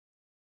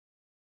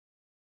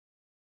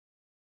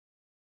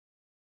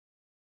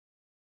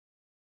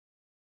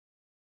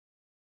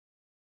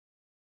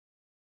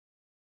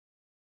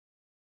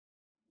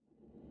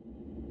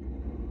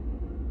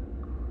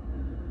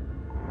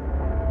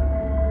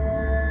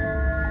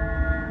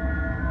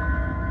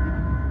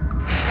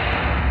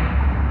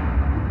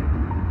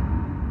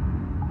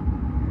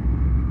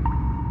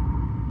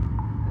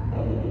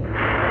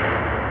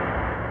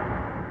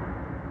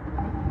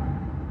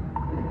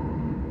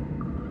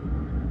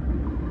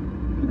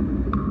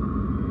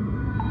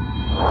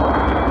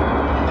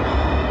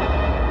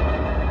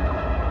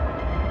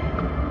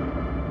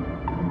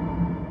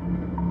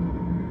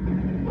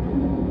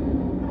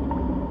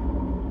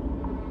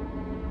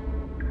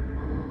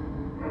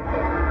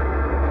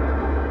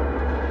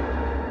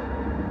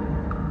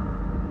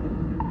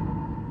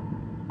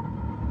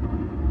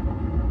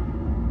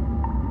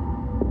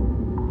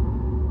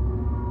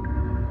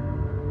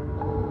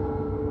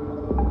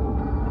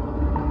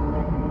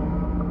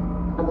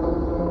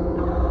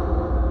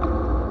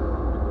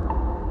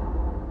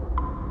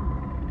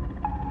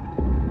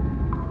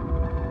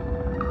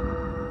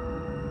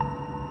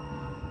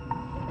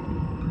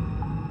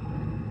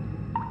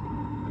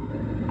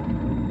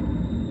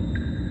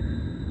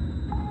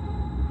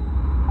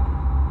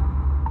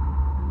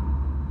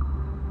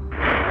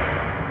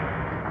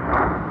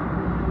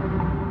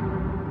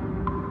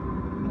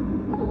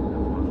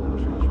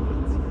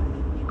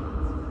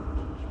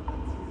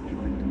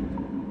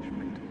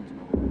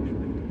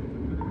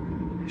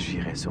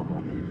J'irai sur mon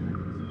île.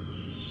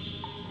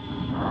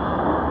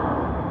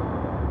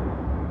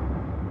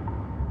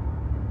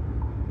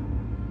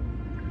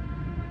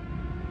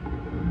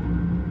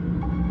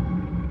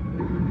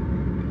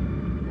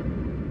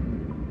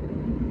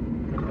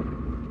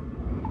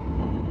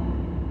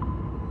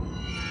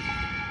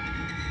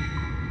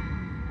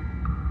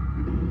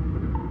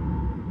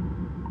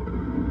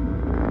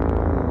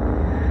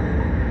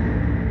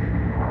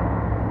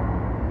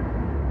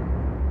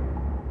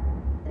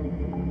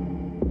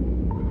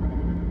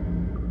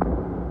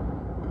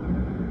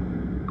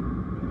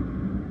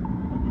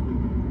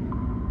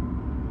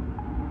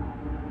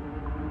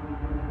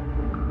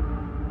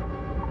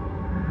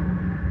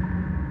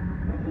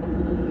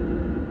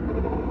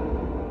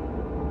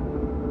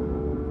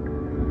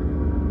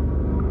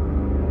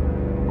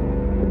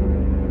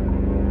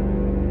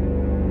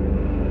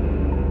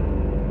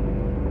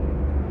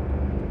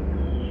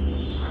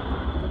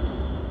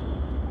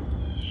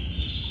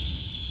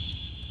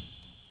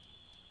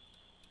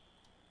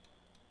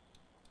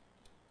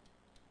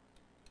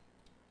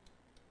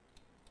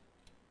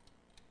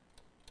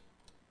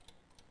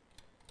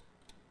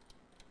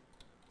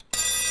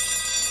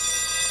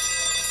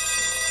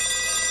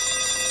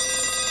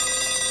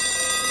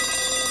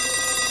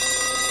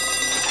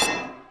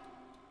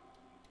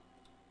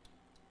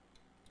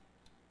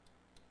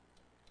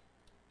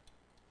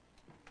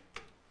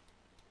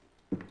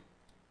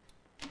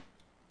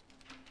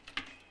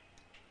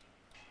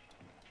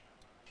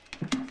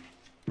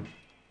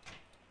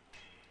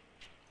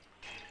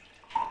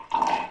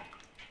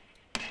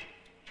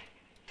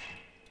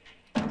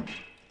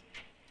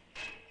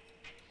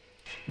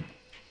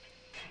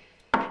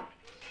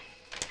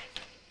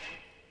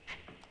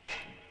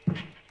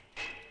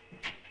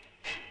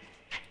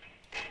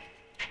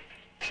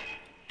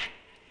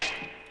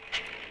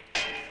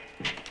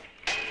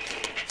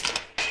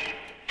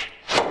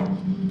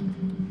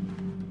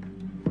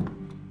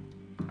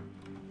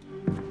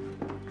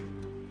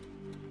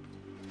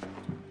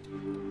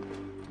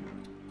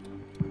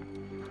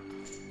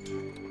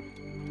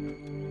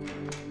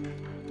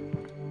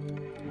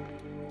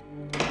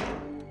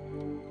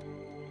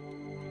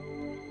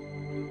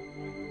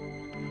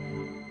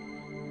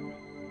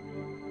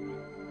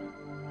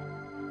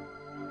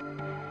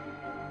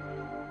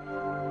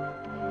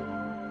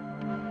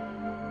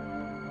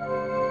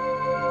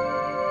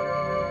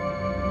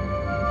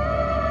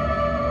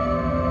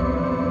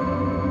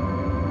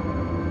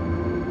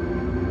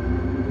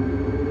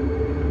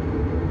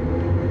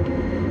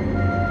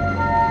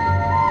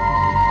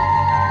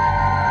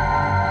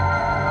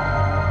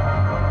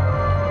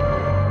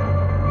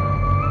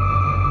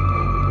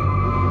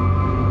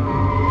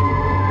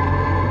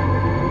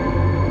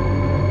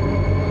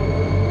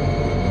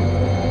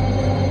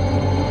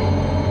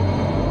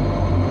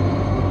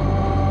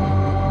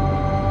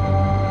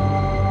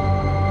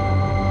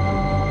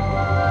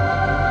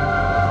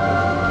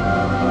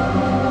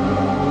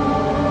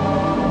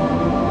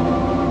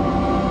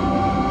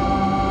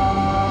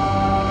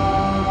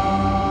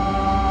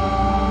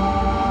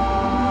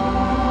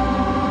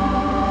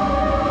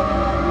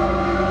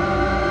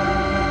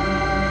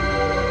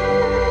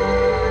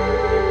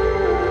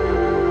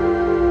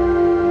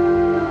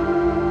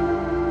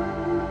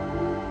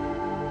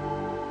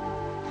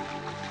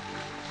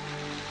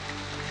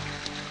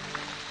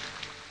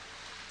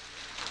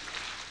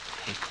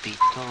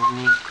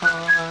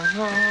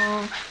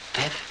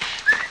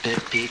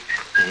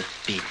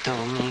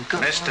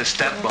 Mr.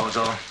 Step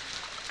Bozo.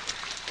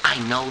 I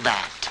know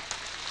that.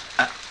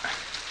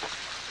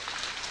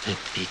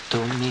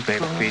 Pepito mi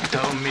Pepito.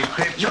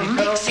 You're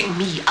mixing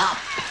me up.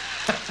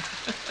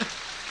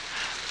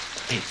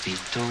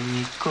 Pepito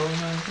mi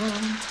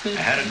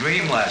I had a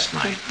dream last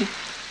night.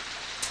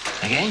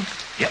 Again?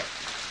 Yep.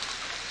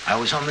 I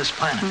was on this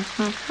planet.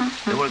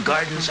 There were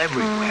gardens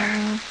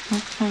everywhere.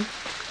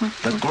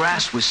 The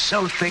grass was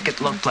so thick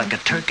it looked like a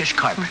Turkish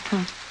carpet.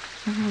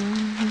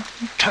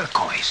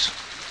 Turquoise.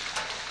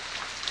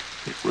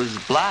 It was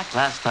black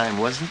last time,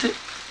 wasn't it?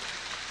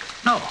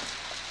 No,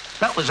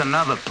 that was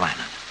another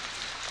planet.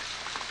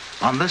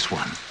 On this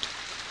one,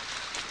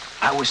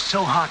 I was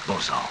so hot,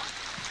 Bozo,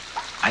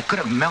 I could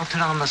have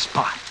melted on the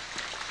spot.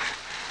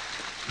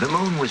 The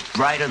moon was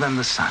brighter than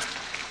the sun.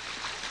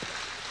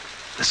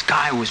 The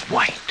sky was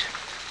white.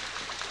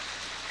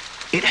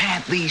 It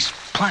had these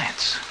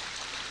plants.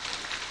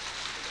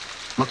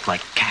 Looked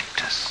like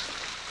cactus.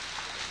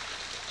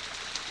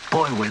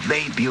 Boy, were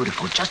they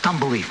beautiful, just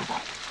unbelievable.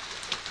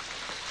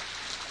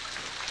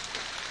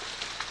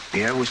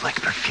 The air was like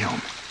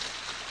perfume.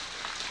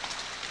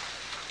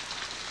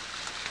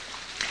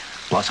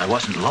 Plus, I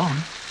wasn't alone.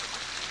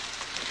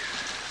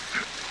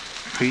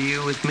 Were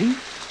you with me?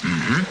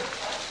 Mm-hmm.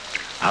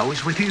 I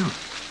was with you.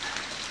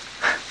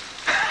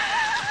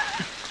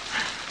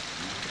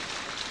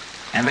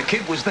 And the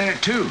kid was there,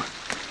 too.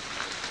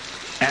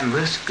 And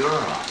this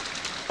girl.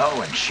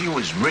 Oh, and she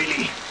was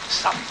really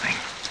something.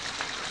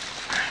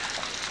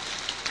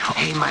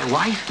 Hey, my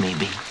wife,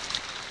 maybe.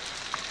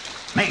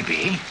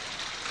 Maybe.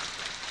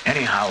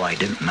 Anyhow, I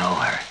didn't know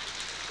her.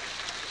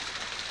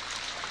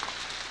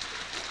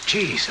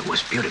 Geez, it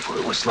was beautiful.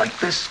 It was like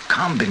this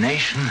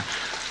combination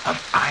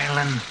of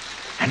Ireland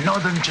and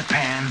northern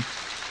Japan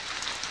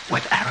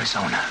with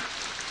Arizona.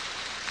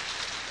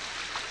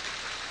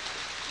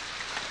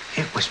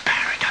 It was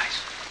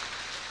paradise.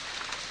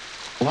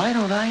 Why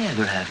don't I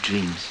ever have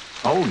dreams?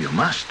 Oh, you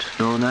must.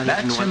 No, not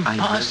even That's what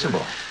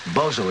impossible.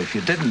 Bozo, if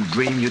you didn't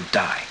dream, you'd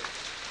die.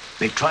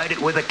 They tried it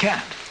with a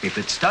cat. If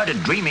it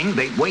started dreaming,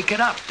 they'd wake it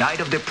up.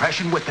 Died of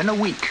depression within a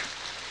week.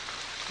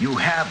 You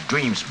have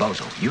dreams,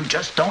 Bozo. You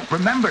just don't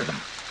remember them.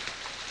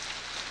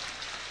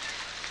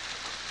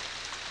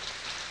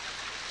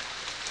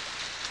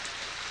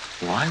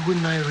 Why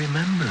wouldn't I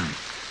remember them?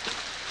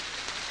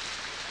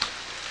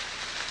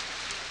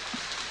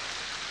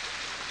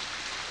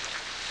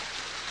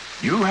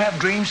 You have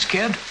dreams,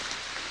 kid?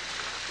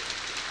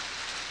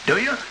 Do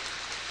you?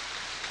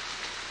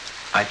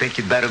 I think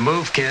you'd better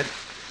move, kid.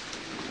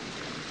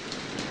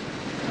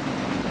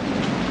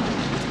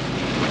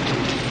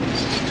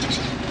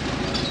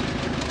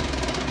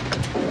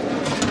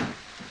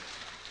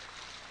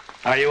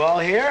 Are you all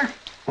here?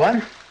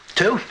 1,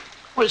 2?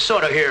 We're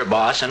sort of here,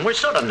 boss, and we're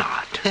sort of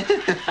not.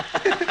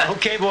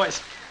 Okay,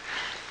 boys.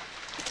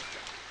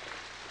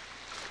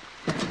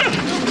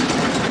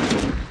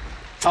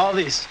 All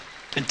these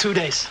in 2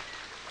 days.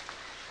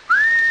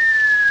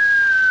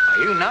 Are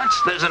you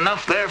nuts? There's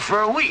enough there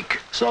for a week.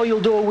 So you'll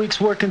do a week's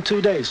work in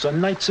 2 days,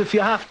 on nights if you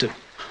have to.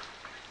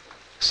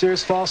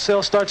 Sears fall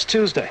sale starts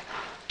Tuesday.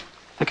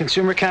 The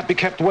consumer can't be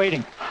kept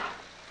waiting.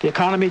 The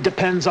economy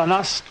depends on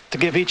us to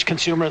give each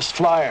consumer his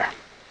flyer.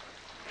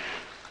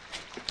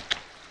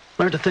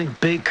 Learn to think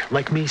big,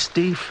 like me,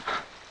 Steve,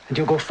 and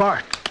you'll go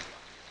far.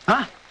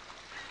 Huh?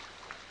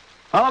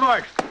 All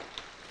aboard.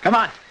 Come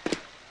on.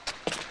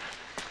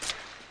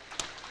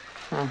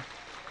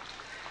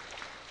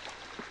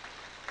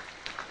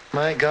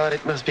 My God,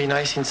 it must be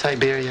nice in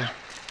Siberia.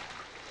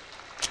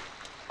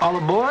 All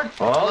aboard?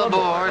 All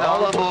aboard,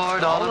 all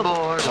aboard, all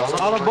aboard,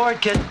 All aboard,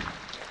 kid.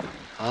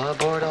 All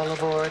aboard, all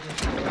aboard.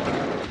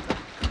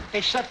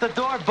 Hey, shut the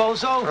door,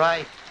 bozo.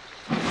 Right.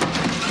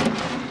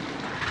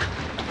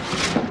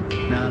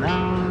 Now,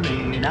 now,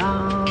 dee,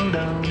 now,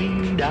 down,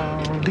 dee,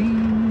 down, dee.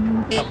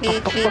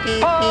 Whoops.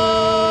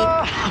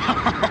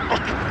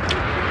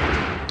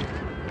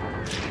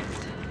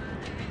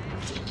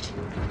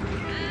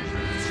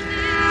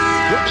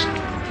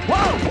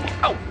 Whoa!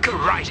 Oh,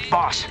 Christ,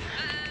 boss.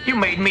 You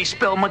made me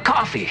spill my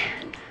coffee.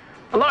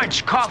 A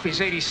large coffee's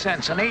 80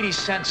 cents, and 80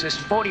 cents is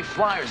 40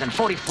 flyers, and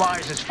 40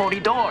 flyers is 40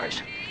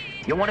 doors.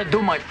 You want to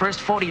do my first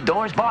 40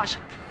 doors, boss?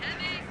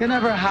 You're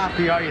never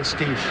happy, are you,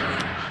 Steve?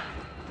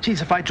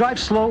 Geez, if I drive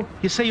slow,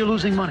 you say you're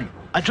losing money.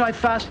 I drive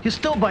fast, you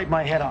still bite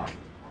my head off.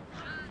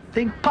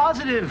 Think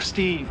positive,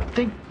 Steve.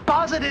 Think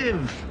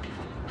positive.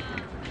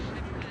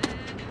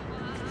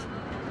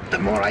 The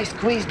more I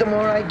squeeze, the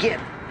more I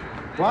get.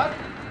 What?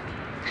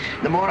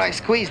 The more I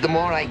squeeze, the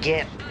more I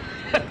get.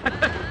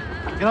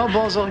 You know,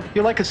 Bozo,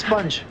 you're like a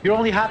sponge. You're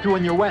only happy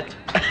when you're wet.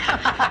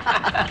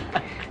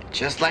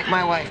 Just like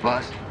my wife,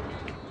 boss.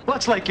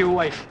 What's like your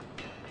wife?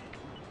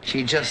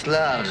 She just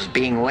loves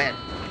being wet.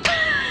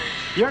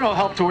 You're no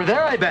help to her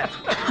there, I bet.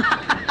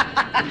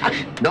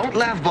 Don't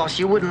laugh, boss.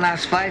 You wouldn't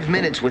last 5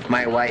 minutes with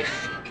my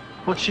wife.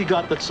 What's she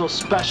got that's so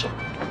special?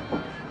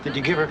 Did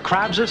you give her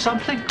crabs or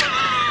something?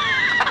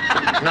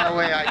 No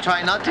way. I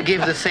try not to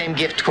give the same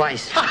gift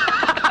twice. Not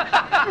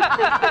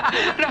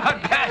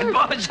bad,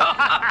 Bozo.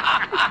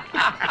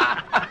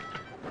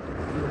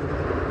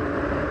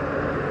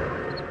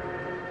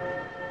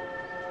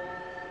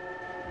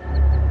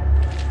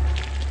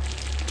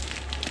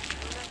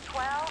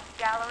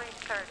 Gallery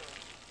 30.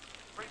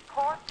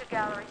 Report to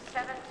Gallery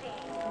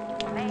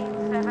 17. Main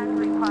 7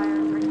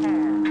 requires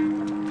repair.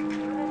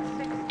 Unit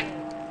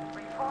 16.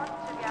 Report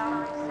to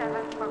Gallery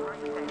 7 for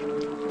briefing.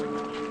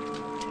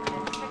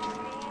 Unit 16,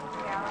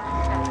 Gallery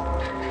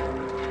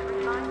 7.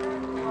 Reminder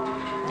to all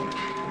units.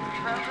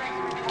 Progress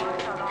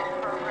reports on all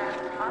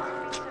programs must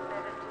be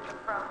submitted to the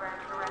program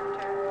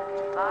director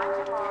by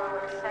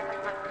tomorrow at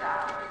 700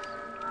 hours.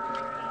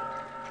 Repeat,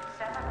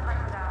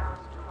 700 hours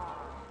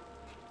tomorrow.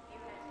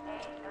 Units 8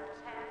 and 10.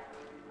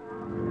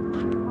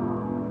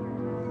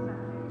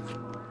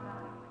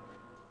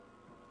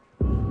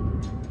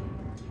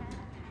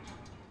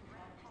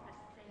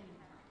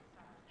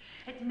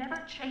 It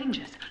never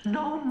changes.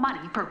 No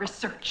money for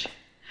research.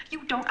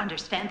 You don't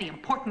understand the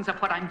importance of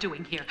what I'm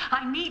doing here.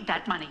 I need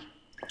that money.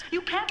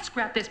 You can't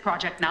scrap this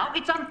project now.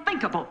 It's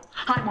unthinkable.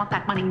 I want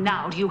that money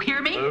now. Do you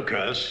hear me?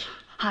 Lucas.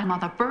 I'm on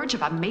the verge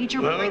of a major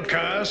breakthrough.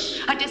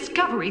 Lucas. A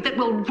discovery that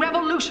will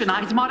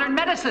revolutionize modern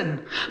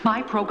medicine.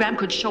 My program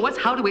could show us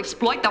how to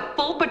exploit the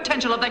full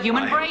potential of the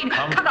human brain.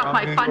 Cut off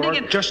my funding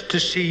and... Just to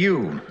see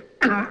you.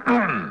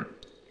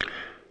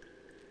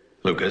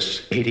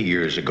 Lucas, 80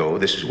 years ago,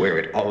 this is where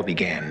it all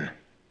began.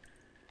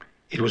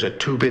 It was a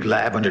two-bit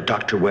lab under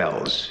Dr.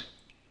 Wells.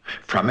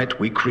 From it,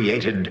 we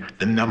created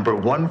the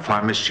 #1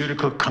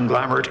 pharmaceutical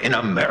conglomerate in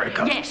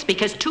America. Yes,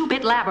 because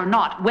two-bit lab or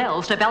not,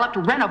 Wells developed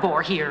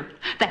Renovor here.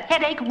 The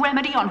headache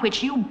remedy on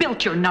which you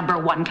built your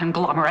 #1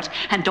 conglomerate.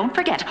 And don't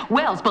forget,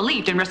 Wells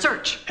believed in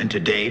research. And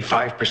today,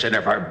 5%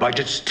 of our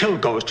budget still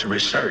goes to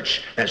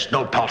research. That's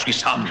no paltry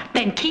sum.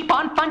 Then keep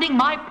on funding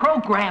my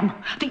program.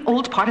 The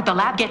old part of the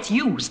lab gets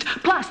used.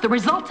 Plus, the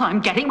results I'm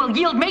getting will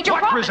yield major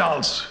What profits.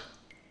 results?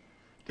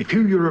 The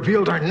few you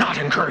revealed are not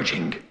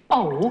encouraging.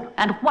 Oh,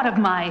 and what of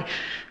my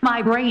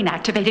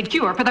brain-activated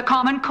cure for the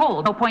common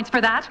cold? No points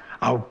for that?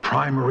 Our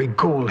primary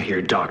goal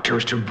here, Doctor,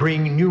 is to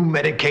bring new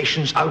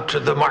medications out to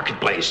the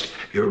marketplace.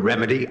 Your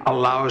remedy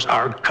allows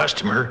our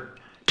customer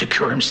to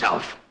cure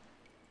himself.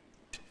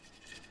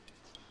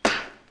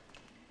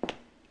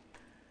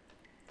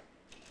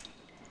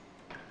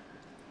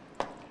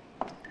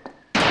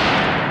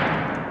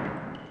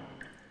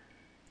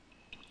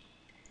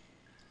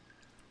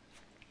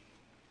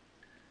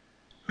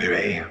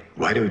 Mireille,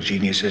 why do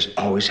geniuses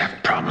always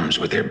have problems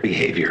with their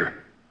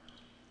behavior?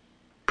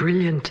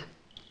 Brilliant,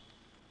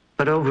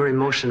 but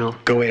over-emotional.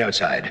 Go wait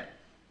outside.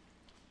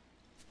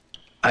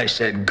 I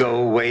said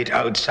go wait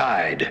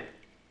outside.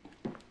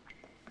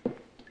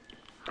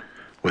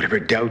 Whatever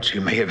doubts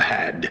you may have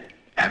had,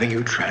 having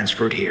you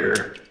transferred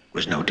here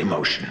was no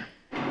demotion.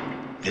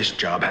 This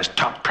job has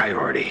top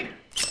priority.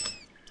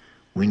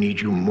 We need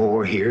you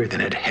more here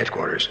than at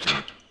headquarters.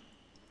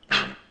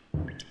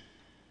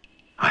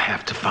 I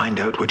have to find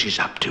out what she's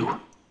up to.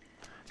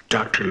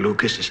 Dr.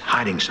 Lucas is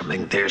hiding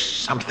something. There's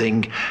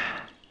something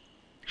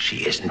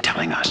she isn't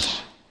telling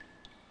us.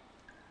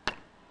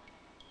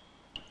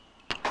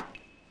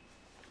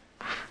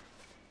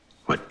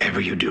 Whatever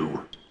you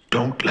do,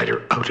 don't let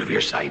her out of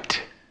your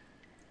sight.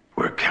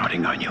 We're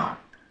counting on you.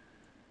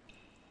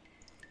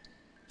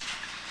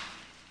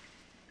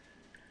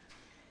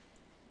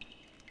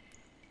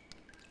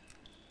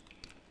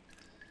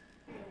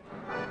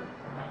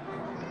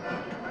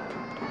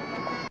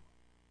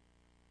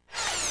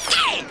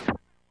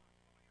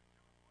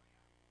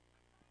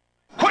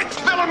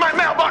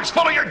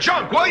 Full of your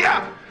junk, will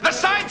ya? The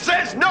sign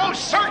says no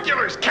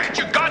circulars. Can't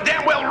you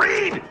goddamn well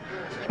read?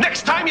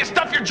 Next time you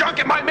stuff your junk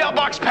in my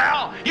mailbox,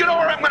 pal, you know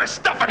where I'm gonna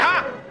stuff it,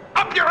 huh?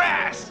 Up your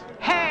ass.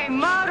 Hey,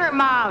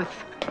 Motormouth,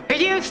 are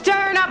you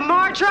stirring up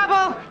more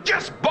trouble?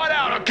 Just butt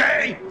out,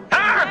 okay?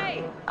 Huh?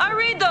 Hey, I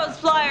read those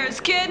flyers,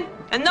 kid,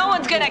 and no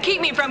one's gonna keep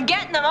me from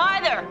getting them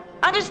either.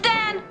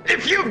 Understand?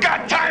 If you've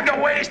got time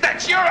to waste,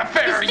 that's your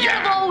affair,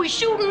 Instead of always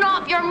shooting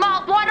off your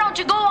mouth, why don't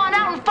you go on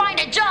out and find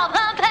a job,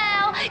 huh,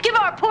 pal? Give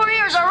our poor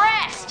ears a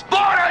rest. Blow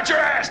it out your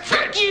ass,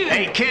 Fuck bitch! you!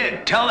 Hey,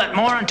 kid, tell that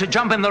moron to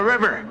jump in the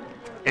river.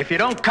 If you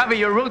don't cover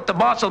your route, the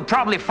boss will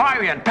probably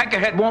fire you, and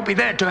Peckerhead won't be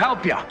there to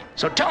help you.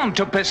 So tell him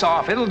to piss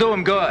off. It'll do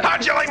him good.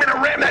 How'd you like me to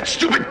ram that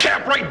stupid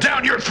cap right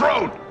down your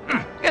throat?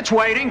 It's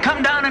waiting.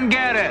 Come down and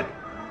get it.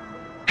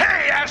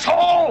 Hey,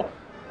 asshole!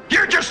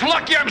 You're just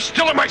lucky I'm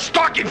still in my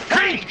stocking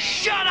feet!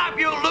 Shut up,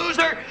 you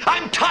loser!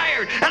 I'm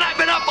tired, and I've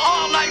been up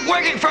all night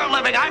working for a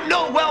living. I'm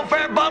no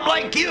welfare bum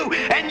like you,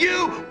 and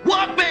you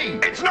want me!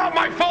 It's not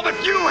my fault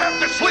if you have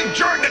to sleep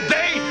during the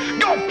day!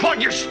 Go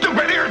plug your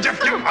stupid ears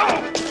if you...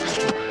 Oh!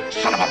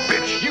 Son of a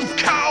bitch, you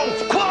cow!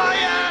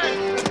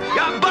 Quiet!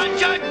 You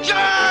bunch of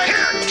jerks!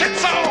 Here,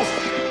 Titso!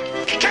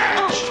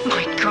 Catch! Oh,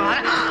 my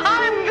God.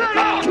 I'm gonna...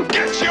 I'll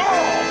get you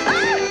all!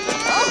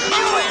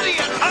 You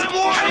idiot! I'm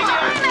warning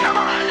you! Come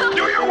on,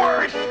 do your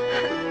worst!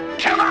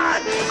 Come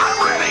on, I'm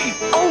ready!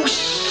 Oh,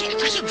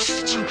 shit, you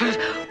stupid.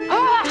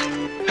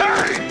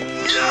 Hey!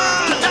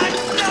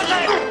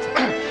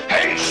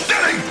 Hey,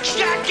 steady!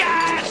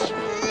 Jackass!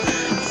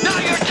 Now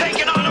you're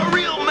taking on a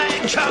real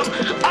man, chum!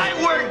 I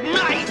work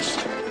nights!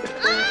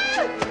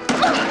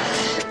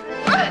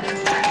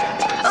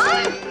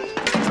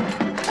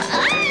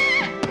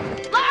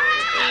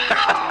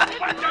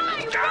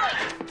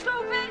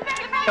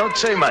 Don't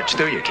say much,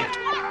 do you, kid?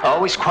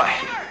 Always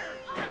quiet.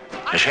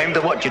 Ashamed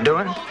of what you're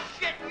doing?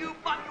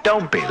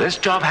 Don't be. This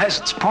job has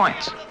its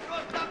points.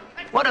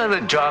 What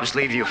other jobs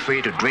leave you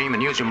free to dream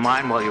and use your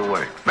mind while you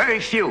work? Very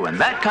few, and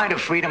that kind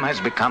of freedom has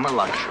become a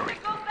luxury.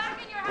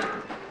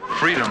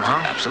 Freedom,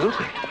 huh?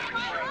 Absolutely.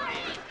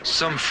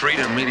 Some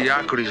freedom.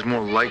 Mediocrity's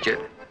more like it.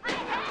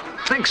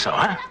 Think so,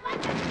 huh?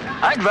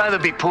 I'd rather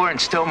be poor and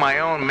still my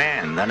own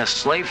man than a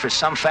slave for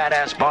some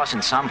fat-ass boss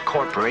in some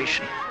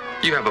corporation.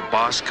 You have a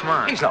boss? Come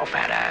on. He's no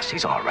fat ass.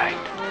 He's all right.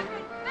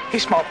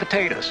 He's small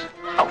potatoes.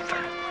 Outfit.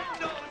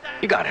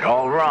 You got it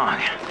all wrong.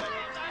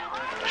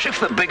 Shift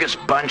the biggest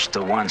bunch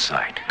to one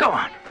side. Go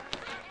on.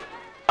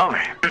 Over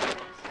here.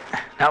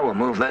 Now we'll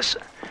move this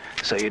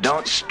so you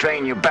don't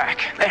strain your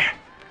back. There.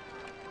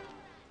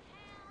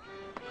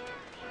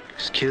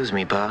 Excuse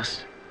me,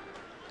 boss.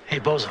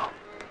 Hey, Bozo.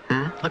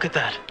 Look at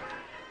that.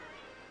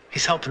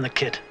 He's helping the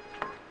kid.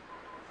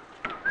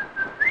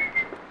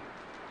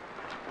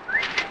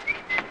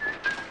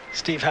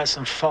 Steve has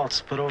some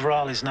faults, but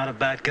overall he's not a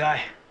bad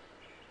guy.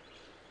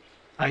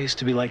 I used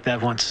to be like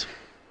that once.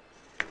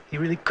 He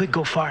really could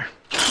go far.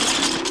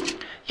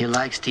 You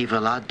like Steve a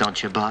lot,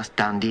 don't you, boss,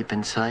 down deep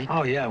inside?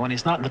 Oh, yeah, when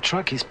he's not in the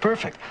truck, he's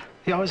perfect.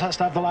 He always has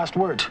to have the last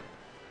word.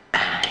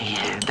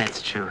 Yeah,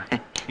 that's true.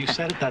 You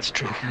said it, that's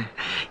true.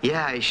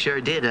 Yeah, I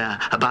sure did,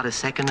 about a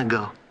second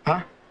ago.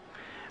 Huh?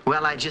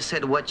 Well, I just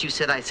said what you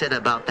said I said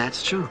about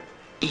that's true.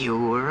 You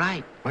were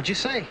right. What'd you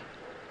say?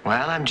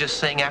 Well, I'm just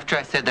saying after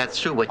I said that's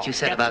true what you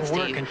said about Steve.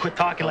 Get to work and quit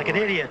talking like an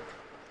idiot.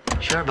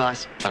 Sure,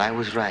 boss, but I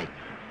was right.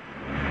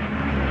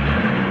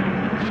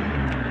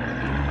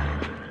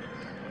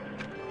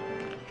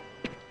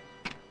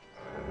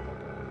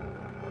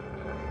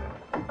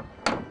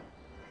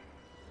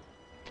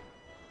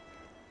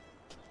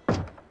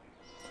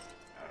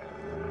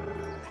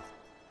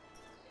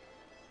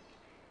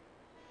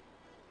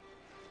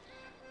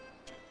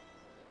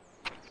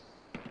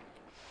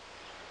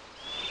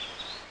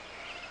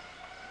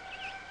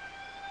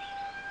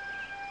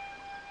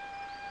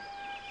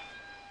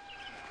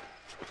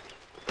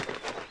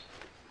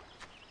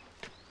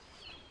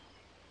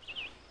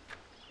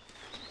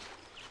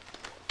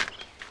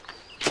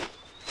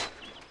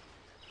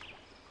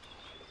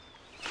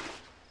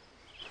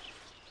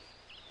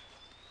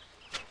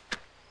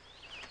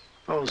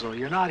 Bozo,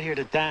 you're not here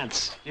to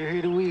dance. You're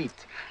here to eat.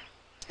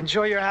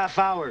 Enjoy your half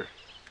hour.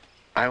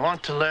 I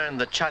want to learn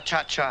the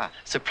cha-cha-cha.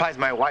 Surprise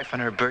my wife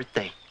on her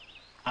birthday.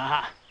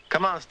 Uh-huh.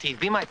 Come on, Steve,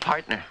 be my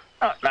partner.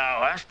 Oh, no,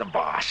 ask the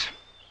boss.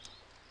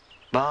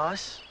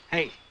 Boss?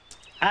 Hey,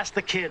 ask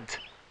the kid.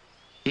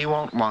 He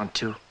won't want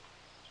to.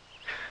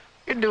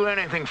 You'd do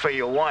anything for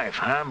your wife,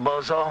 huh,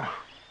 Bozo?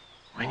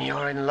 When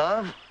you're in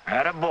love?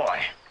 Attaboy.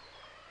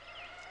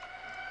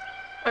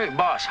 Hey,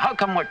 boss, how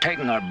come we're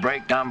taking our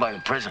break down by the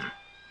prison?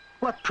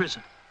 What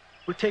prison?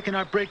 We're taking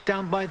our break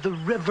down by the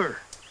river.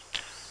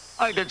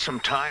 I did some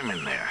time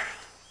in there.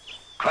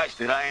 Christ,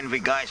 did I envy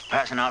guys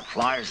passing out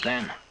flyers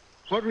then.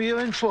 What were you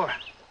in for?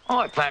 Oh,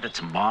 I planted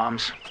some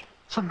bombs.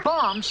 Some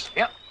bombs?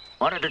 Yep.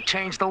 Wanted to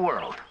change the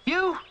world.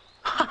 You?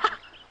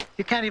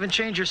 You can't even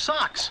change your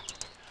socks.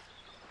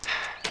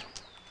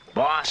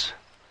 Boss,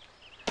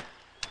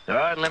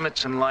 there are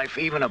limits in life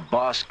even a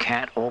boss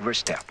can't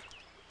overstep.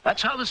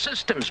 That's how the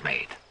system's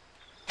made.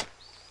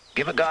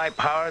 Give a guy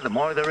power, the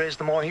more there is,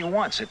 the more he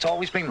wants. It's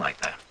always been like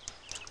that.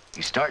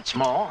 He starts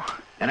small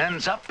and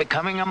ends up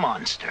becoming a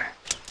monster.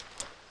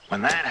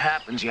 When that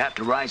happens, you have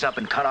to rise up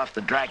and cut off the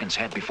dragon's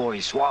head before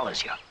he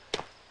swallows you.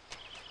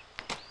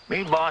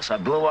 Me, boss, I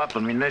blew up a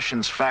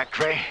munitions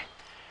factory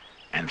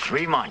and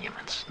 3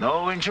 monuments.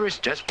 No injuries,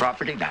 just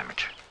property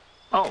damage.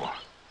 Oh,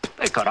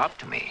 they caught up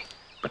to me,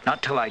 but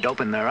not till I'd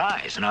open their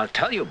eyes. And I'll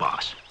tell you,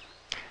 boss,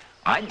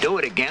 I'd do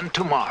it again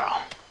tomorrow.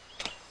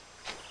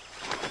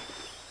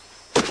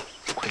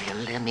 Will you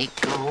let me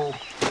go,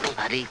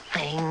 bloody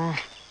thing?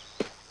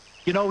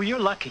 You know, you're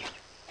lucky.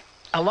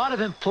 A lot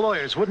of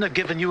employers wouldn't have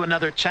given you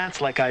another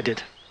chance like I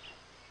did.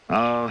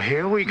 Oh,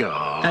 here we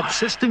go. That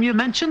system you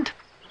mentioned?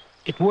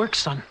 It works,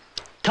 son.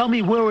 Tell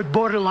me where would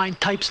borderline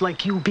types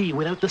like you be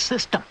without the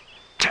system?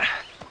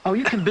 Oh,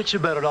 you can bitch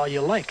about it all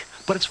you like,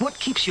 but it's what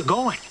keeps you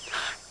going.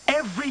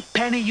 Every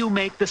penny you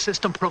make, the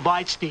system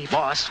provides, Steve.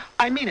 Boss.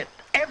 I mean it.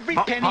 Every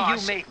penny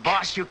boss, you make.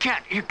 Boss, you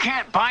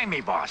can't buy me,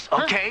 boss,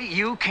 okay? Huh?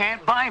 You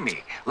can't buy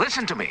me.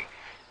 Listen to me.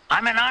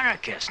 I'm an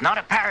anarchist, not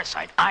a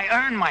parasite. I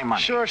earn my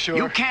money. Sure.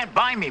 You can't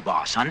buy me,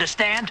 boss,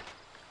 understand?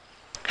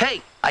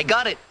 Hey, I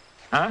got it.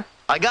 Huh?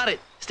 I got it.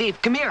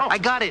 Steve, come here. Oh, I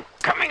got it.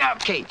 Coming up.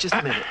 Okay, just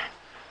a minute.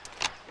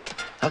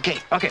 Okay,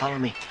 follow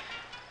me.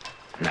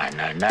 No,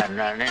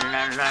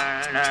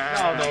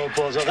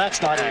 Bozo,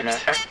 that's not it.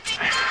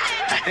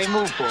 Hey,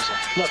 move, Bozo.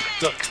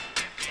 Look.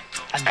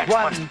 And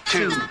 1,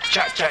 2,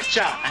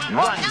 cha-cha-cha. And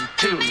 1,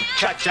 2,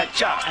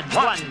 cha-cha-cha. And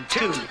 1,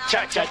 2,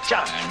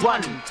 cha-cha-cha.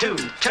 1, 2,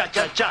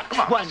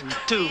 cha-cha-cha. 1,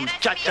 2,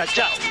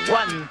 cha-cha-cha.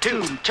 1,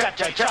 2,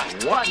 cha-cha-cha.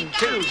 1,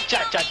 2,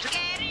 cha-cha-cha.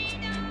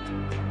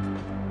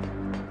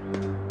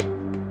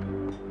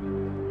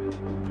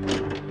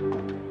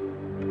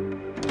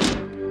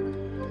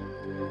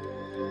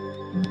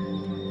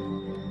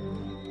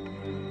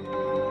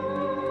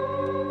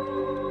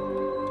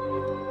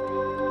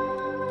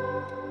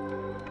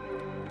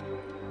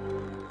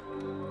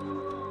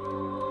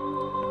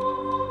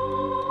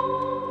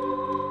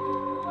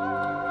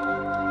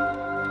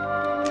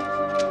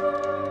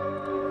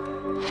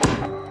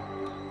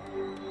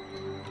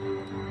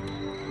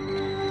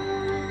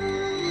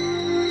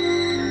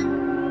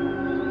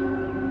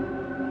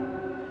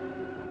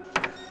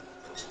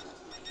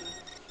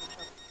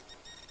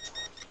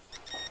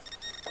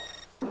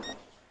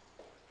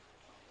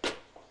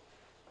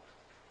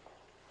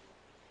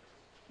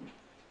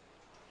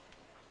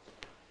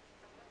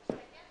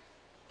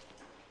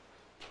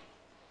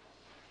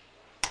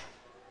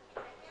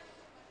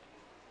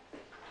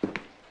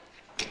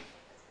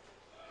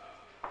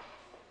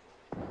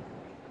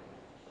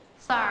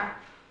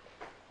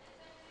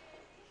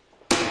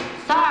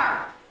 Sir.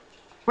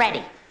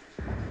 Ready.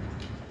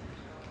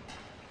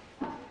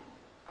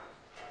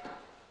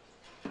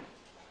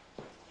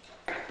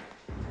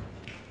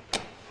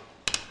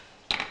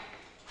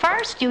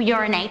 First, you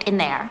urinate in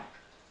there.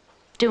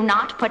 Do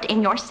not put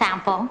in your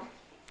sample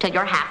till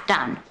you're half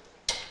done.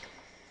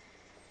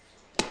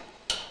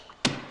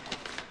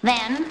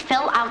 Then,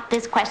 fill out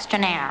this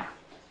questionnaire.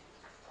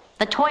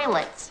 The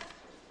toilets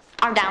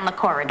are down the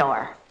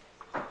corridor.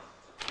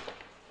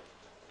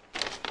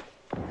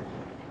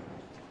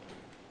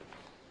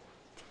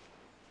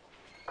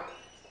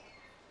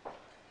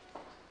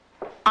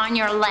 On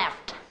your left.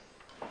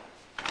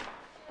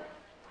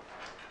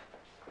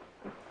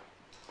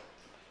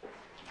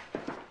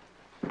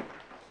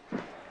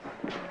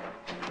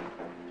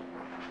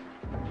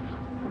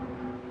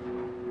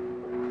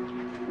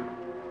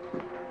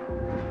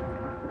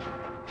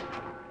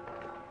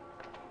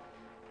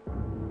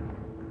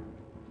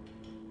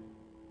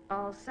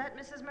 All set,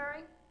 Mrs.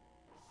 Murray?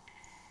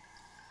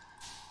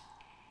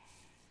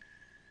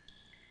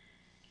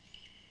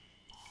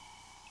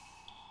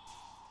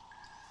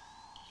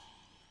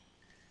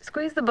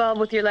 Squeeze the bulb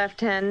with your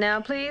left hand now,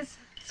 please.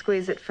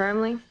 Squeeze it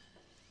firmly.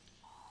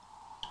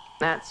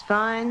 That's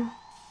fine.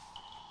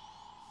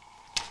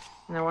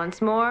 Now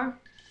once more.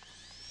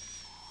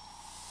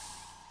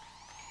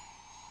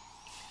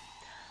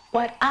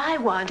 What I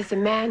want is a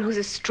man who's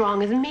as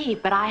strong as me,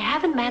 but I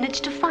haven't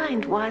managed to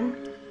find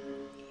one.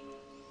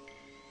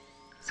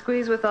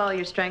 Squeeze with all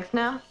your strength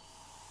now.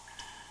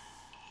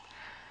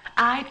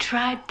 I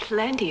tried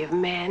plenty of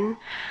men.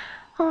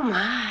 Oh,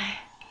 my.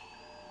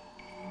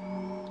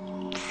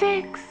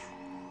 6.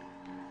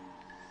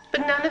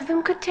 But none of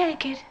them could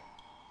take it.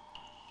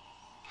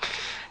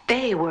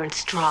 They weren't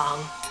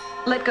strong.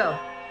 Let go.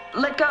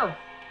 Let go.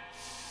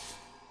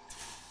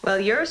 Well,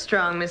 you're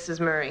strong, Mrs.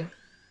 Murray.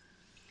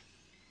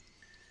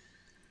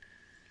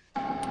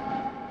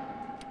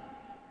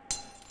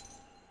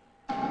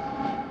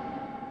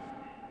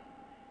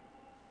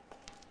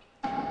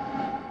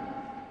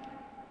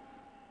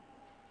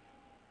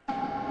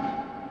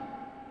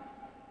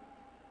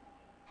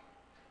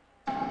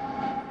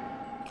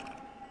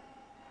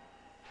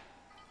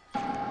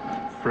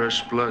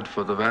 Fresh blood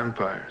for the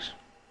vampires.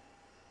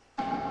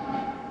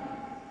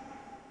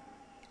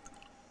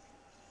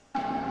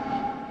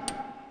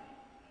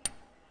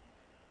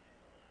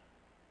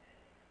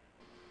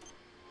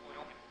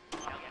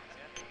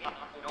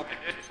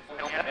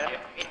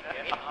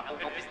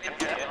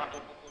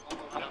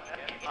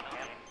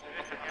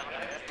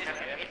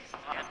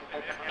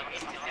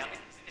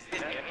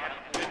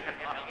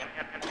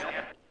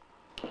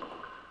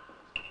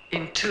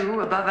 In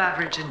 2, above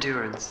average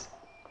endurance.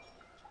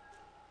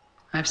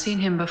 I've seen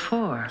him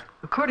before.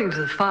 According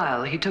to the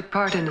file, he took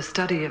part in a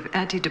study of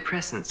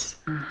antidepressants.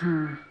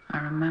 I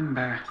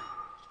remember.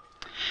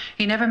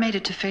 He never made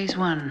it to phase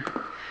 1.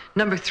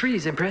 Number 3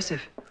 is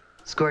impressive.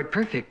 Scored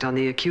perfect on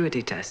the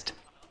acuity test.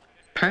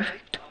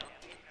 Perfect?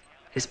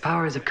 His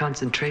powers of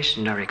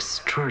concentration are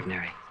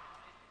extraordinary.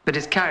 But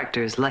his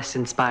character is less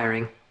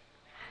inspiring.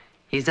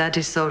 He's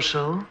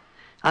antisocial,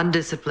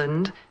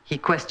 undisciplined, he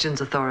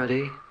questions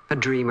authority, a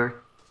dreamer.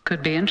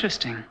 Could be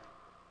interesting.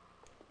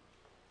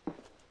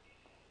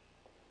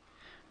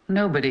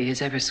 Nobody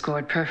has ever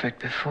scored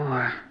perfect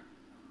before.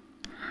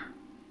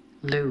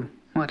 Lou,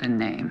 what a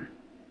name.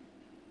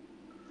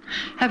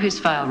 Have his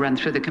file run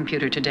through the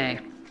computer today.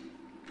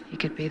 He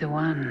could be the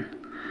one.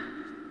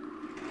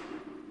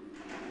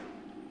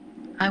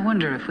 I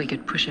wonder if we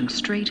could push him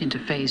straight into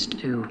phase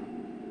 2.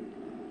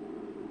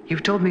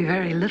 You've told me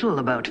very little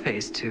about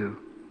phase 2.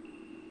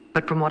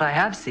 But from what I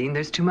have seen,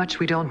 there's too much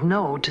we don't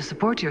know to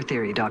support your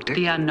theory, Doctor.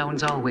 The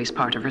unknown's always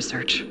part of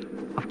research.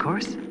 Of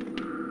course.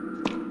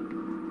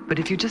 But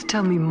if you just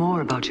tell me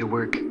more about your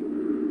work,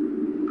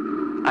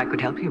 I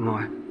could help you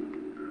more.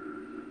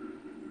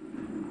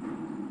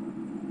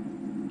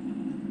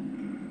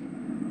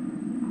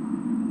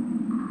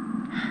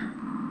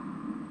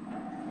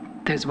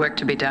 There's work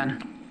to be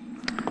done.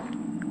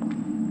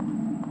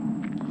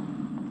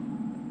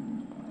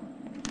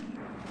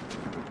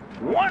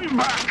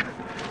 $1.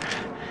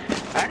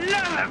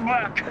 Another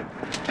 $1.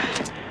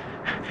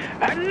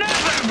 Another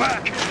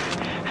 $1.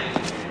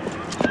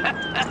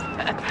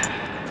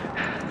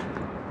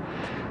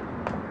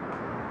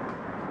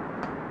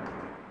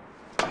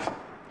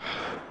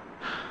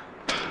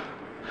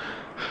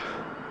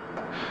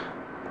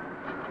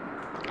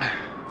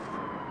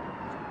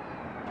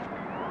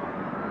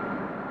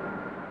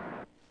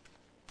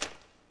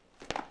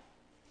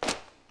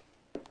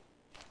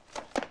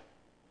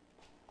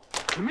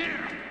 Come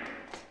here.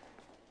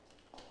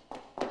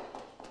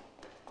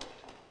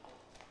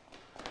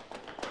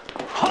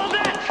 Hold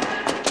it!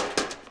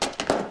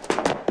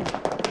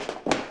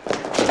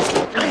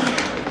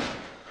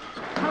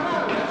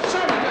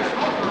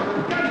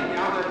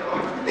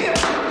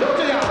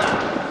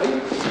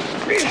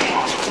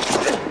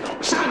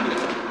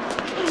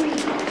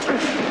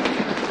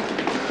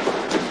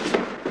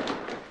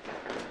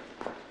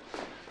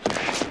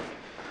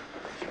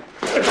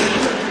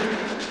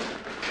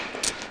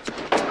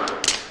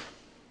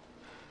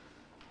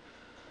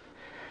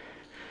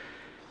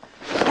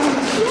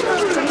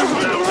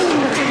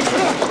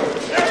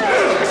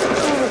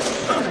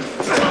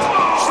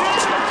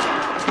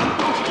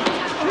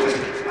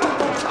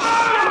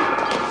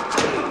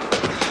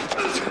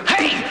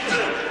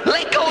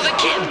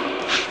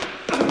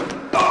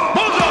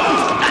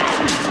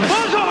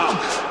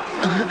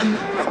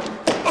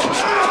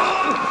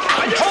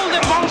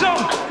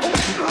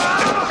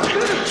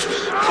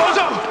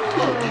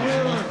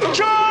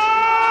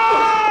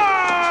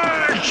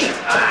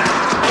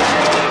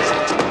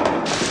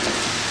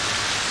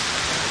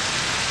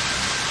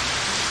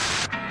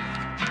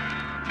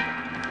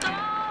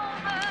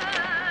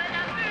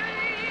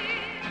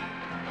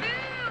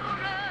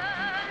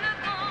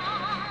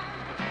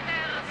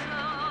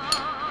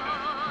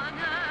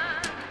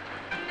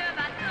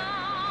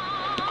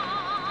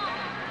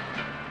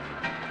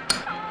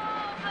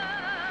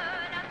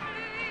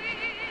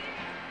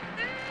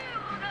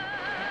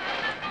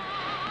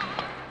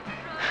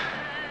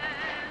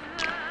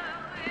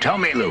 Tell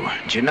me, Lou,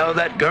 did you know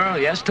that girl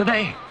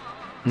yesterday?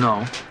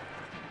 No.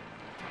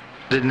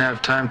 Didn't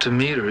have time to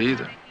meet her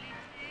either.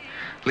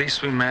 At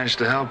least we managed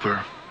to help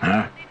her.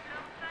 Huh?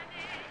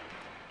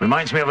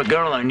 Reminds me of a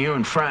girl I knew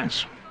in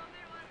France.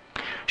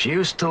 She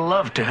used to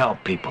love to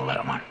help people,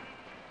 that one.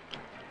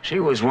 She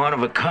was one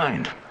of a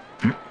kind.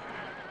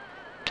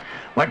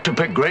 Went to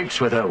pick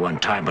grapes with her one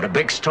time, but a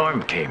big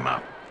storm came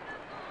up.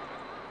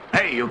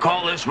 Hey, you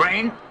call this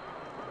rain?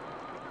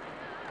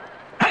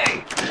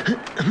 Hey!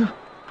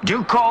 Do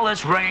you call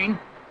this rain?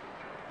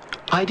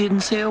 I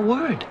didn't say a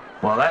word.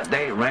 Well, that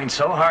day it rained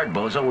so hard,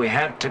 Bozo, we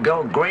had to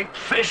go grape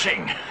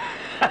fishing.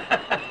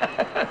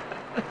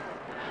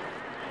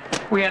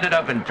 We ended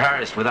up in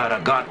Paris without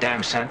a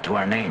goddamn cent to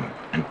our name.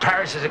 And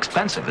Paris is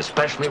expensive,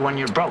 especially when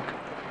you're broke.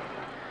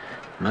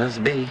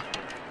 Must be.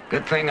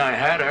 Good thing I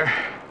had her.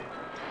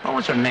 What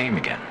was her name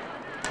again?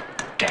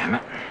 Damn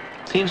it.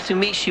 Seems to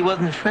me she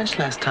wasn't French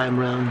last time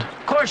round.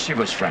 Of course she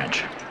was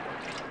French.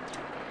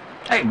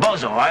 Hey,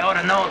 Bozo, I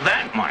ought to know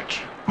that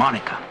much.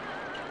 Monica.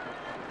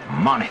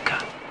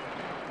 Monica.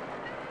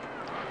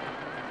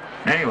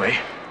 Anyway.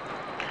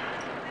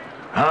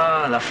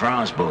 La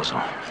France, Bozo.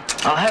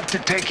 I'll have to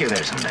take you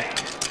there someday.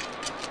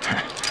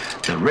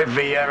 The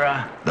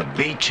Riviera, the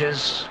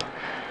beaches,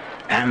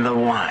 and the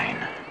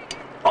wine.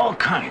 All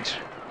kinds.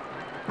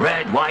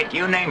 Red, white,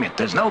 you name it.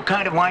 There's no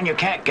kind of wine you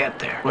can't get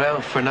there.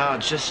 Well, for now,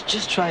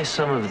 just try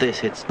some of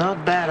this. It's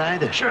not bad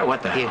either. Sure,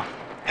 what the hell?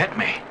 Hit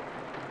me.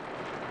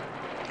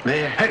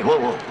 There. Hey, whoa,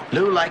 whoa.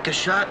 Lou, like a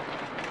shot?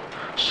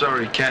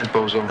 Sorry, can't,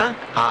 Bozo. Huh?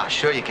 Ah,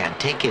 sure you can.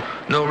 Take it.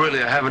 No,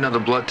 really, I have another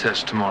blood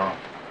test tomorrow.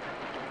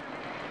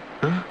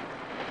 Huh?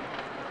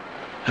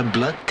 A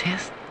blood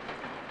test?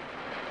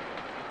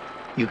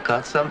 You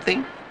got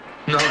something?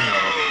 No.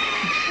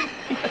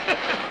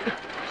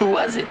 Who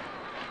was it?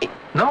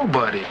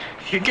 Nobody.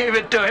 He gave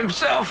it to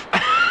himself.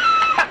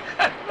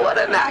 What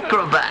an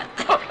acrobat.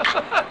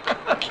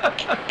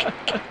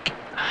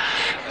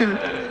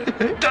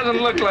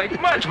 Doesn't look like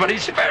much, but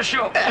he's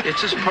special.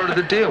 It's just part of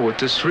the deal with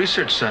this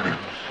research center.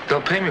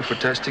 They'll pay me for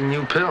testing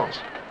new pills.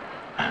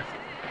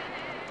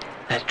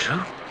 That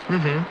true?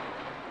 Mm-hmm.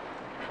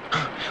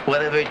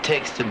 Whatever it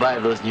takes to buy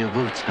those new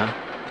boots, huh?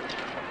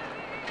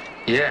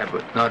 Yeah,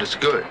 but not as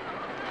good.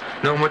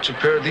 Know how much a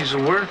pair of these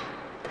are worth?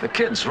 The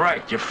kid's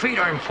right. Your feet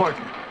are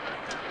important.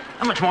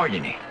 How much more do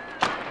you need?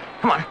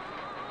 Come on.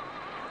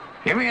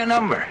 Give me a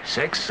number.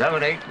 $6,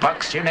 $7,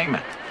 $8, you name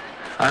it.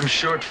 I'm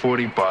short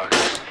 $40.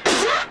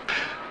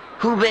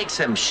 Who makes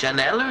them?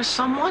 Chanel or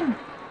someone?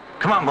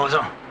 Come on,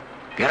 Bozo.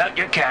 Get out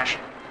your cash.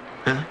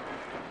 Huh?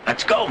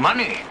 Let's go,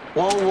 money.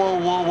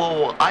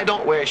 Whoa. I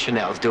don't wear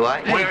Chanels, do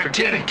I? Hey,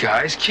 forget it,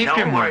 guys. Keep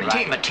your we're money. a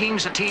team. A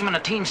team's a team, and a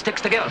team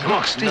sticks together.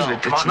 Look, Steve,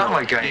 it's not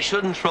like I... You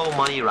shouldn't throw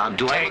money around.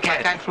 Do I look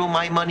like I throw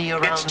my money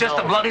around? It's just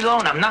a bloody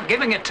loan. I'm not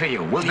giving it to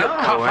you. Will you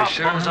cough I up,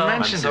 should have Bozo?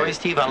 mentioned I'm sorry,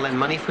 Steve. I'll lend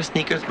money for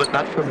sneakers, but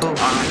not for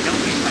boots. All right,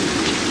 don't be like...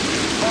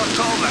 Fork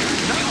over.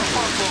 No,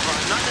 fork over.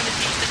 I'm not going to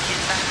teach the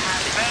kids that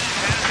habit.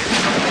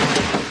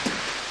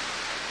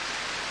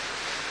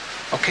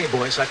 Okay,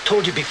 boys, I've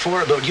told you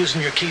before about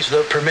using your keys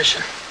without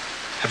permission.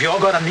 Have you all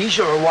got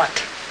amnesia or what?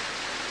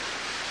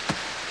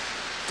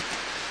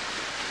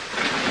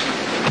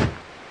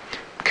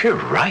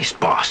 Christ,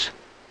 boss.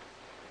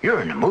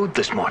 You're in the mood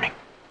this morning.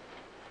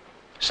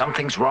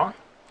 Something's wrong?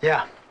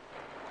 Yeah.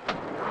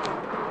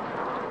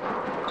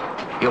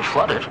 You're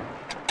flooded.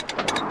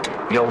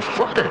 You're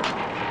flooded.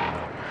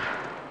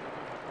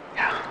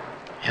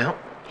 Yep,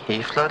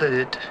 he flooded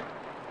it.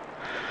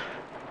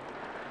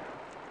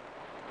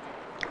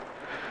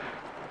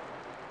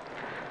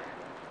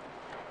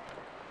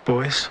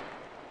 Boys,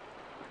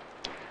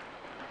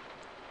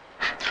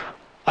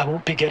 I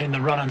won't be getting the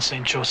run on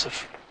St.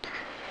 Joseph.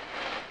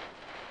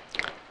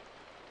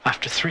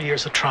 After 3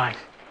 years of trying.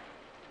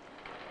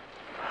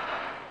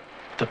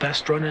 The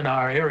best run in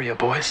our area,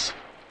 boys.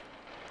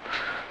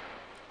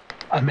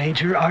 A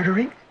major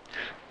artery,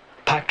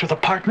 packed with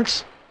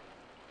apartments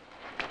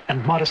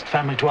and modest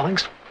family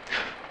dwellings,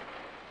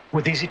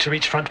 with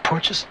easy-to-reach front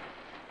porches.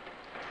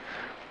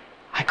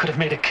 I could have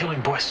made a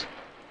killing, boys.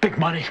 Big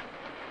money.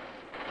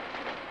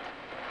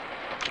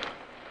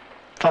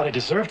 Thought I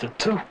deserved it,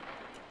 too.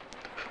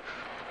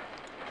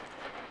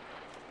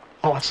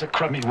 Oh, it's a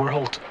crummy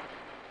world.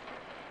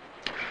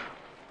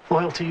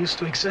 Loyalty used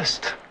to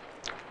exist.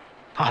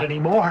 Not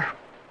anymore.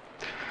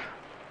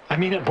 I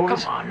mean it,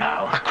 boys. Come on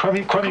now. A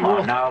crummy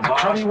world. Now, a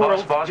crummy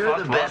world. You're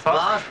the best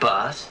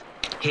boss.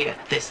 Here,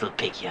 this'll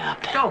pick you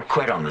up. Don't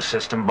quit on the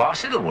system,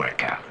 boss. It'll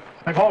work out.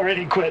 I've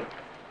already quit.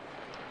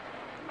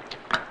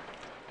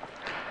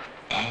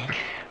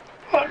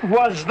 What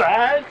was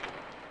that?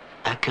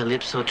 A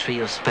Calypso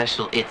Trio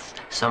special. It's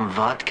some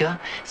vodka,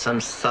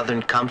 some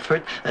Southern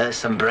Comfort,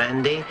 some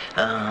brandy,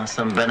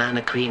 some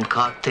banana cream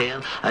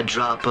cocktail, a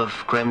drop of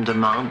creme de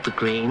menthe, the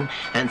green,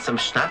 and some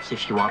schnapps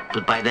if you want,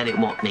 but by then it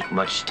won't make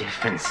much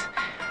difference.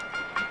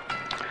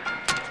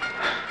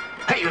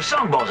 Hey, your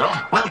song, Bozo.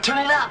 Well, turn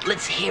it up.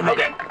 Let's hear it.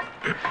 Okay.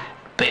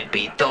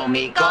 Pepito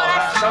mi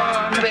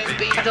corazón,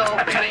 Pepito,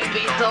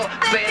 Pepito,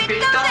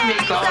 Pepito mi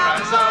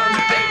corazón,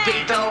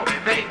 Pepito,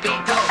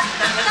 Pepito.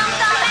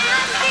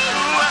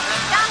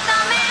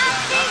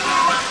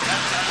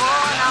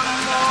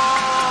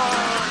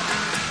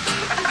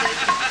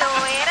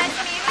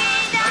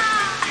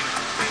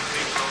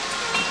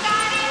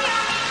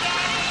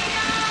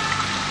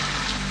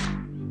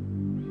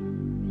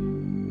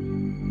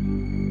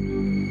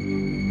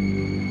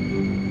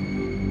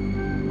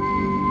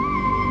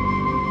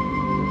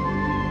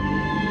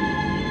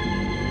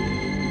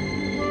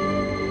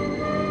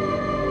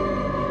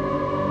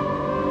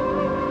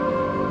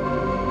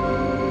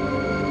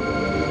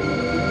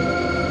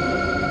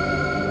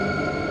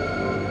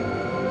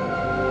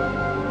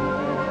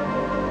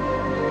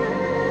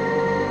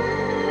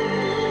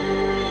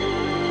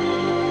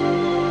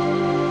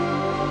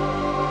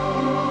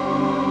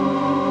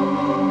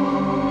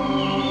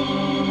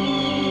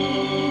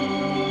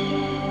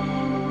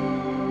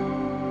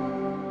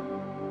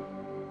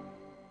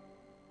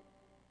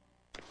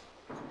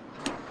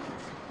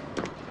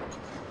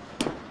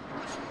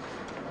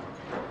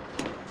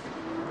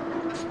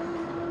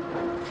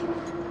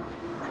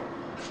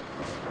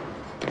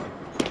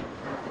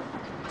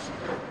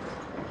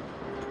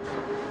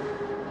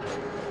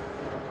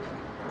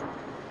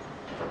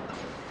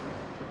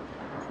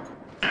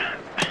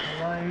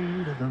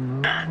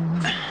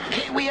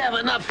 have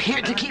enough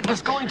here to keep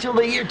us going till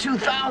the year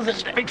 2000.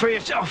 Speak for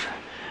yourself.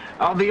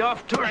 I'll be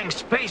off touring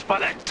space by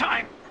that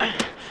time.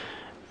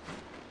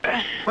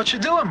 What you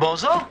doing,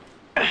 Bozo?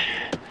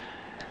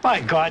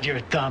 My God, you're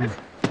dumb.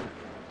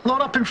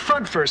 Load up in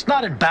front first,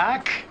 not in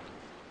back.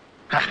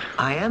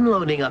 I am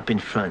loading up in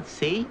front,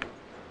 see?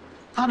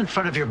 Not in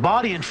front of your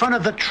body, in front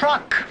of the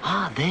truck.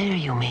 Ah, there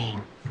you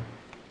mean.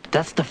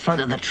 That's the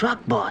front of the truck,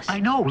 boss. I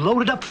know.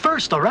 Load it up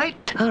first, all right?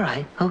 All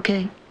right,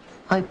 okay.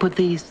 I put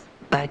these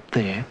back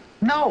there.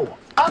 No,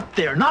 up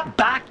there, not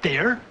back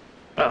there.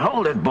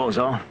 Hold it,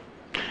 Bozo.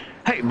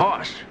 Hey,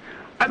 boss,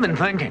 I've been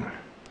thinking.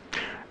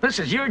 This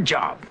is your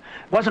job.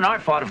 It wasn't our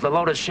fault if the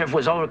Lotus shift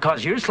was over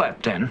because you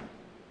slept in.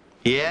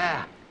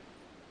 Yeah.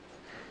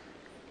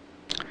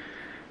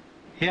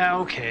 Yeah,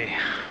 okay.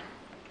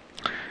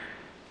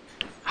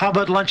 How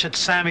about lunch at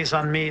Sammy's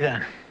on me,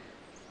 then?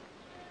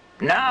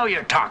 Now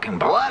you're talking,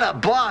 boss. What a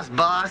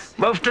boss.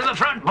 Move to the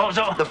front,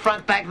 Bozo. The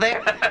front back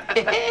there?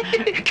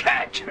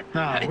 Catch.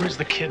 No, where's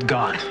the kid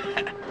gone?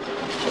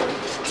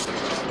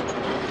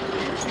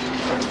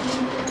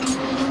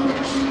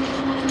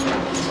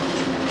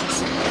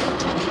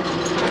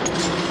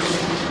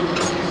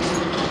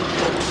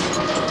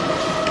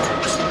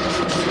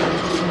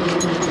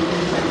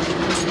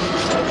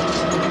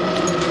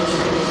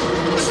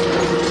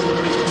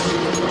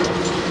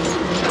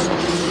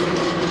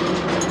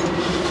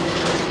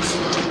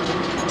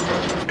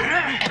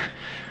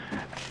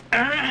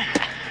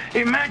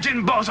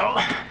 Imagine, Bozo,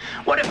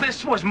 what if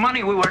this was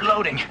money we were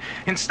loading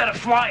instead of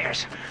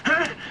flyers?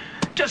 Huh?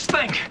 Just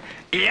think,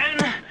 yen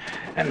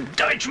and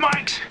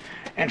Deutschmarks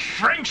and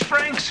French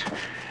francs,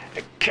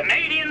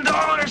 Canadian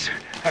dollars,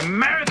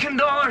 American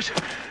dollars.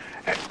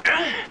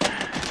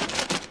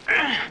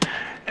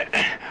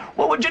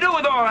 What would you do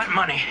with all that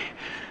money?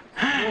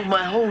 Move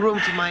my whole room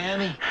to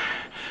Miami.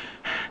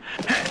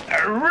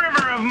 A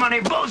river of money,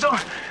 Bozo.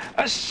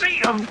 A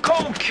sea of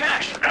cold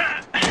cash.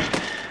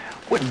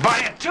 Would buy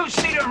a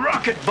two-seater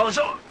rocket,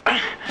 Bozo.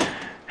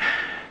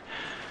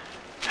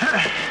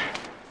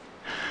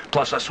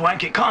 Plus a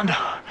swanky condo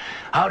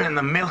out in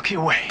the Milky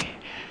Way.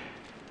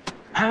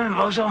 Huh,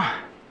 Bozo?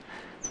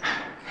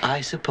 I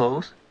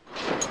suppose.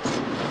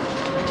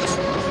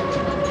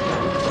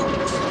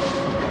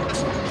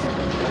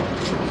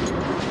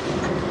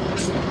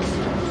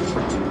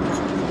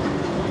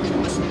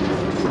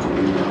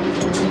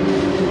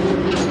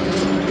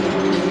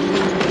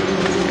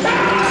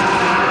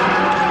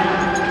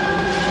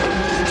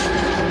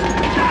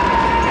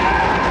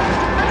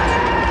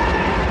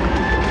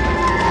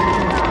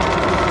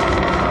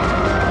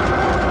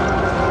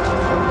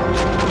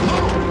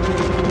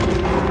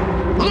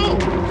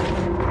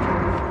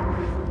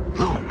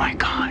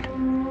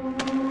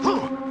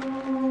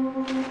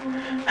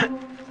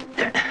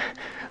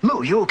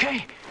 You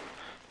okay?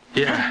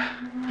 Yeah.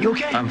 You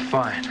okay? I'm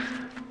fine.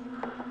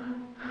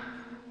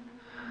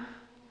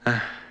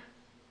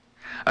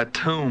 A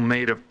tomb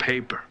made of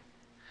paper.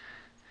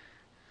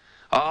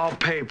 All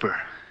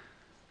paper.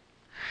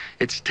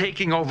 It's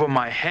taking over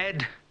my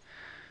head.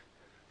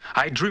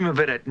 I dream of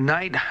it at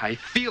night. I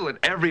feel it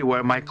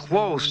everywhere. My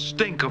clothes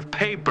stink of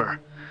paper.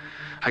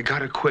 I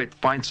gotta quit.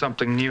 Find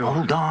something new.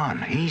 Hold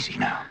on. Easy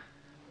now.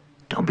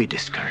 Don't be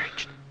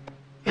discouraged.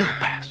 It'll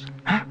pass.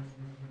 Huh?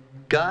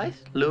 Guys,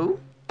 Lou,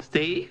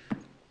 Steve?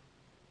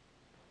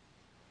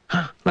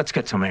 Huh? Let's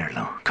get some air,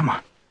 Lou. Come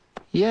on.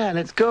 Yeah,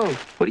 let's go.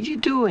 What are you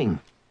doing?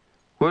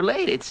 We're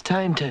late. It's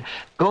time to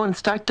go and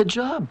start the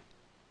job.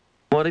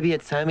 Want to be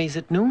at Sammy's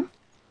at noon?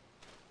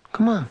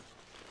 Come on.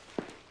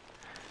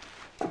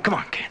 Come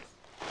on, kid.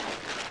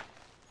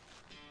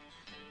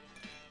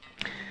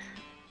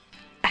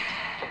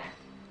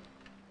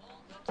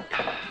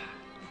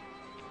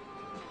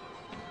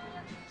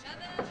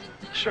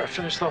 Sure,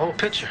 finish the whole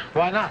pitcher.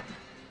 Why not?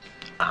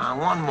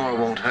 One more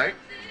won't hurt.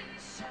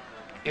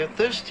 You're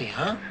thirsty,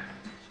 huh?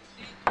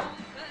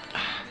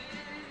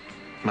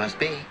 Must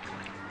be.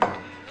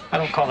 I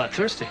don't call that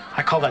thirsty.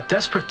 I call that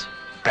desperate.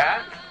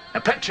 Pat, a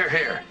pitcher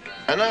here.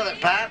 Another,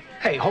 Pat.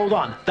 Hey, hold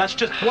on. That's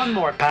just one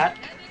more, Pat.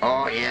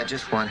 Oh, yeah,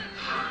 just one.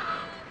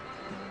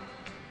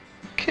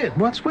 Kid,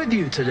 what's with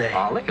you today?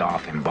 Oh, lay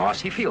off him, boss.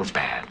 He feels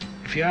bad.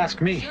 If you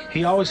ask me,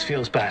 he always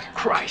feels bad.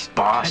 Christ,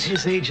 boss. At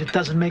his age, it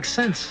doesn't make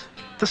sense.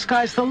 The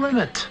sky's the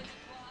limit.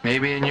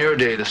 Maybe in your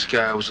day the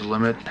sky was the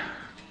limit.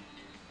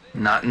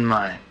 Not in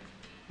mine.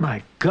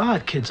 My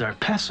God, kids are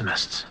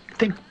pessimists.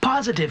 Think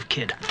positive,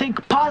 kid.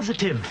 Think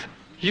positive.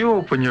 You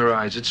open your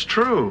eyes. It's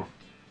true.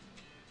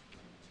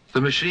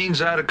 The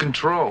machine's out of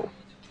control.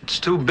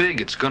 It's too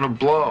big. It's gonna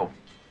blow.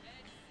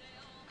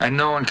 And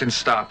no one can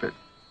stop it.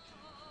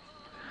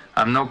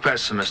 I'm no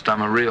pessimist.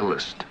 I'm a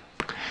realist.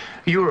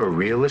 You're a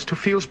realist who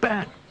feels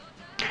bad.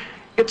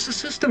 It's the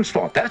system's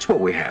fault. That's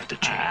what we have to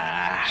change.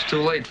 It's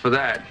too late for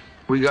that.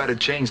 We gotta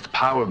change the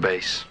power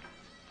base.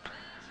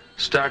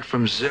 Start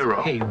from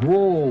zero. Hey,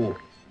 whoa.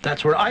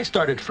 That's where I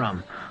started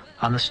from.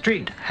 On the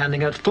street,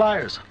 handing out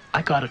flyers.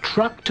 I got a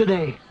truck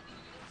today.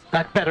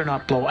 That better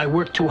not blow. I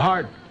worked too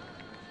hard.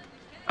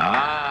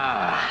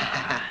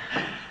 Ah.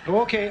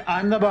 Okay,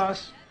 I'm the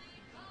boss.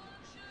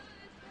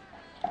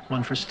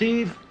 One for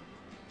Steve.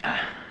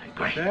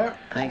 Great. There.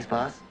 Thanks,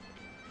 boss.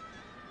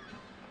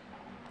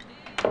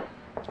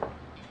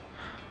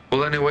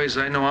 Well, anyways,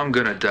 I know I'm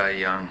gonna die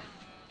young.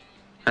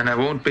 And I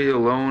won't be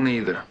alone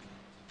either.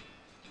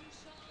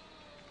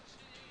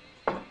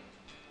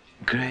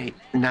 Great.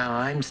 Now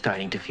I'm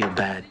starting to feel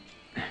bad.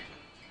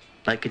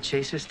 Like a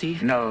chaser,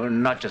 Steve? No,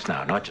 not just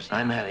now, not just now.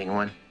 I'm having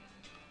one.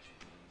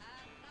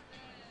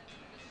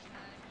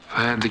 If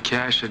I had the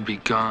cash, I'd be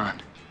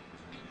gone.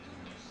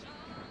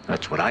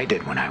 That's what I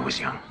did when I was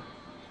young.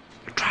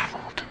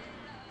 Traveled.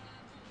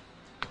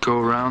 Go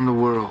around the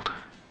world.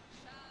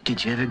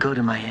 Did you ever go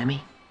to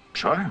Miami?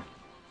 Sure.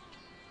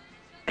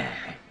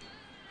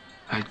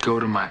 I'd go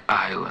to my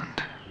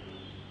island.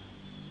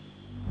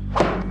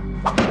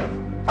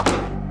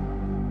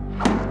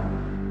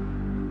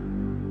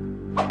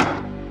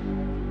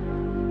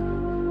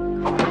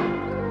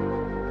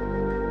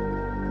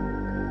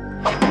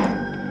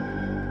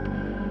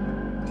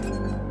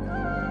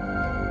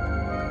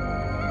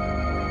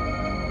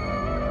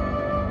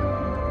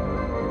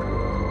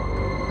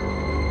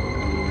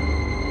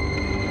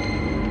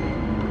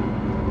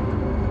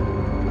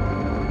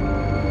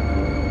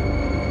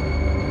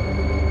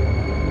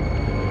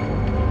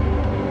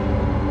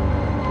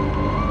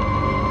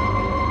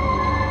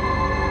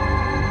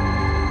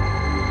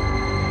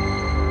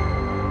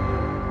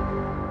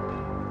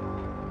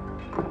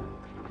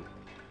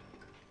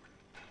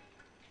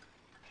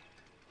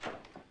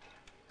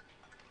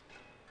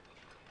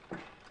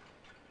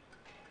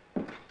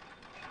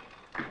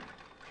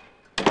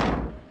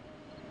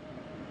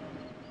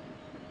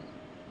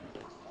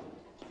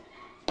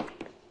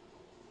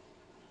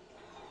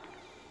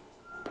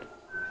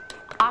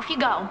 Off you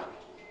go.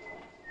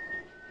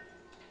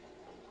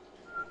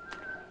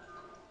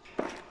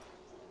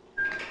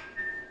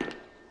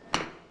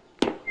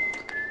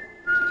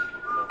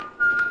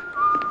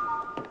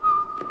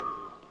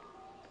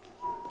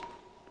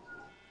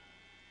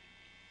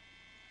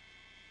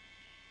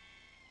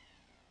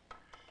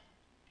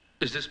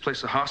 Is this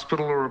place a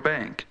hospital or a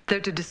bank? They're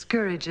to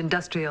discourage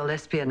industrial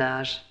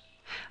espionage.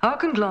 Our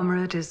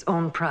conglomerate is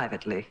owned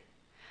privately.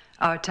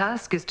 Our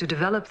task is to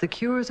develop the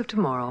cures of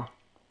tomorrow.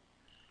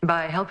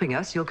 By helping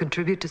us, you'll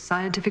contribute to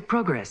scientific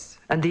progress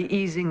and the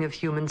easing of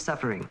human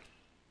suffering.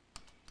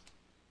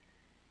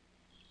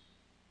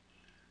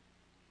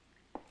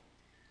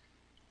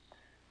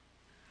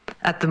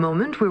 At the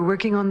moment, we're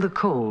working on the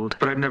cold.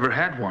 But I've never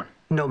had one.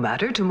 No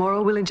matter,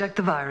 tomorrow we'll inject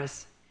the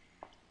virus.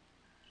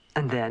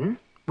 And then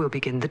we'll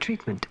begin the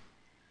treatment.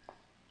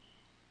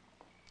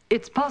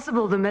 It's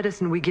possible the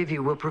medicine we give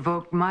you will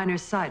provoke minor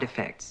side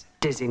effects,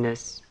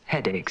 dizziness,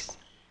 headaches.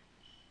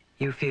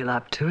 You feel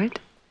up to it?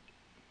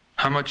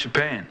 How much you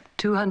paying?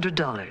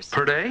 $200.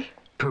 Per day?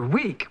 Per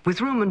week,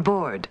 with room and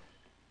board.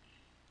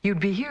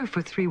 You'd be here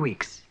for 3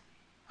 weeks.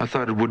 I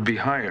thought it would be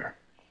higher.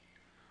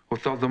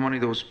 With all the money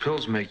those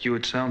pills make you,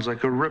 it sounds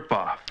like a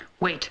ripoff.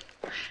 Wait,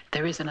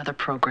 there is another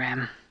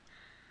program.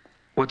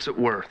 What's it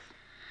worth?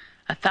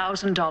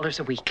 $1,000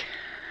 a week.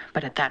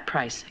 But at that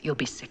price, you'll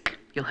be sick.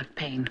 You'll have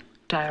pain,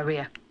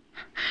 diarrhea.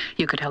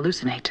 You could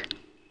hallucinate.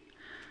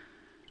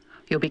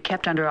 You'll be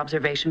kept under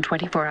observation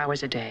 24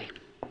 hours a day.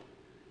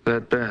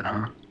 That bad,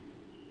 huh?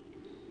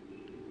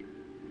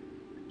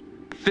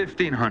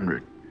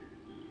 1,500.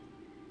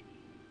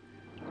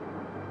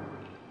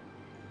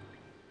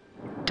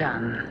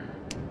 Done.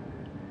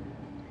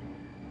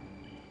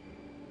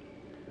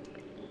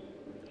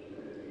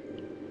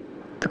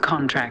 The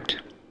contract.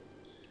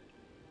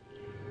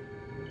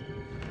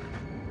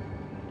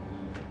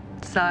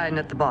 Sign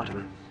at the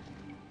bottom.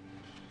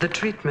 The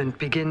treatment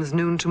begins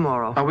noon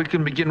tomorrow. We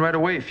can begin right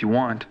away if you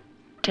want.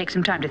 Take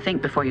some time to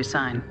think before you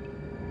sign.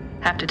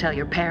 Have to tell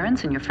your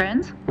parents and your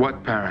friends?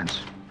 What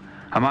parents?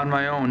 I'm on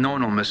my own. No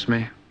one will miss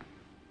me.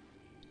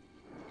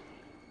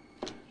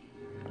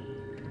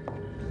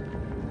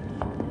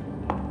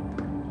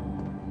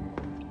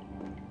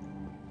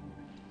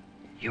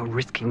 You're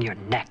risking your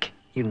neck.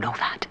 You know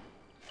that.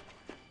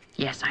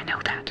 Yes, I know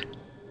that.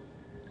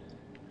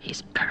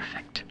 He's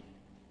perfect.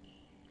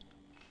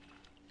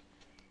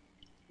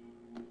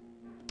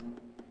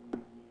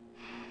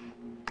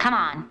 Come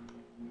on.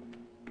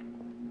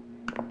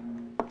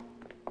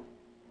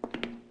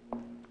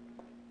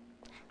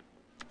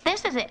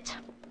 This is it.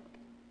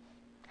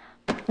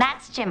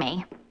 That's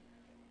Jimmy.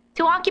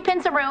 2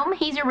 occupants a room,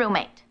 he's your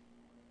roommate.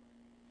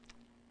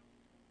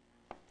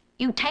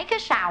 You take a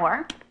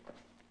shower,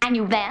 and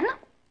you then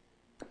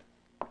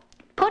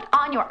put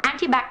on your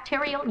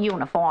antibacterial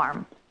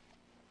uniform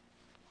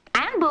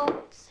and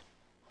boots.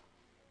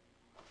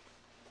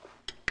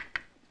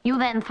 You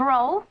then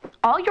throw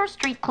all your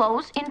street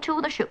clothes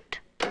into the chute.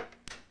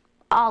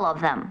 All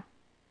of them.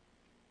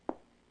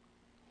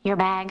 Your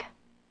bag.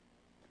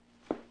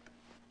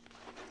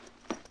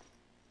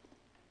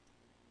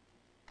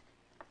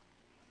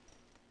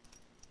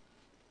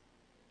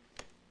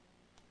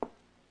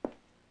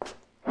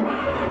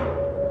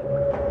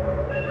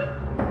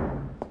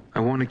 I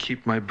want to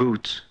keep my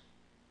boots.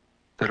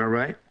 That all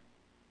right?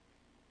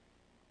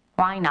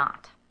 Why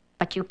not?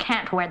 But you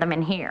can't wear them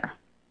in here.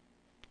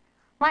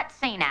 Let's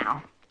see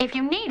now. If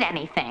you need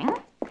anything,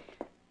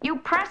 you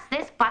press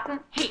this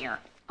button here,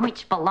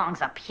 which belongs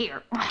up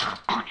here.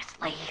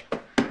 Honestly.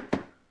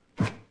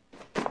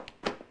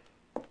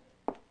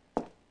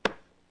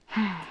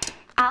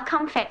 I'll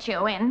come fetch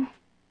you in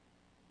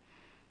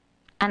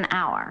an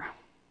hour.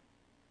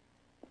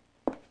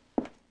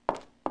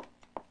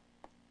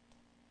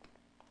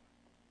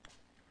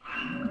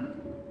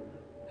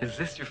 Is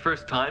this your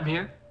first time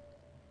here?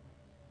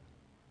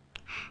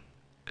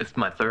 It's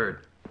my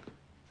third.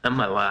 And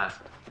my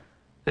last.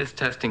 This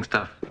testing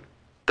stuff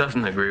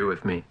doesn't agree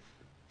with me.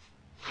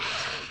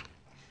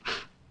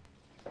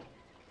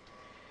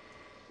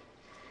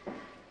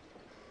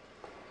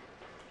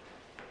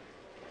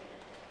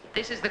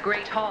 This is the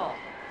Great Hall.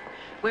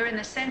 We're in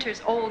the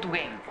center's old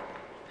wing.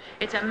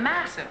 It's a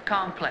massive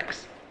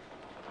complex.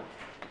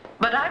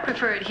 But I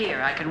prefer it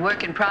here. I can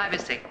work in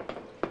privacy.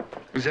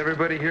 Is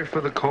everybody here for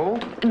the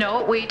cold?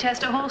 No, we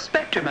test a whole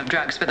spectrum of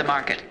drugs for the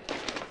market.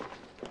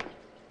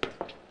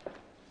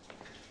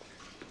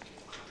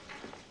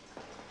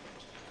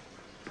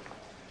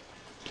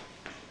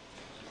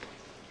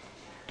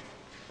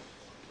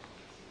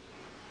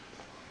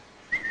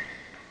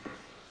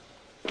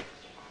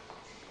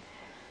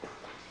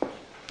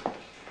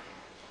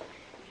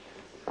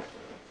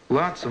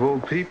 Lots of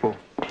old people.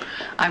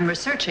 I'm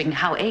researching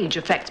how age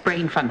affects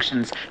brain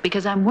functions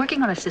because I'm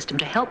working on a system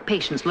to help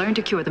patients learn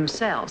to cure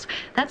themselves.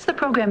 That's the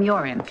program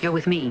you're in. You're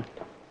with me.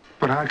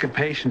 But how can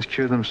patients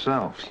cure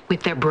themselves?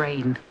 With their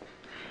brain.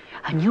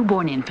 A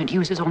newborn infant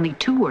uses only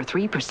 2 or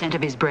 3%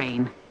 of his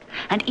brain.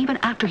 And even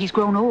after he's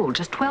grown old,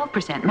 just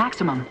 12%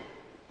 maximum.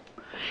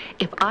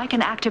 If I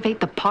can activate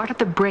the part of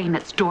the brain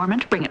that's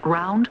dormant, bring it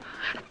round,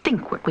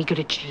 think what we could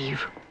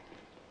achieve.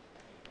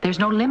 There's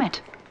no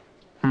limit.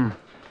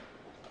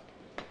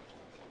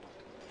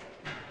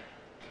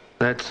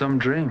 That's some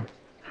dream.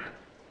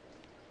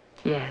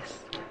 Yes.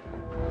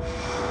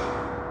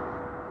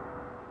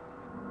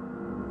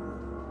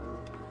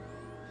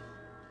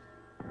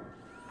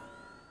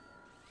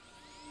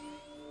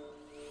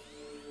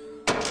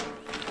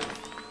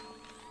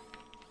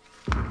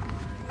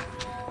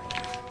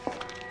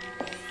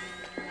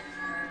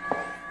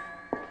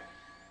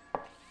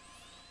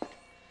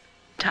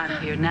 Time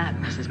for your nap,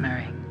 Mrs.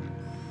 Murray.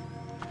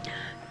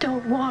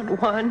 Don't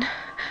want one.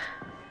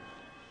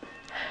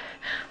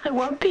 I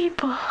want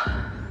people.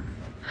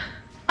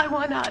 I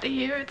want out of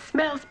here. It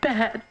smells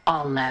bad.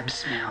 All labs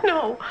smell.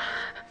 No.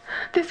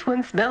 This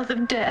one smells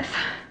of death.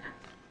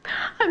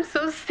 I'm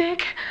so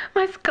sick.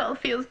 My skull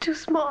feels too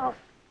small.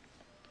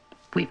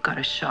 We've got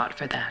a shot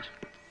for that.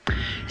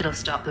 It'll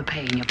stop the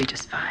pain. You'll be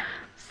just fine.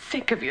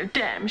 Sick of your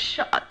damn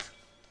shots.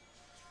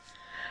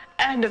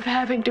 And of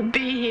having to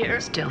be here.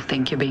 Still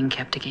think you're being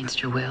kept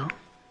against your will?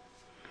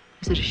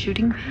 Is it a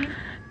shooting pain?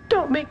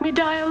 Don't make me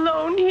die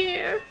alone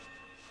here.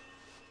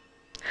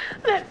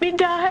 Let me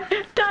die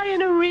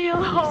in a real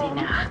home.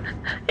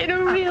 In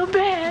a real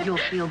bed. You'll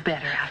feel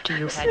better after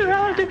you've had your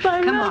surrounded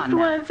by loved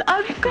ones.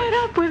 I'm fed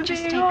up with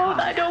Just being stay old. calm.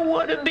 I don't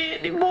want to be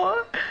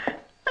anymore.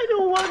 I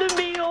don't want to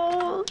be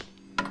old.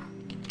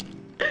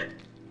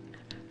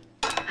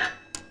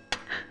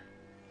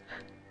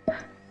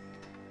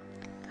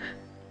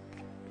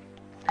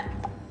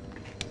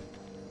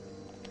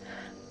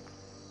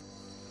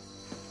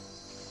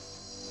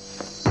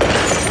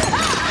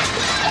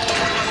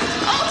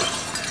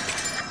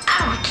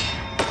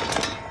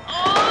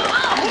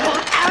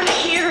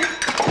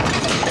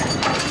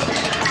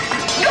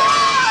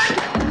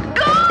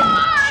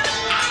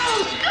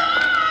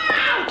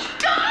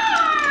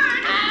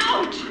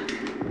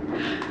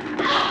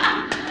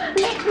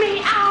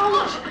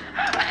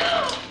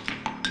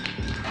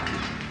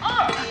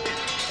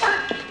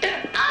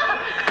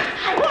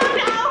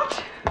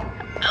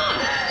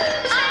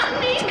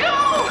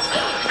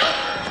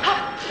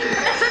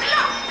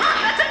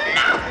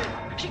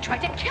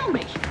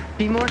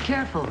 Be more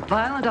careful.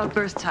 Violent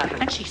outbursts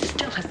happen. And she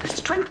still has the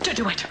strength to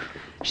do it.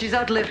 She's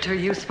outlived her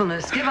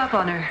usefulness. Give up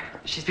on her.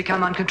 She's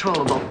become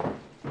uncontrollable.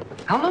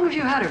 How long have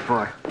you had her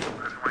for?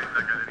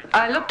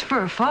 I looked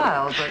for a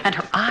file, but... And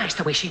her eyes,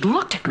 the way she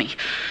looked at me.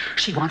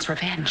 She wants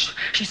revenge.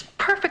 She's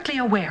perfectly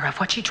aware of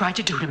what she tried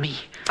to do to me.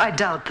 I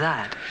doubt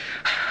that.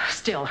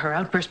 Still, her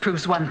outburst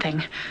proves one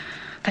thing.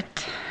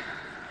 That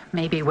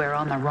maybe we're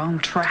on the wrong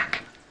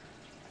track.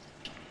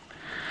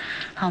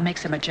 I'll make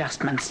some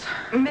adjustments.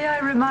 May I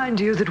remind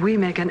you that we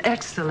make an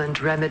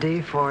excellent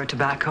remedy for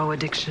tobacco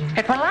addiction?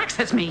 It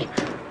relaxes me.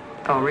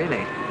 Oh,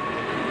 really?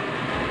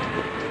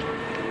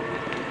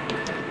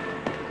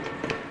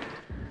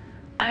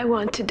 I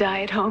want to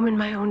die at home in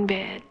my own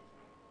bed.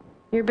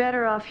 You're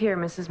better off here,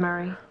 Mrs.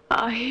 Murray.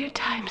 Oh, here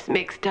time's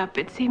mixed up.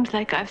 It seems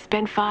like I've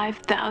spent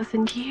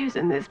 5,000 years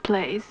in this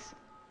place.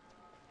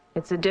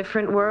 It's a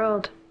different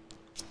world.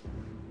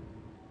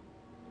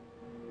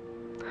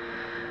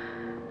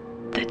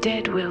 The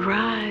dead will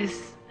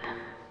rise.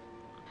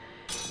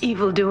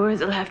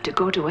 Evildoers will have to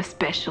go to a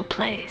special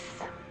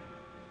place.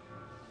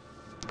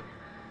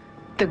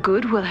 The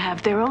good will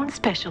have their own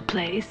special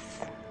place,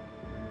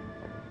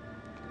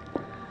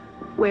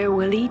 where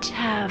we'll each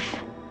have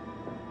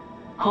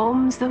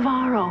homes of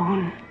our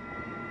own.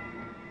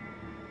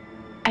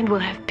 And we'll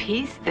have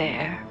peace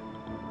there.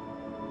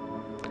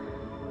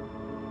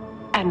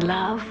 And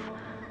love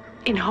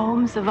in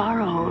homes of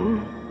our own.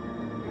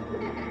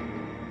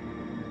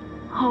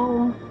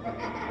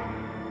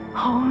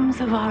 Homes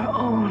of our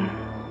own.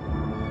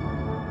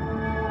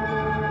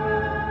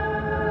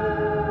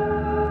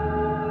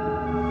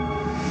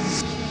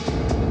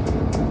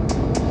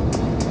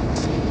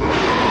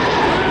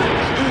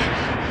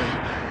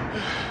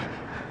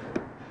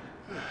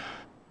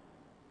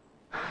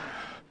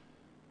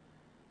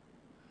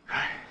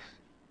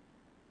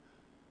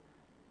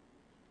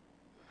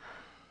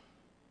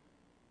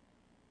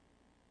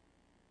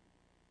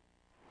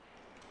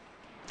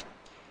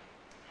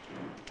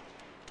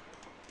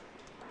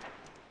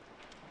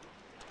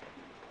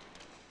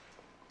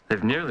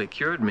 They've nearly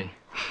cured me.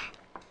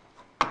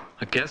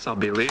 I guess I'll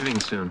be leaving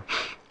soon.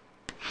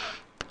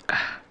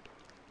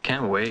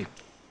 Can't wait.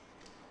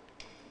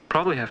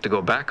 Probably have to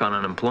go back on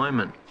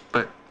unemployment,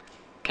 but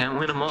can't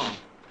win them all.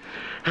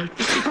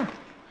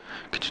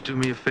 Could you do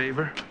me a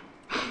favor?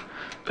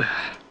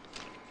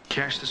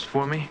 Cash this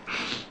for me?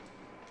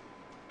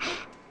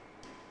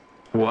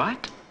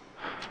 What?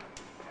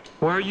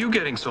 Why are you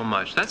getting so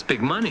much? That's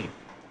big money.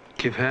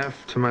 Give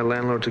half to my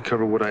landlord to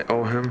cover what I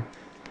owe him.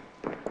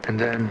 And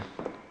then,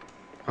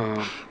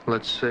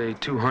 let's say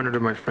 200 to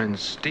my friend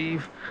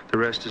Steve. The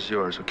rest is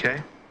yours,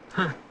 okay?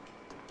 Huh.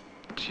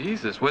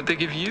 Jesus, what'd they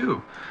give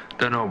you?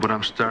 Don't know, but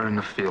I'm starting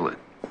to feel it.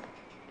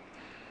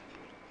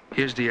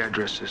 Here's the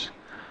addresses.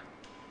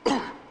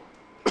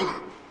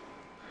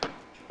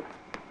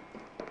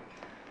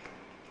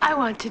 I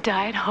want to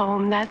die at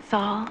home, that's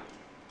all.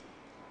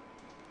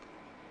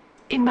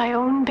 In my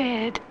own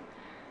bed,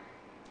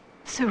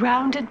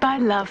 surrounded by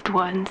loved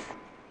ones.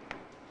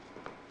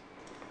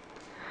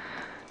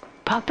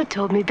 Papa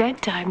told me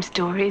bedtime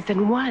stories,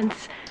 and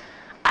once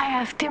I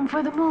asked him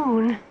for the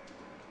moon.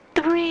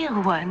 The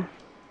real one.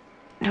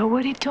 Know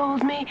what he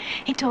told me?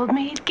 He told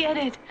me he'd get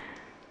it.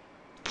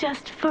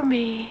 Just for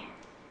me.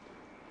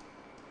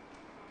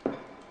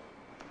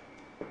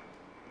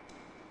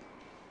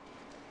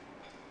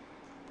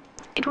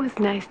 It was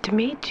nice to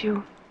meet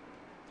you.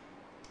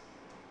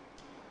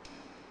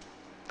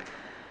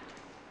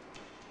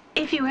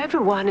 If you ever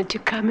wanted to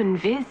come and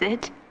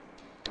visit,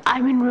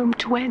 I'm in room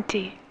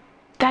 20.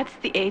 That's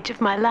the age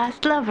of my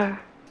last lover.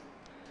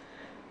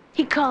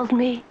 He called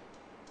me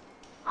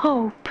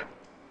Hope.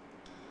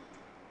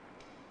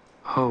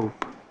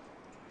 Hope.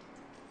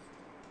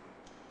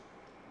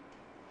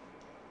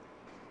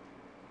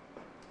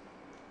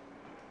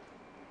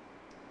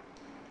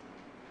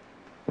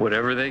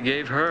 Whatever they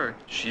gave her,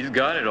 she's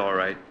got it all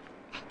right.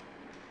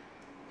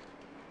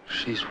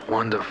 She's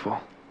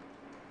wonderful.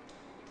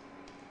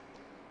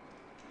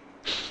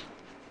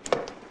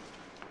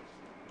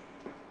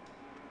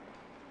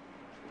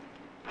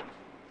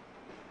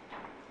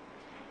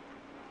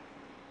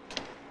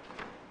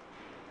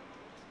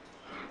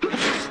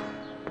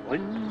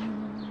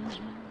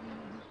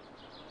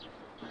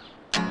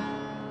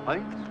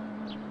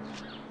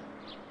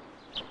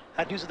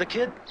 Had news of the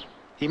kid?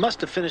 He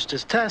must have finished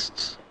his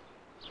tests.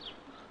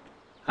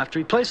 Have to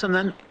replace him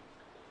then.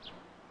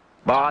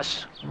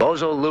 Boss,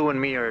 Bozo, Lou,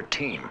 and me are a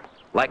team.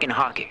 Like in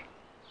hockey.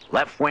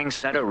 Left wing,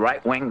 center,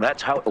 right wing,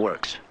 that's how it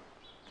works.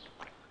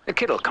 The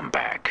kid'll come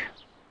back.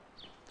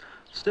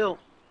 Still,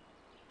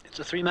 it's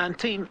a three-man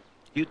team.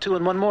 You two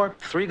and one more.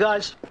 3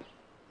 guys.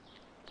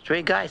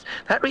 3 guys?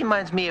 That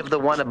reminds me of the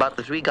one about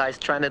the 3 guys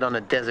stranded on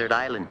a desert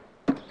island.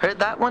 Heard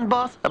that one,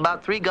 boss?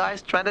 About 3 guys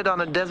stranded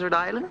on a desert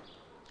island?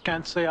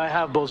 Can't say I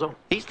have, Bozo.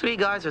 These 3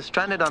 guys are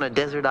stranded on a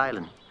desert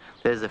island.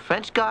 There's a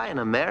French guy, an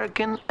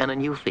American, and a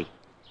newfie.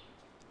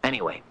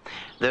 Anyway,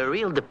 they're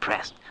real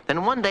depressed.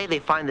 Then one day they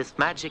find this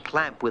magic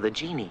lamp with a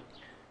genie.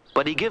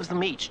 But he gives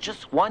them each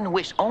just one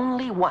wish,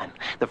 only one.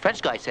 The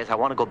French guy says, I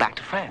want to go back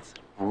to France.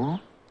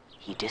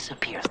 He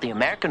disappears. The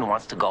American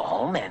wants to go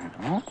home, and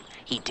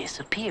he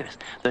disappears.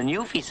 The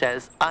newfie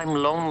says, I'm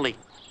lonely.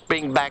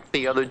 Bring back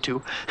the other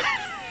 2.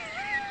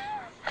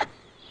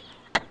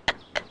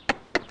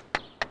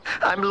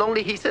 I'm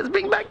lonely, he says,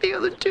 bring back the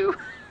other 2.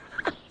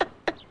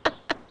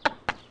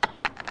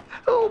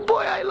 Oh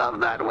boy, I love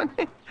that one.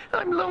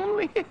 I'm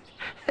lonely.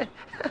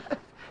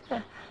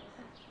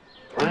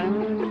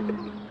 Oh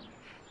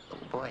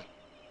boy.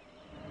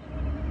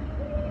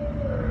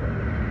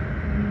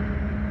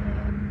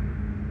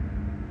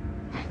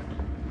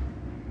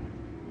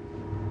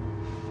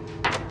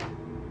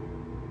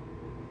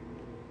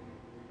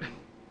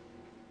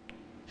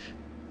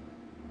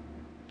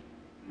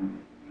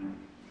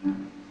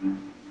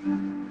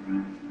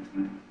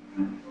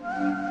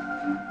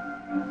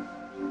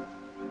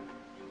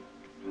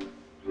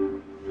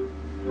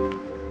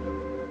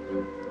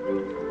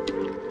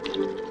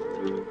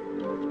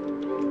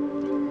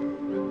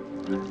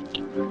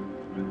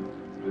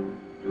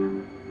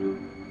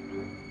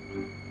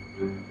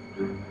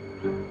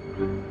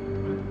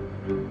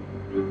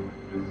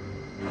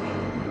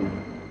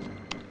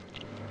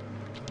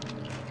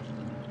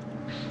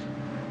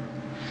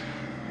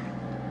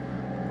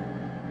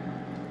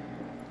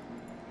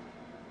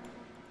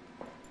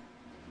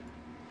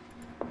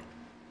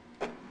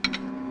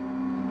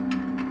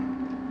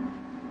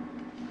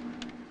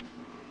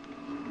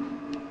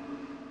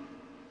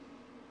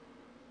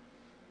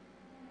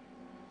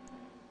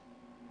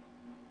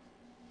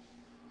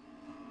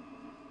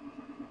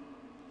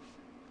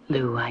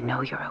 Lou, I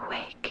know you're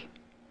awake.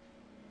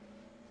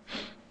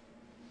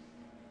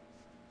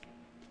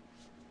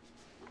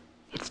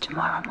 It's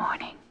tomorrow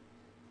morning.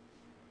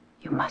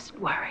 You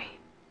mustn't worry.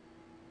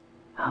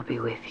 I'll be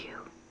with you.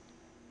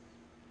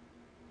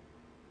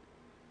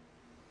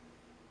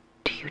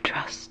 Do you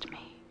trust me?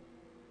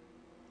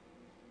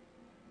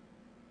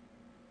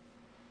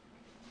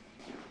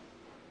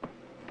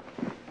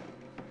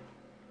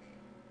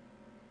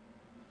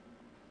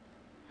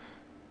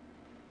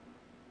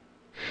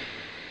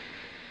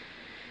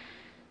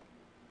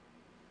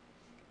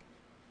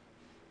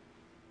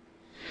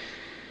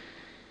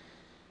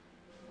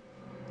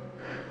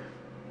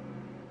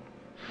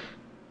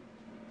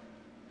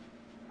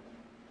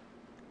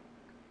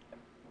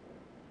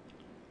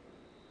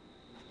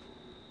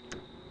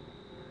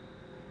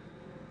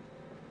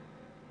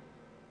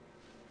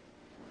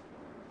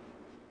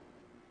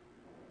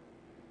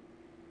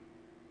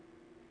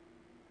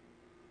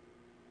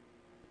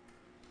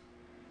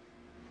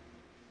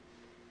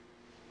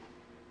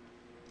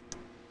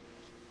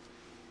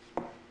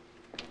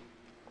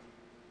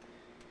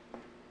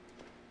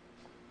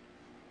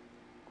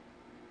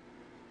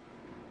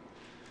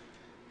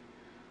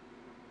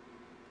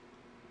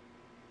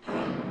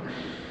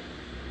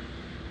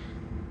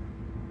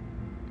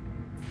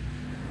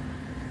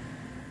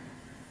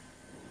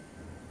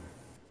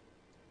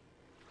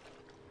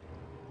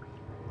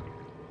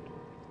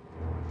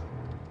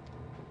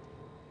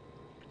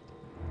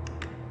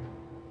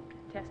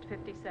 Test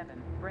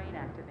 57, brain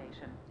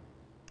activation.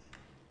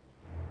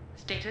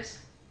 Status?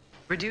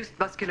 Reduced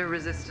muscular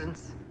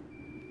resistance.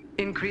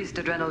 Increased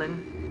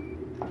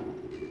adrenaline.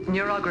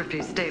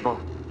 Neurography stable.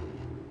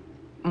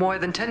 More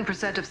than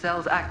 10% of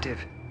cells active.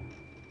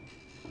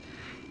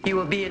 He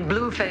will be in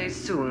blue phase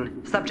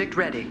soon. Subject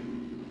ready.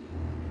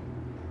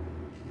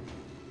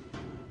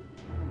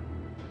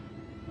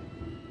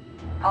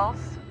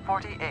 Pulse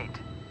 48.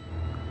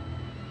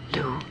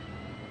 Lou,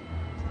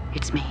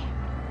 it's me.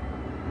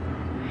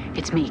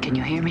 It's me. Can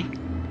you hear me?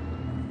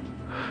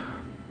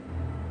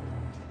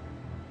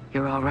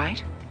 You're all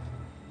right?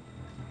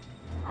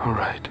 All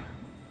right.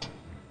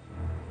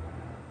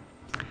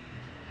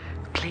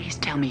 Please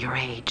tell me your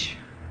age.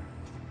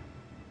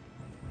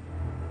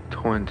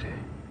 20.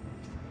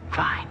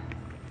 Fine.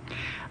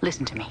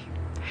 Listen to me.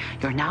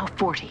 You're now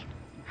 40.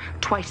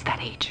 Twice that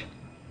age.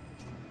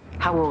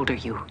 How old are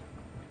you?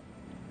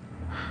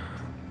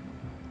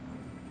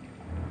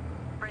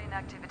 Brain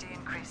activity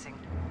increasing.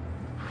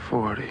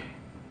 40.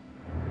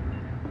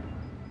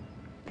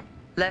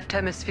 Left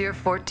hemisphere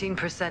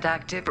 14%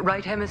 active,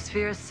 right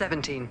hemisphere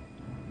 17.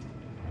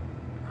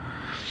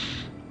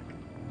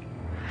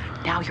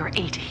 Now you're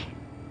 80.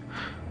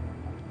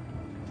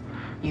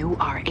 You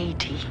are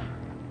 80.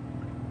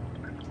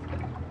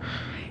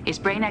 Is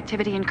brain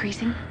activity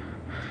increasing?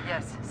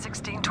 Yes,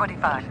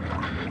 1625.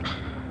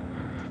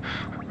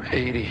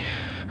 80.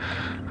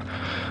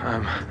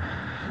 I'm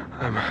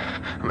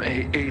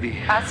 80.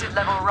 Acid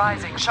level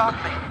rising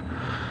sharply.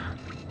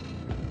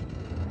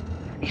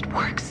 It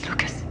works,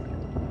 Lucas.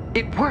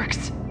 It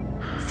works.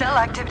 Cell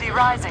activity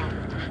rising.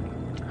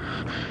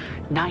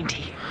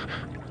 90.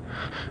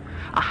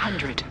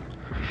 100.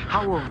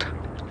 How old?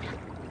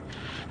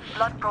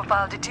 Blood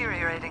profile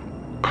deteriorating.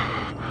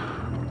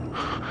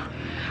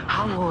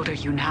 How old are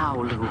you now,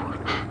 Lou?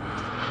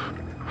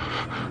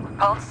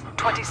 Pulse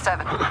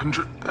 27.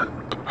 100.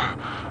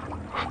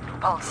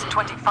 Pulse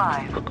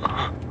 25.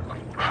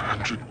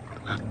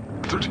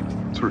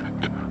 133.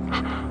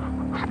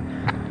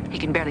 He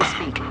can barely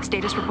speak.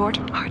 Status report?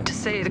 Hard to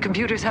say. The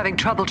computer's having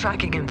trouble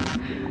tracking him.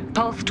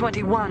 Pulse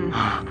 21.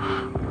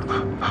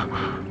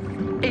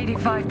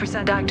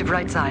 85% active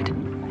right side.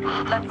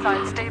 Left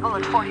side stable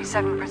at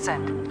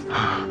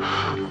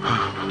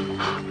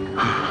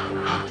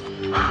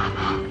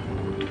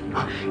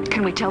 47%.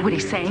 Can we tell what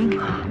he's saying?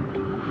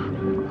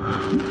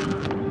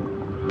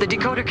 The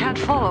decoder can't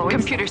follow.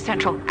 Computer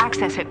Central.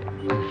 Access it.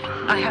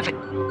 I have it.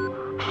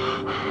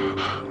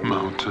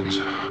 Mountains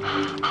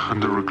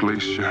under a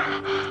glacier.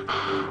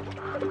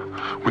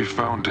 We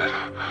found it.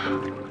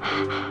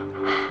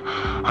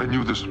 I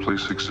knew this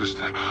place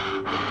existed.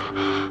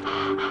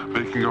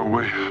 Making our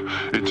way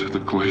into the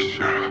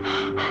glacier.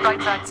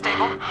 Right side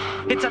stable.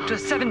 It's up to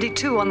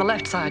 72 on the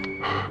left side.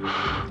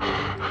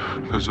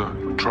 There's a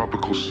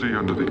tropical sea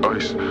under the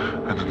ice,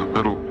 and in the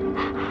middle,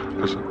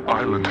 there's an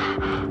island.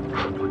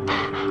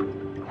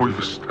 We've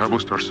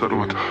established our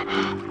settlement.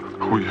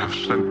 We have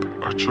sent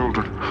our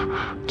children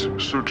to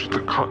search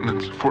the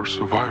continents for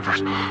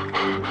survivors.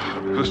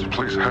 This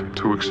place had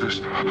to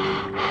exist.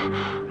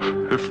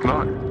 If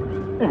not,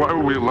 why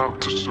were we allowed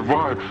to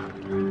survive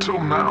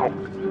till now?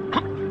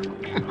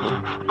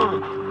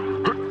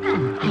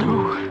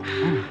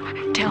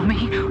 Lou, tell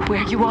me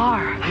where you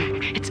are.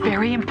 It's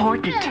very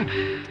important.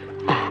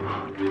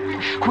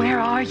 Where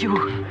are you?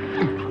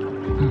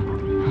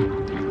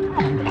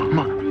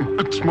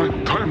 It's my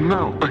time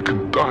now. I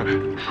can die.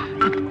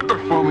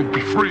 If only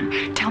be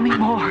free. Tell me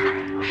more.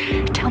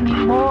 Tell me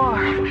more.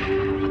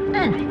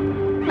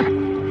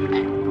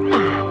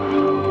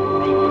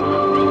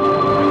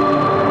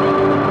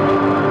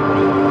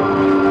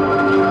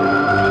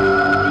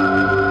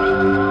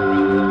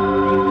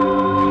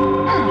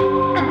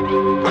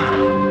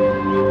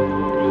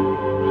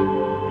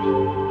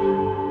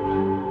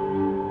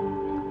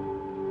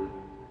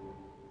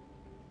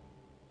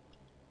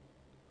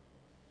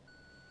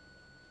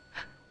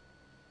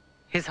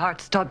 His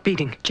heart stopped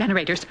beating.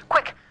 Generators,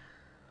 quick!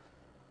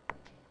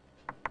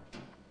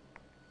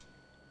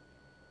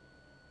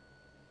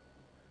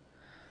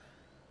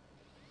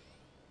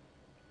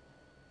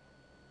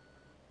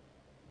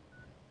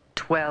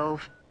 $12.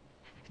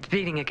 It's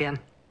beating again.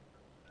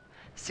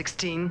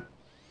 16.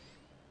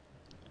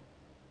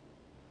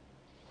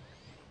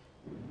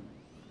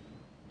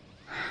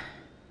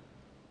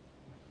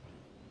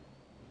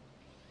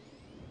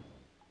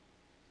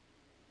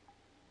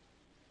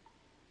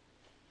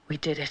 We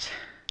did it.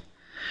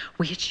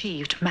 We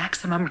achieved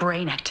maximum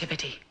brain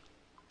activity.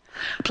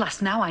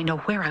 Plus, now I know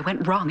where I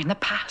went wrong in the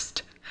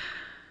past.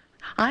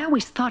 I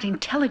always thought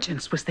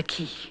intelligence was the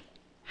key.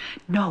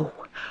 No.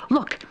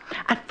 Look,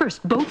 at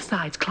first both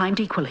sides climbed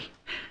equally.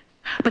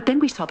 But then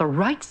we saw the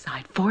right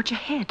side forge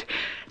ahead.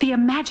 The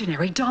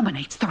imaginary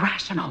dominates the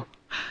rational.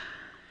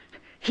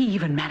 He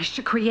even managed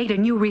to create a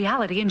new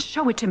reality and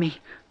show it to me.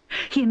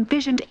 He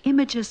envisioned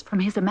images from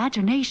his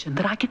imagination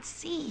that I could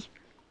see.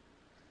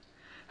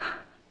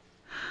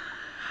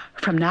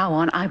 From now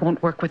on, I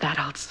won't work with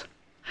adults.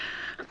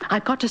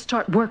 I've got to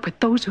start work with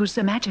those whose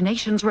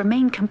imaginations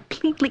remain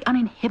completely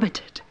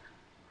uninhibited.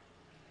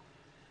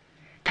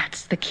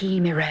 That's the key,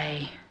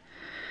 Mireille.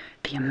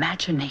 The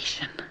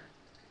imagination.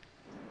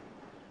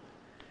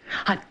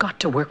 I've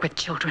got to work with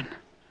children.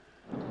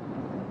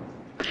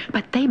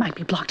 But they might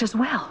be blocked as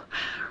well.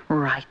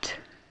 Right.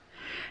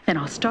 Then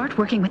I'll start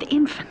working with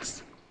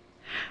infants.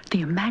 The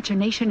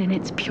imagination in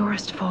its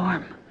purest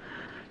form.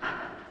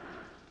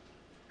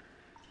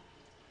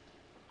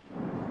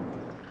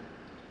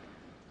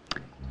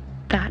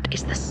 That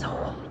is the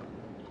soul.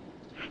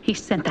 He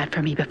sent that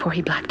for me before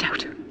he blacked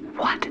out.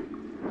 What?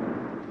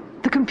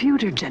 The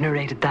computer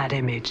generated that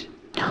image.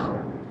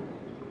 No.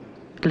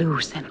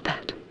 Lou sent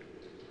that.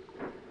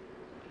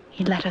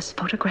 He let us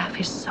photograph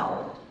his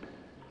soul.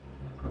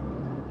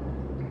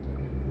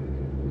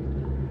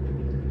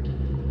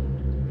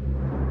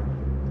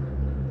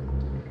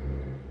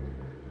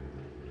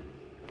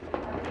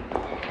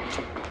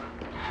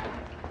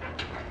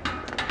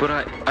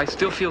 But I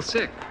still feel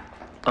sick.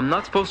 I'm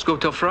not supposed to go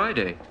till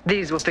Friday.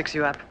 These will fix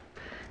you up.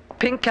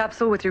 Pink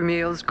capsule with your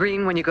meals,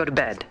 green when you go to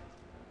bed.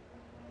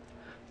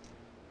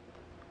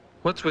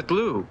 What's with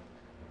Lou?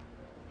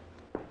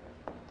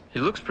 He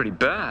looks pretty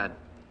bad.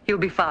 He'll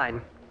be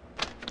fine.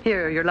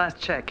 Here, your last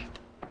check.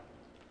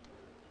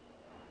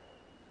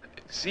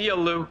 See ya,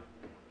 Lou.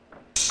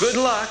 Good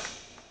luck.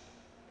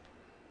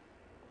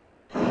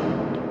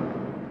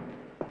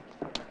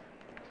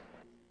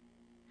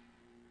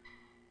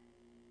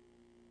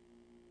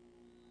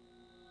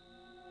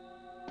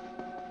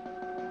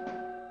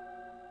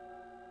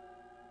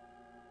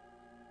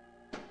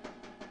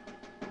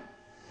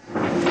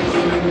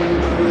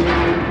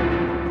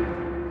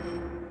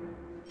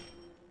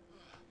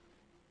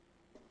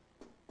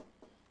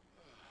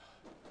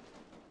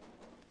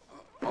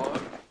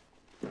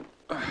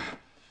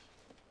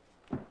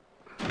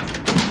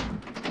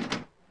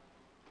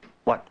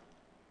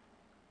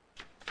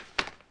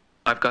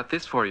 I've got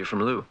this for you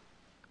from Lou.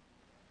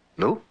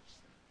 Lou?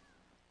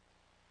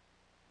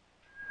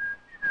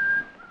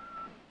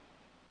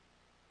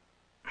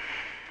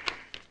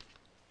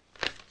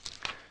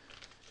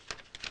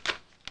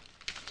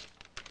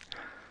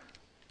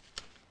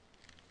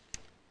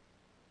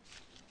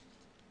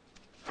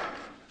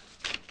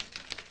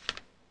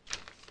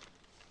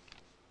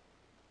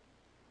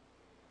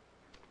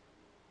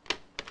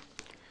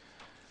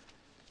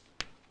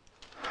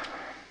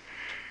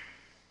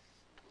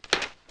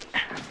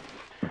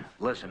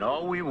 Listen,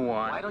 all we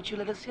want... Why don't you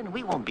let us in?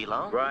 We won't be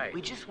long. Right.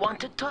 We just want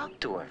to talk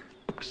to her.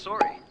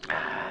 Sorry.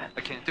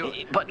 I can't do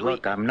it. But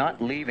Look, I'm not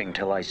leaving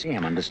till I see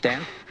him,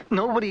 understand?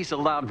 Nobody's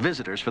allowed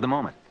visitors for the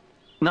moment.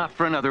 Not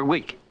for another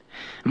week.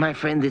 My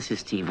friend, this is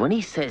Steve. When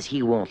he says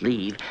he won't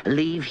leave,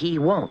 leave he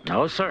won't.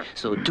 No, sir.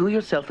 So do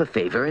yourself a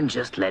favor and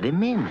just let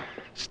him in.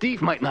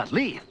 Steve might not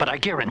leave, but I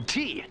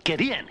guarantee,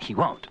 get in, he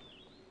won't.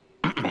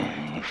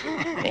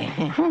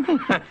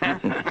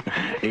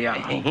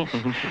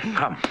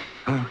 Yeah.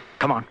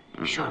 Come on.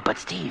 Sure, but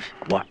Steve.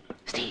 What?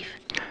 Steve.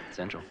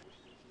 Central.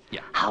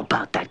 Yeah. How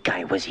about that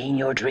guy? Was he in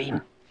your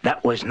dream?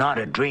 That was not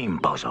a dream,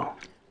 Bozo.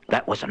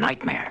 That was a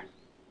nightmare.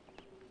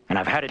 And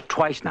I've had it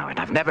twice now, and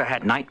I've never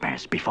had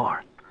nightmares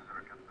before.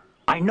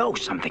 I know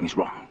something's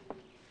wrong.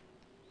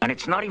 And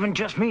it's not even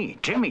just me.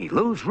 Jimmy,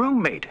 Lou's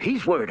roommate,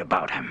 he's worried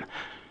about him.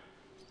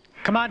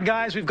 Come on,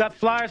 guys, we've got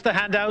flyers to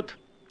hand out.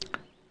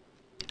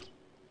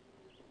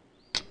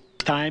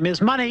 Time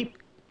is money.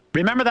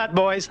 Remember that,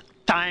 boys.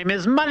 Time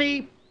is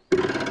money.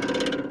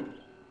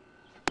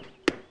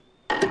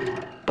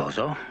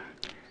 Bozo?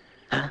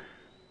 Huh?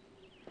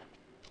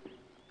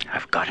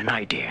 I've got an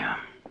idea.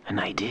 An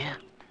idea?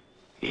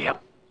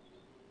 Yep.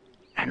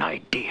 An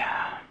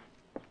idea.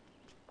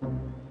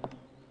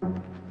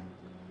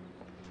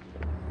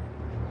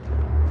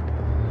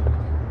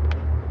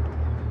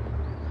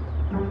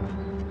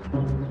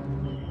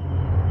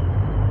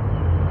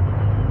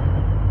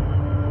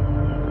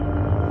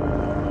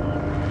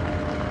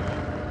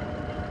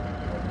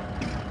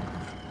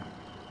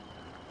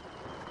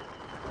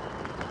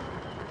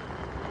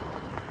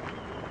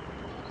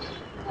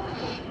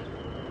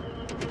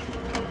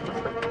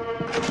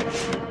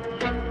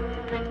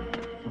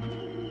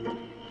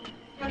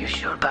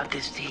 sure about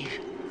this, Steve?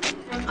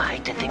 I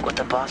hate to think what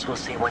the boss will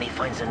say when he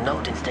finds a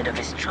note instead of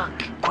his truck.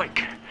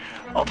 Quick,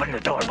 open the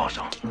door,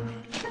 Bozo.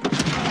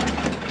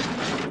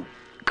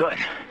 Good.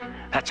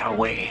 That's our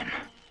way in.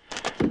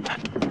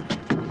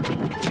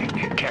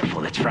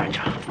 Careful, it's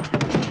fragile.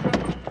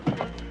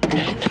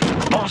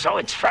 Bozo,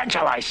 it's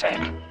fragile, I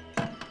said.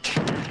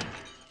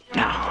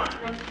 Now,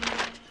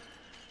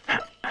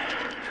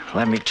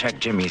 let me check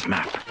Jimmy's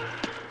map.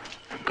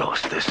 It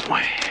goes this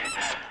way.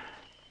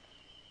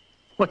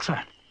 What's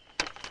that?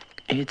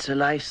 It's a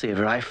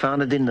lifesaver. I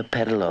found it in the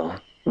pedalo.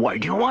 Why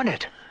do you want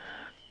it?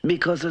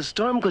 Because a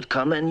storm could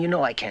come and you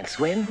know I can't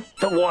swim.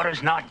 The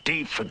water's not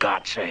deep, for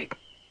God's sake.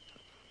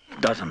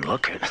 Doesn't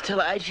look it. Still,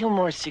 I feel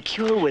more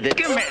secure with it.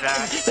 Give me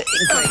that.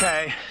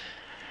 Okay.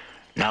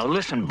 Now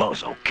listen,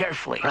 Bozo,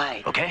 carefully.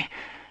 Right. Okay?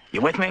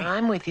 You with me?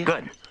 I'm with you.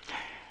 Good.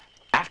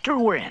 After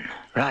we're in.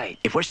 Right.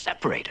 If we're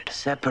separated.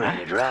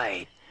 Separated,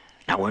 right.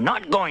 Now, we're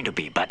not going to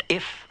be, but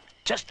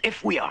just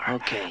if we are.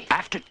 Okay.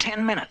 After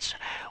 10 minutes,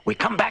 we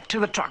come back to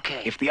the truck.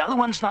 Okay. If the other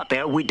one's not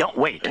there, we don't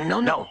wait.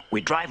 No. We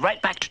drive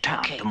right back to town.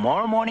 Okay.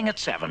 Tomorrow morning at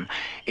 7.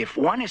 If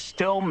one is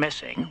still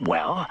missing,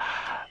 well,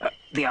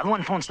 the other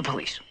one phones the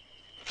police.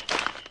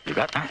 You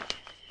got that?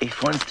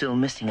 If one's still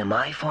missing, am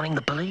I phoning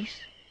the police?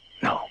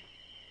 No.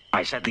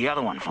 I said the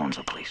other one phones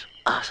the police.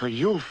 Ah, so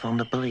you'll phone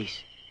the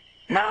police?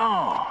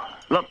 No.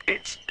 Look,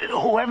 it's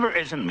whoever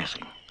isn't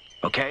missing,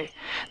 okay?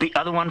 The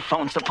other one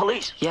phones the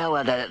police. Yeah,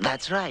 well,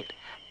 that's right.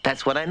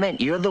 That's what I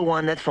meant. You're the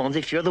one that phones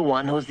if you're the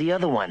one who's the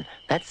other one.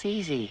 That's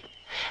easy.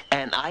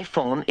 And I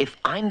phone if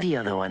I'm the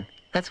other one.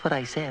 That's what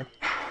I said.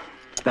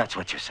 That's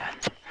what you said.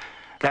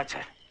 That's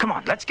it. Come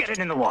on, let's get it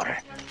in the water.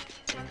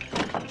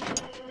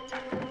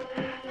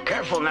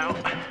 Careful now.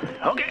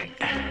 Okay.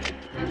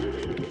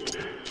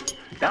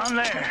 Down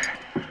there.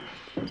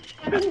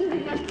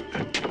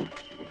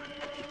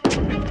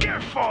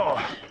 Careful.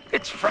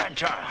 It's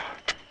fragile.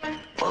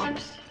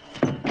 Oops.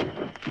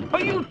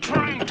 Are you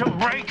trying to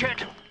break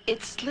it?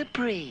 It's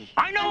slippery.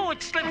 I know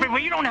it's slippery,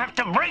 but you don't have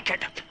to break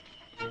it.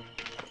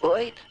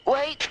 Wait.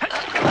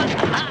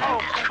 Oh,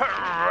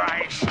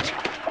 Christ.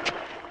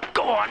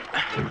 Go on.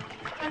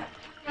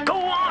 Go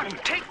on.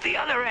 Take the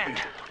other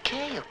end.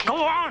 Okay.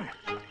 Go on.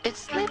 It's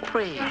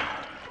slippery.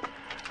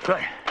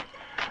 Good.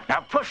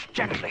 Now push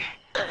gently.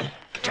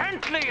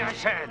 Gently, I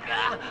said.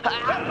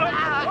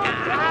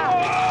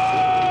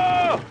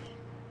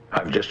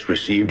 I've just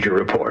received your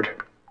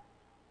report.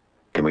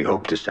 Can we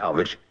hope to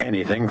salvage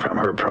anything from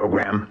her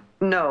program?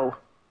 No.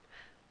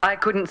 I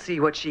couldn't see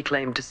what she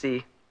claimed to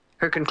see.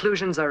 Her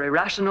conclusions are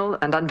irrational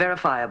and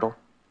unverifiable.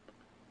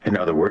 In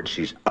other words,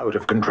 she's out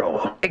of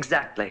control.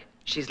 Exactly.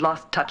 She's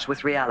lost touch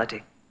with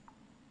reality.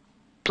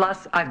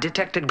 Plus, I've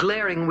detected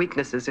glaring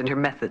weaknesses in her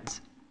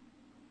methods.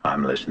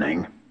 I'm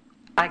listening.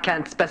 I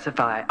can't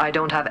specify. I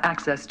don't have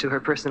access to her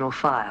personal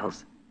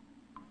files.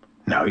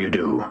 Now you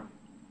do.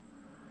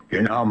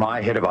 You're now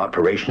my head of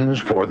operations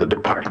for the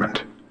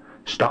department.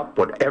 Stop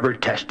whatever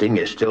testing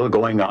is still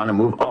going on and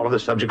move all of the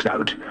subjects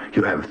out.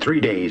 You have 3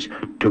 days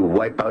to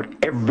wipe out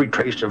every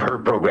trace of her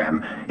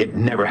program. It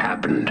never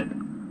happened.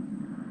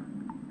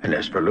 And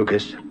as for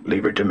Lucas,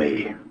 leave her to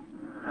me.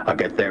 I'll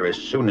get there as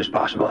soon as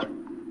possible.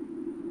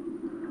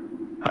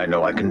 I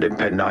know I can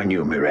depend on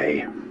you,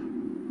 Mireille.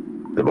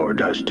 The board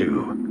does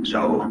too,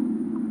 so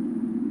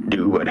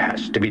do what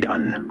has to be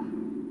done.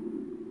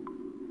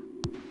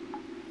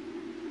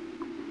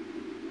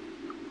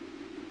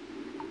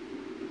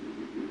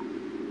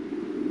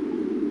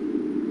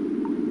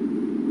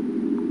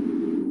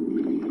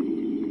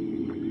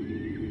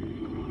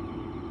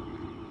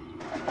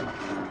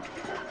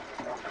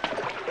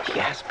 If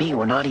you ask me,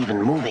 we're not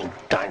even moving.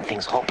 Darn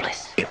thing's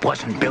hopeless. It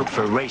wasn't built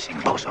for racing,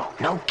 Bozo.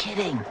 No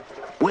kidding.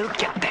 We'll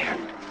get there.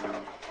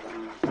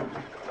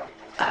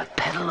 A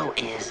pedalo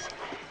is...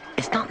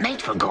 It's not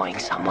made for going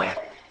somewhere.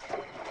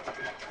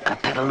 A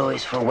pedalo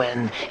is for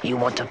when you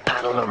want to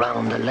paddle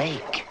around the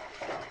lake.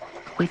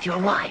 With your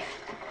wife.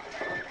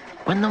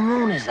 When the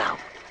moon is out.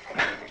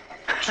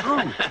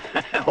 True.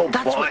 Oh,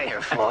 That's boy. what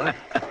they're for.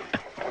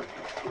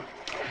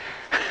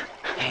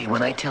 Hey,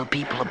 when I tell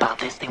people about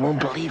this, they won't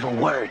believe a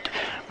word.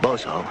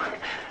 Bozo,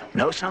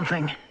 know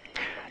something?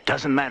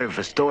 Doesn't matter if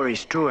a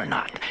story's true or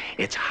not.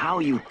 It's how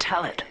you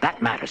tell it.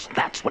 That matters.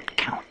 That's what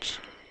counts.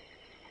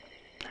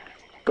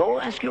 Go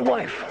ask your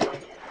wife.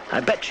 I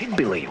bet she'd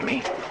believe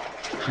me.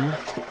 Huh?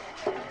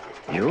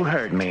 You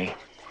heard me.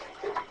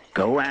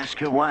 Go ask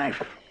your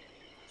wife.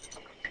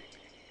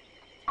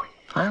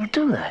 I'll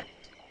do that.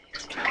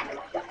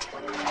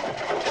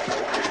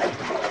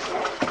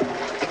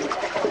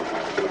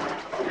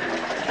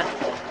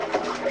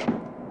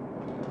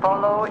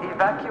 Follow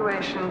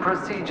evacuation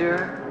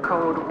procedure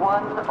code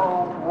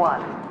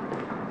 101.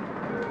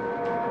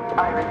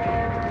 I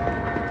repeat,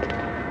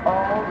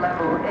 all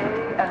level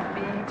A and B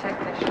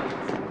technicians.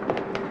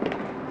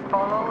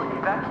 Follow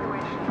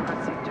evacuation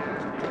procedure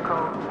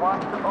code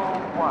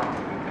 101.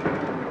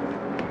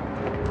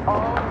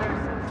 All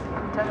nurses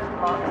in test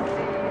block C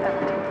and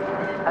D.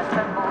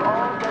 Assemble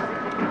all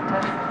designated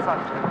test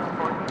subjects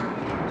for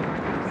immediate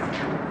use.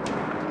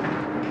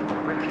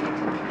 Repeat,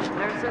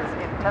 nurses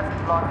Test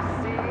blocks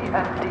C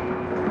and D.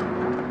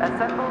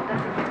 Assemble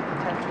designated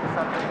test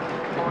subject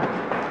for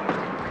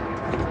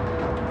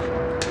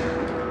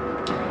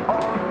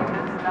all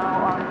units now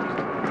on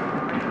duty in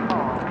the Great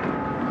Hall.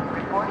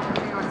 Report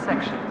to your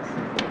sections.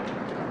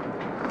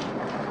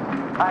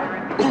 I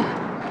repeat.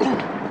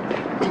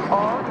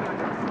 All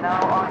units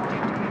now on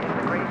duty in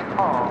the Great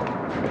Hall.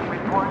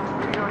 Report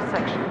to your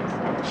sections.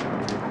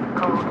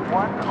 Code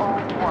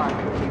 101.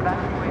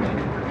 Evacuation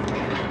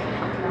proceedings.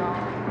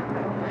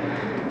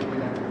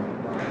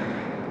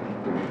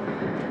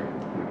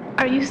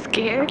 Are you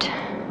scared?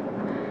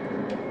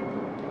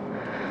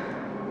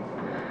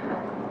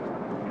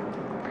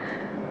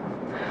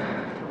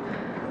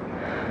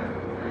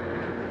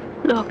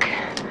 Look,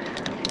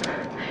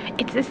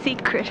 it's a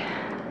secret.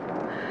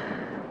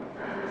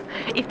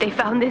 If they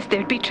found this,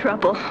 there'd be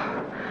trouble.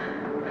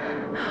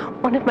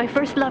 One of my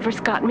first lovers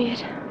got me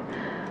it.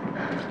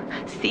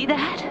 See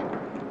that?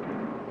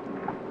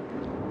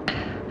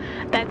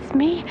 That's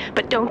me,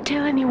 but don't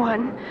tell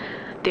anyone.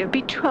 There'd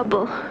be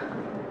trouble.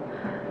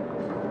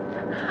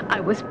 I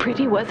was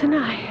pretty, wasn't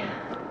I?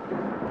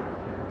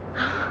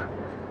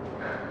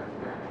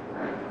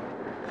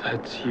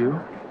 That's you?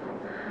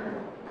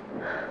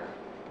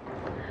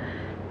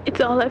 It's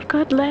all I've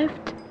got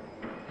left.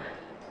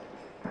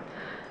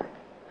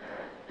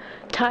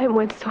 Time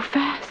went so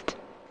fast.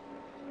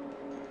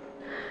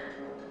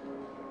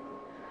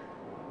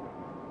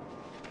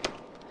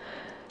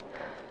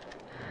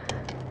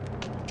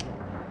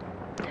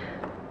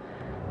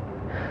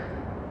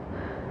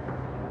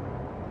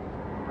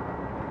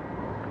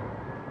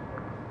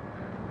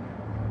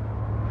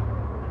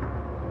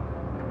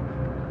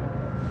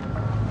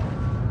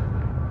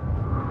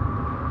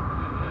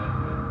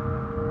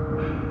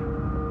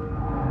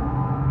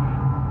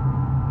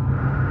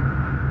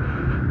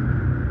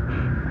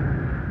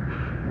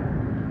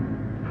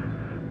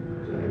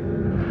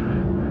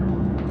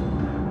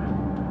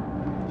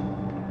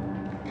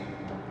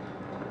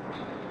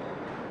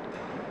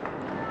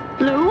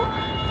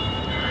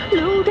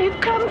 Lou, they've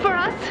come for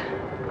us.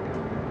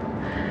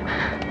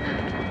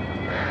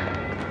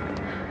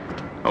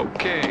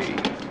 Okay.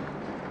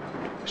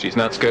 She's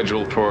not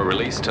scheduled for a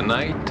release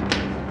tonight.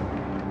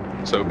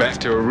 So back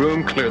to her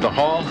room, clear the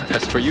hall.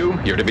 As for you,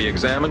 you're to be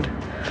examined.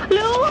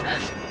 Lou!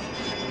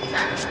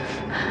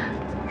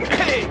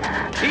 Hey!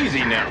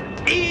 Easy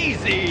now.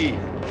 Easy!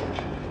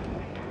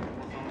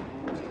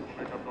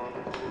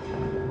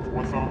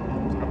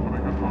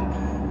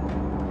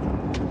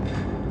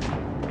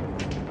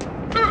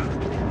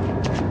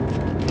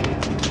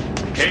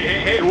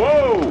 Hey,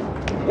 whoa!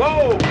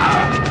 Whoa!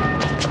 Ah!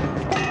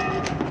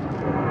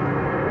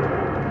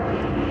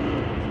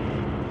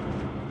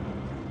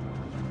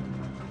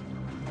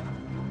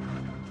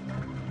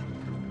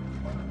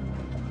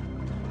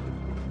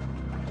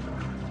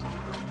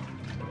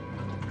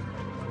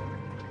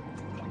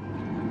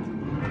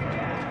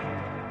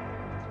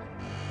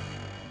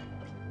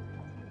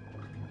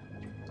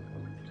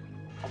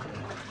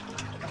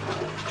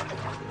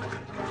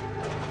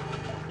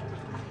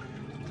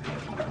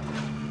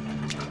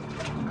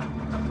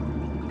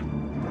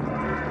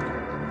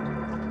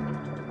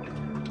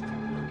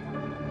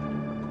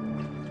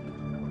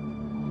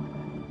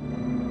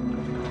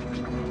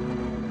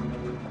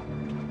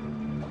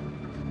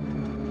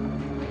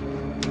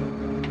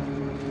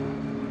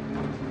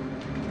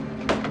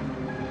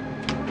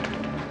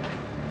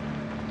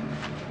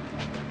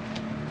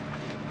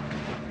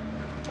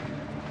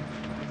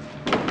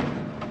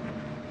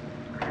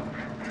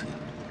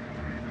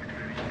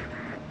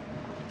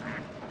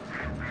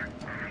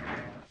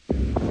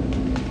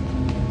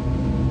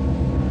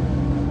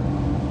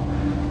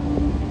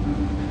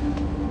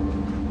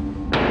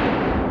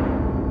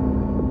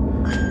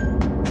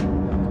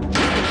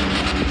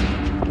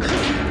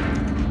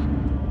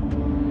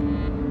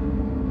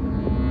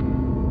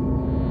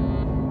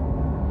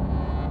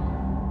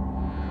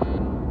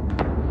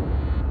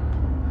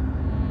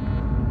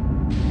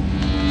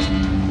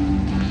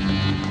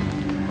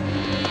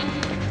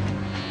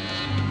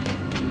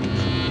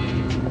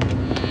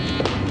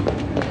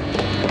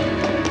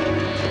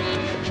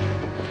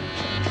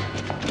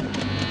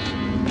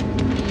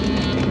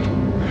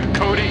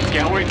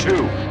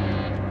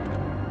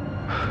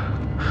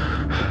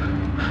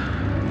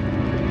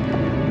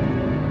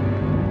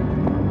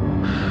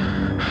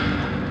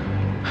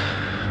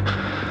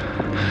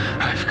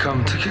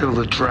 Come to kill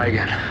the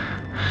dragon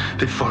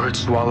before it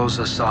swallows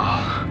us all.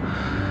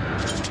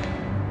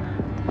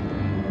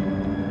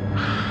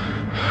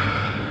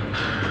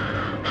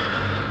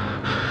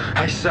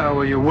 I saw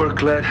where your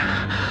work led.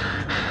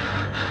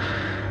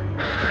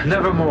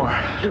 Nevermore.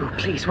 Lou,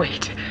 please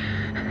wait.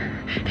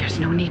 There's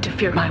no need to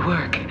fear my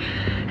work.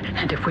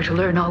 And if we're to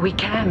learn all we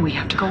can, we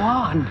have to go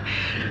on.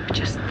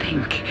 Just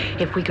think,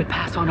 if we could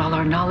pass on all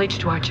our knowledge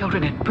to our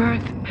children at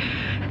birth,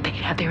 they'd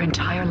have their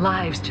entire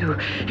lives to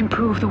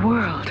improve the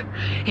world,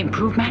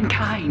 improve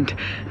mankind,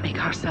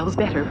 make ourselves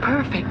better,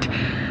 perfect.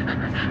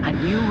 A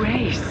new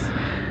race.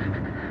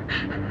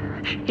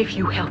 If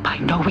you help, I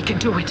know we can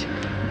do it.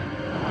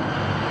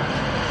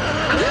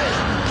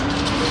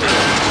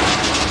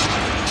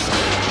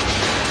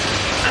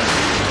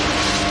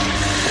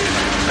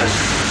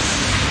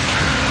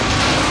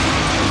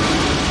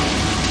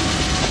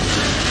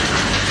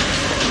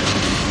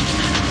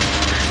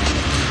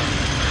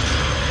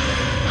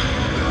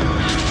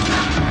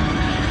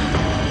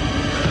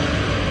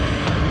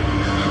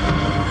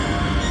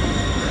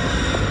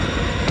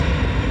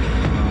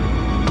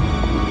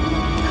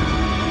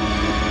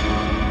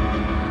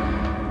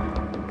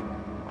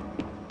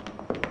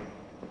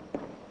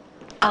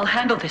 I'll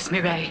handle this,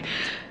 Mireille.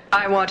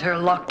 I want her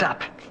locked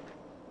up.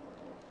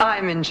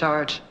 I'm in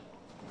charge.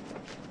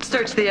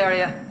 Search the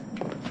area.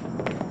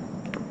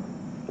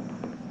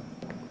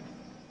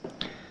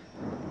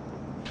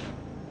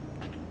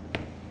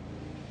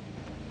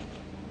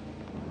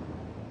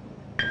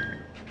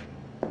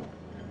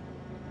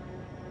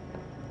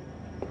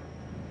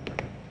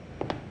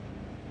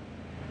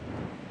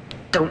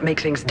 Don't make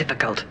things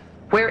difficult.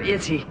 Where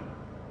is he?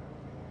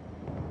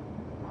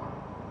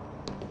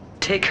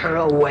 Take her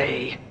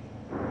away.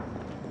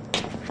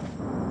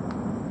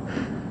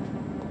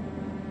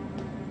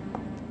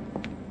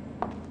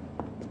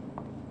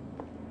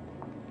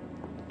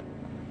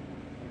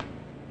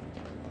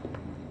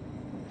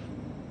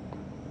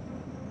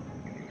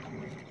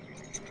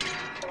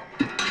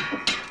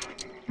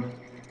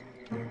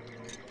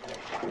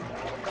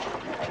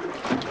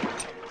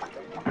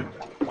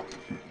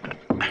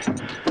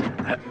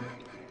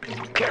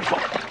 Careful.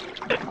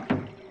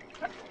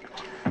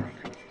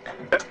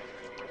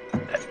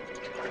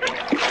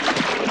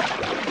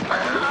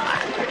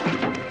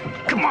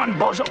 Come on,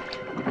 Bozo.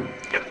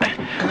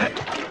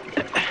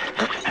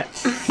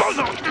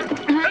 Bozo!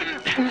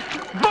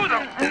 Bozo!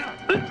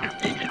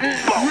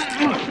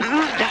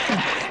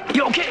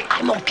 You okay?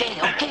 I'm okay.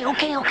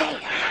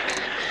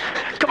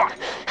 Come on.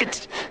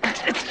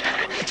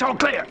 It's all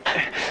clear.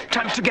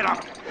 Time to get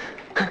up.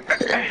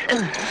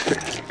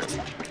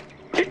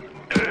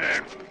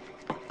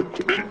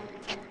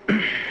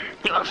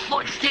 Your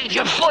foot, Steve,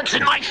 your foot's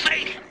in my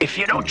face. If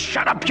you don't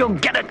shut up, you'll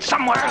get it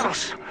somewhere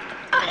else.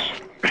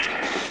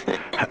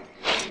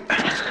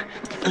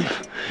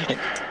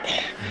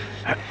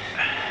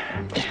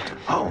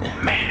 Oh,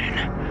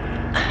 man.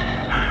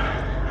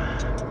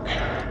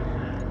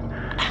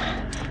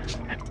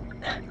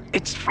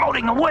 It's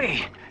floating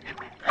away.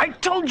 I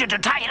told you to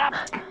tie it up.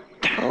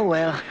 Oh,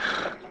 well.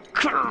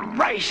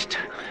 Christ.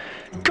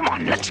 Come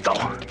on, let's go.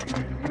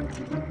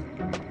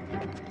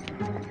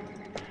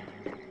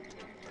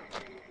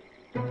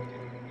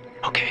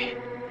 Okay.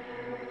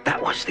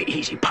 That was the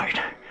easy part.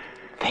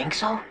 Think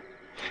so?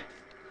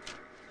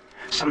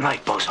 Some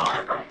light, Bozo.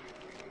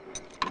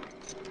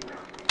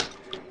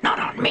 Not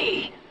on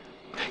me.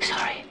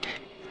 Sorry.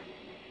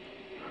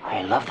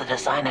 I love the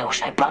design. I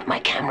wish I brought my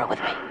camera with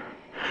me.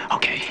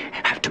 Okay,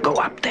 have to go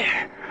up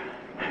there.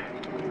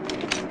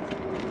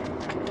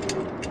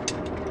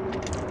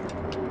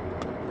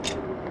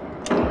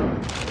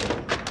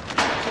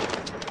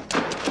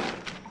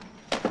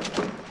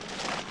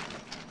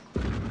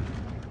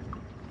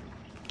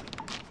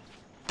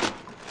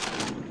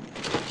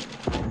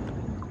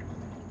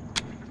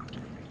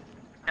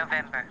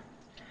 November.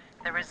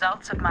 The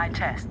results of my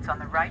tests on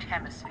the right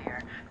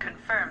hemisphere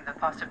confirm the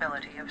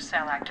possibility of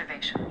cell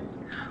activation.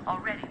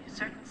 Already,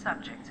 certain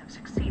subjects have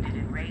succeeded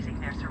in raising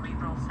their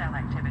cerebral cell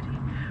activity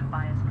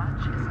by as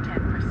much as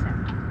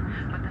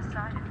 10%, but the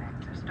side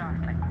effects are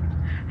startling.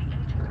 The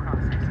aging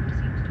process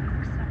seems to be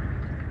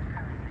accelerated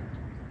concurrently.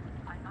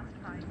 I must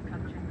find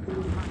subjects.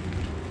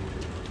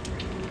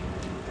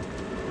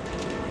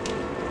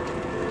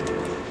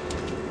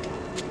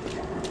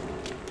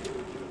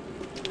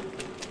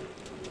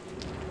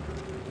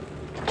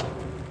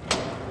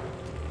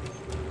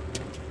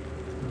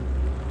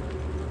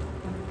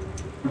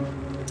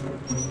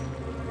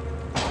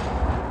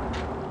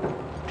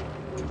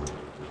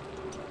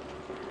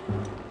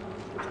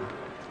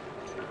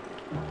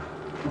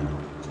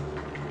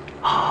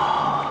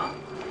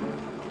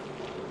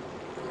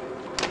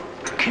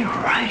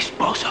 Christ,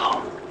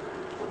 Bozo.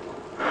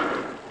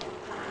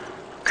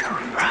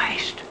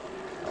 Christ.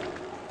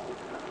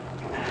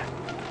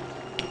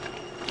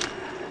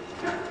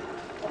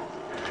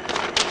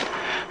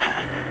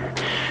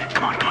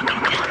 Come on.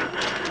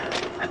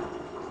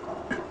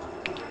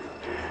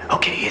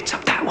 Okay, it's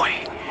up that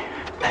way.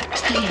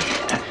 Steve.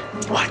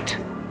 What?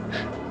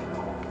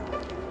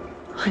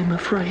 I'm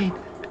afraid.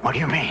 What do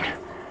you mean?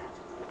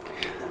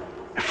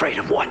 Afraid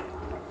of what?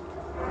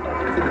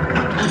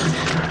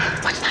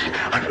 What's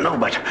that? I don't know,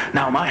 but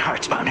now my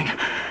heart's pounding.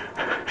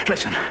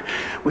 Listen,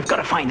 we've got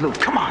to find Luke.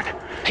 Come on.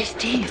 Hey,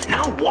 Steve.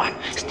 Now what?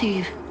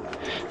 Steve,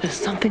 there's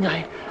something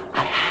I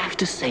have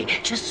to say.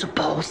 Just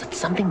suppose that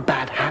something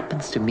bad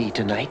happens to me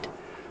tonight.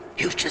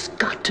 You've just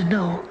got to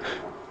know.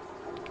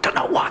 To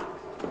know what?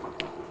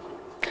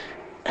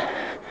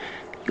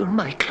 You're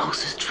my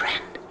closest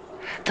friend.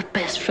 The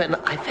best friend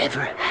I've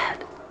ever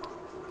had.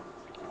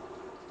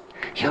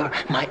 You're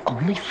my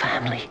only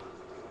family.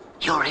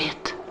 You're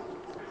it.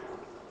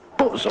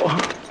 Bozo.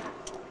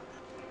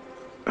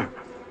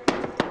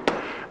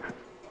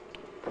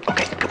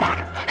 Okay, come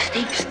on.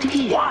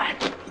 Steve.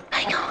 What?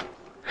 Hang on.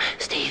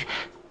 Steve,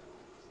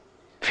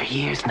 for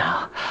years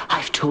now,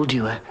 I've told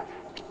you a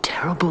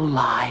terrible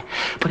lie.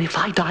 But if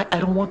I die, I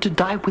don't want to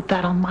die with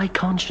that on my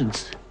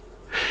conscience.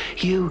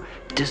 You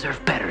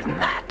deserve better than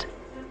that.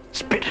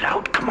 Spit it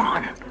out, come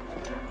on.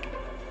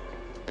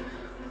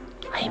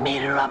 I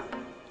made her up.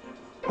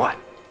 What?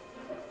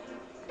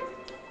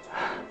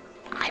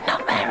 I'm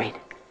not married.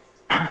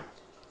 Huh?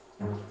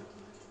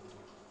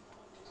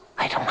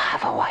 I don't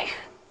have a wife.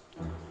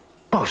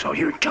 Bozo,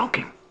 you're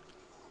joking.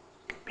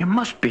 You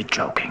must be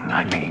joking.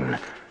 I mean,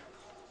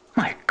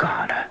 my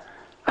God.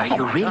 Are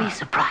you really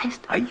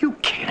surprised? Are you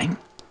kidding?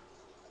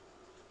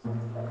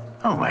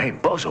 Oh, hey,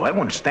 Bozo, I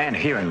wouldn't stand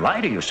here and lie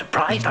to you.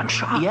 Surprised? I'm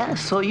shocked. Yeah,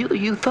 so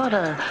you thought,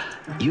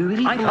 you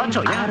really I thought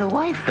so, believed yeah. I had a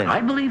wife then?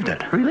 I believed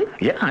it. Really?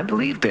 Yeah, I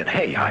believed it.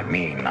 Hey, I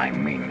mean,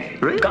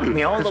 really? you got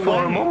me all the way.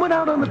 For a moment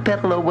out on the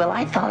pedalo, well,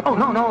 I thought... Oh,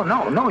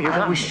 no, you got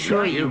me. I was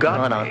sure you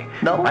got me.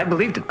 No? I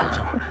believed it,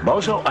 Bozo.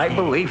 Bozo, I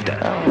believed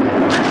it.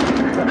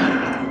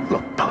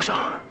 Look,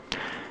 Bozo,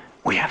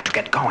 we have to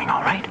get going,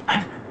 all right?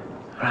 Huh?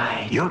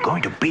 Right. You're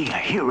going to be a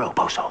hero,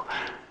 Bozo.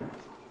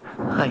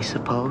 I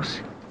suppose.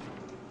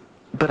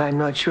 But I'm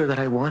not sure that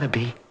I want to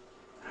be.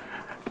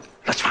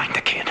 Let's find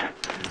the kid.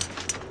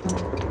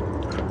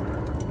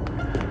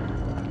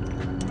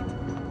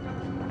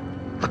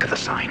 Look at the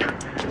sign.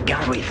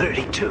 Gallery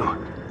 32.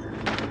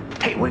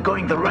 Hey, we're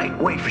going the right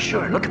way for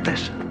sure. Look at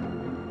this.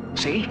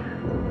 See?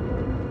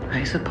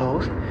 I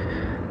suppose.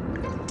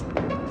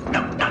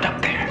 No, not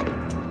up there.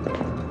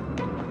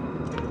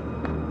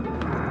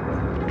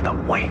 The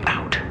way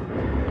out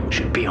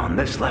should be on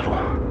this level.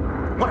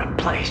 What a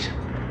place.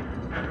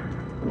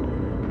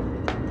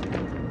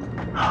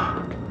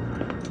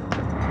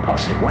 I'll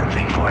say one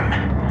thing for him.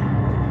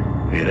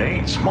 It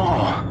ain't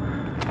small.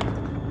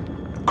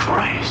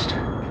 Christ.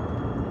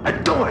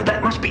 A door,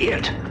 that must be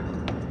it.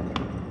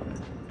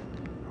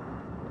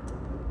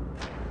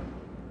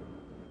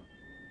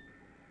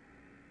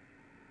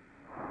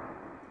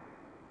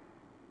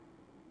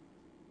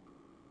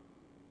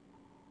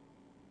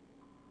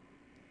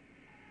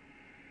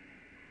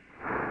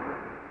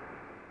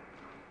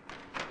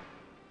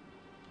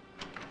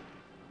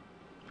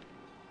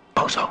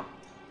 Bozo.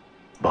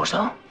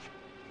 Bozo?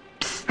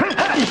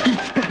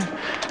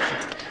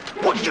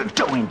 What are you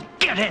doing?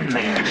 Get in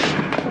there!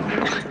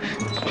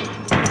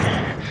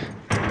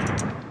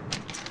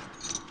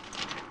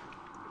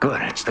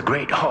 Good, it's the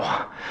Great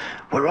Hall.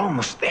 We're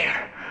almost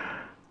there.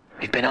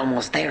 We've been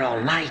almost there all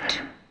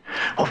night.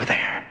 Over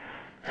there.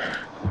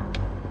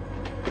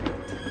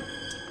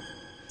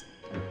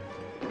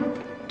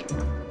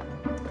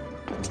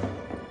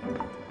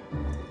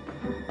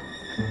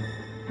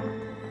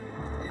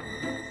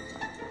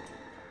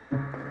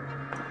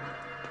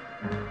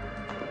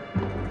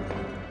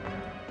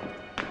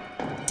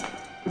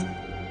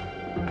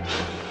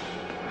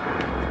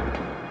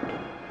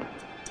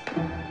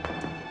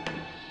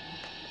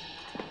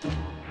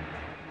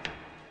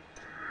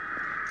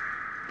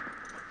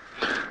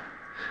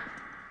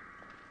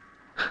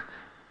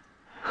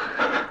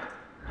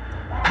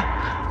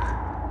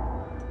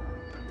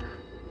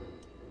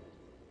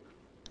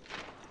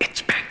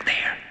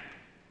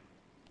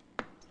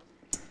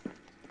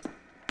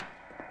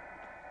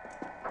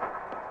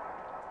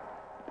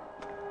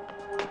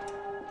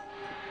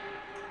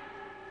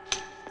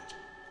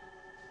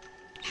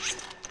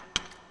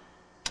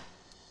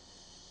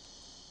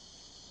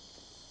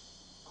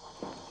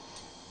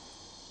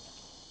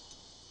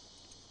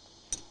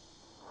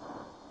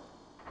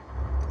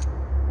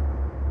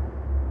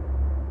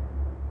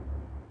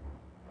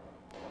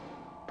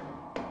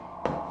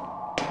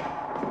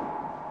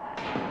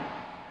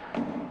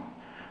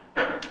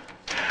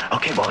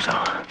 Okay,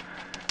 Bozo.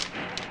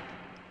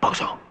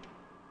 Bozo.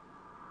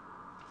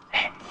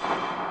 Hey.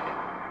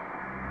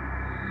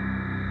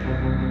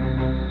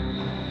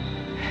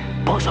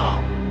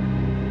 Bozo.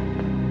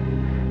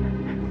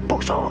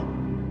 Bozo.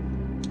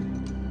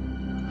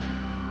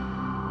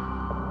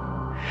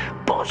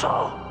 Bozo.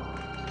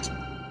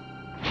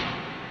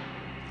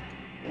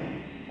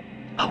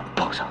 Oh,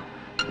 Bozo.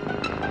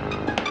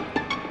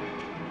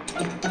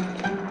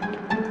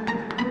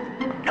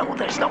 No,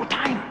 there's no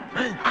time.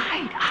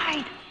 Hide,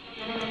 hide.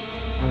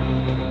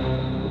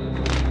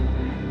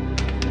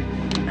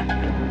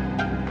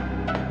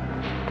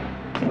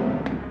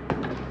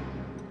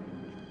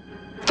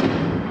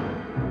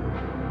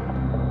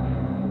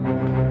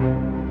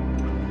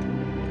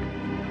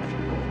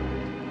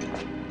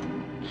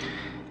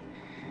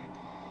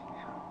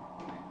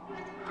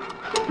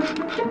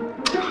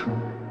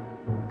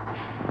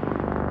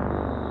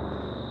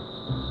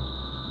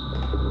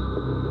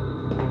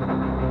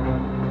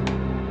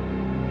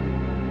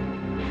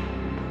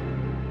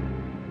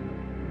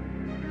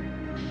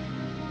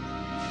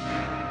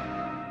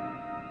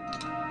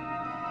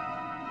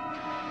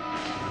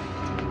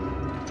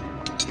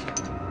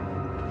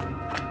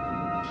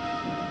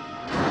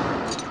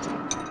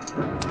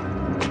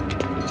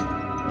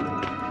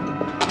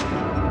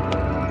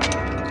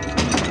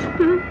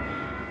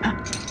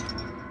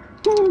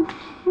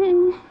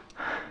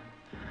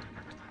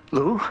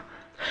 Lou?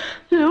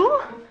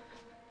 Lou?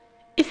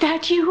 Is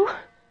that you?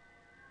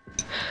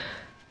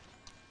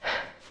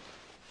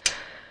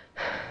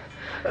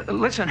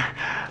 Listen,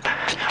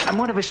 I'm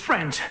one of his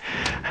friends.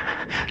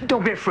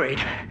 Don't be afraid.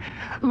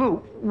 Lou,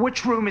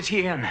 which room is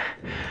he in?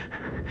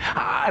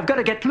 I've got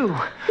to get Lou.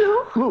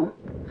 Lou? Lou,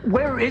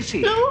 where is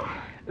he? Lou?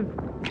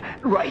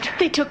 Right.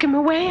 They took him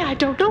away, I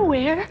don't know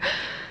where.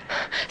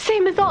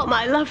 Same as all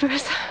my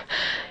lovers.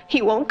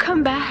 He won't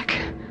come back.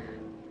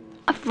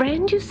 A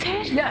friend, you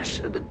said? Yes.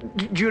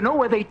 Do you know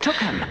where they took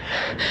him?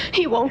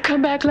 He won't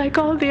come back like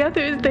all the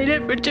others. They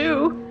never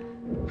do.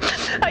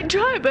 I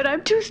try, but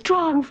I'm too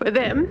strong for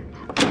them.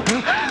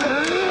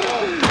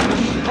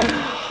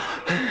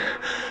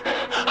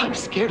 I'm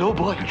scared, oh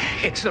boy.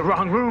 It's the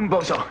wrong room,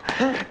 Bozo.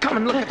 Come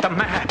and look at the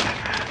map.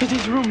 Is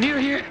his room near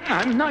here?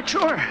 I'm not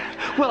sure.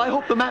 Well, I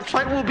hope the map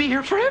site will be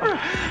here forever.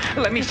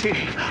 Let me see.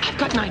 I've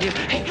got an idea.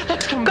 Hey,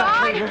 let's come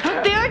back later.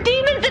 There are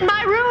demons in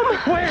my room.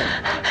 Where?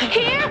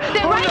 Here.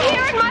 They're right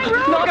here in my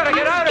room. We gotta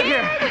get out of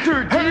here.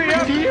 Hurry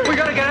up. Here. We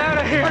gotta get out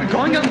of here. I'm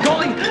going.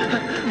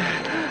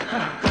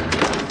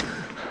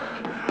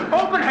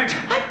 Open it.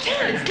 I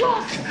can't. It's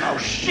locked. Oh,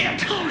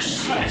 shit. Oh,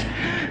 shit.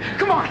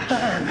 Come on.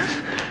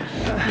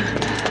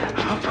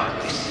 How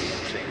about these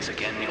things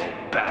again, you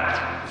old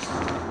bat?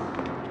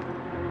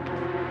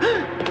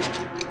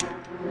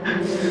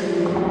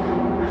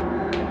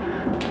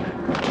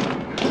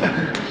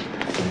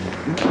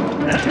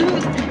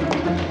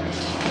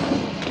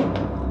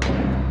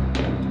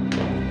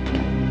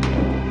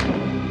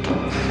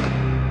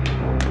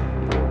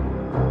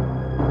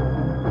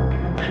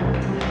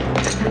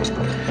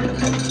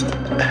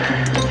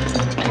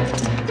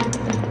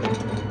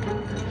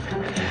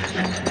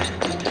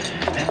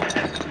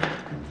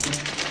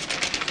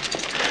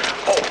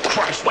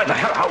 Where the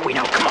hell are we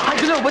now? Come on. I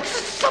don't know, but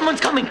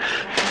someone's coming.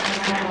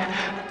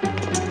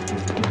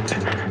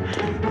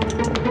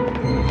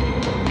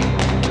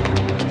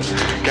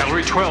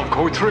 Gallery 12,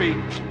 code 3.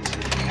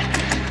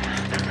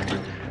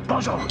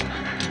 Bozo,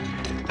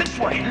 this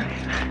way.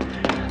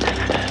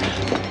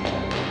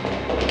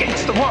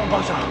 Against the wall,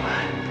 Bozo.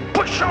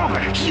 Push over.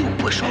 You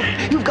push over.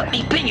 You've got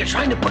me pinned. You're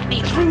trying to put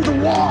me through the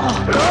wall.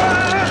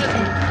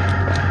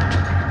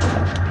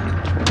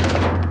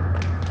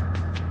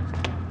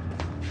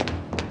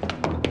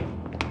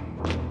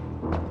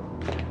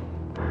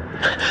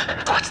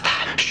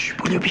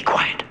 Will you be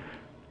quiet?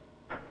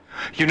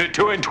 Unit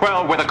 2 and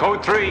 12 with a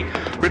code 3.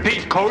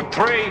 Repeat, code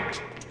 3.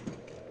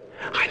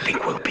 I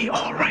think we'll be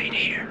all right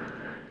here.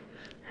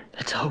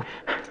 Let's hope.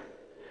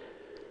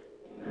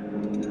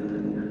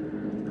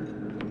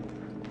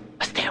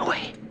 A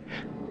stairway.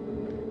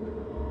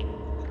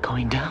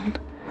 Going down?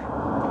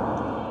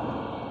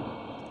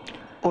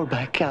 Or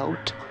back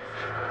out?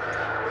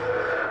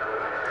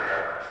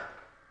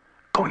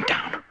 Going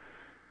down.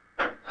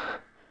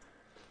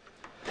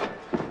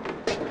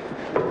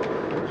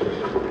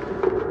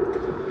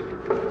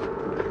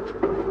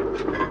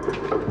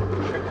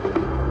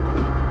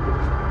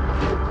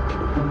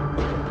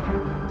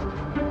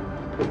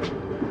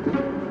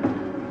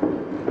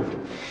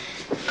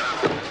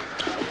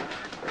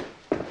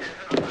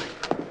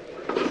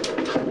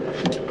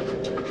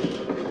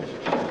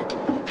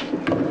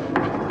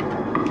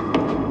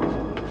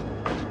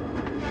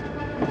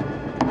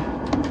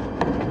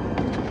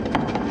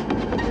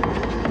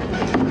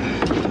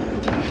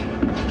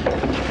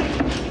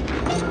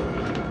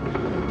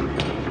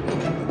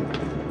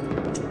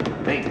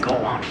 They go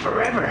on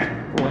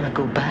forever. Wanna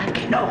go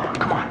back? No,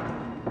 come on.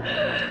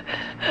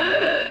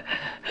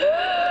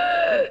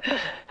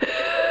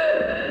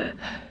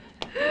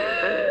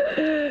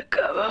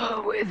 Come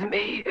home with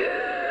me.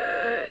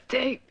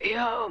 Take me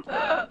home.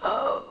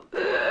 Home.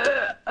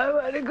 I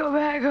want to go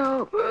back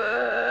home.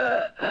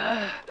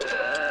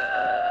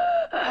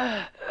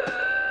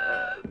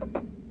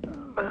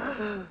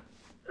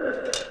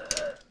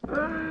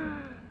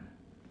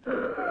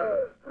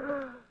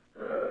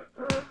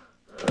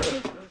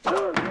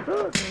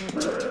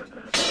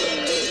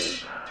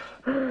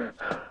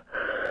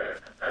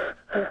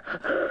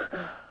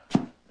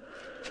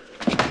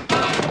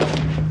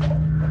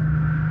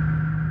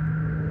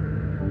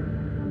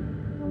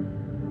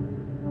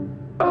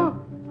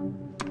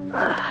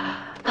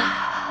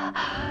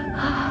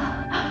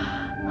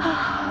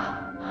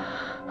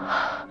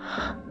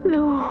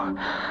 Lou.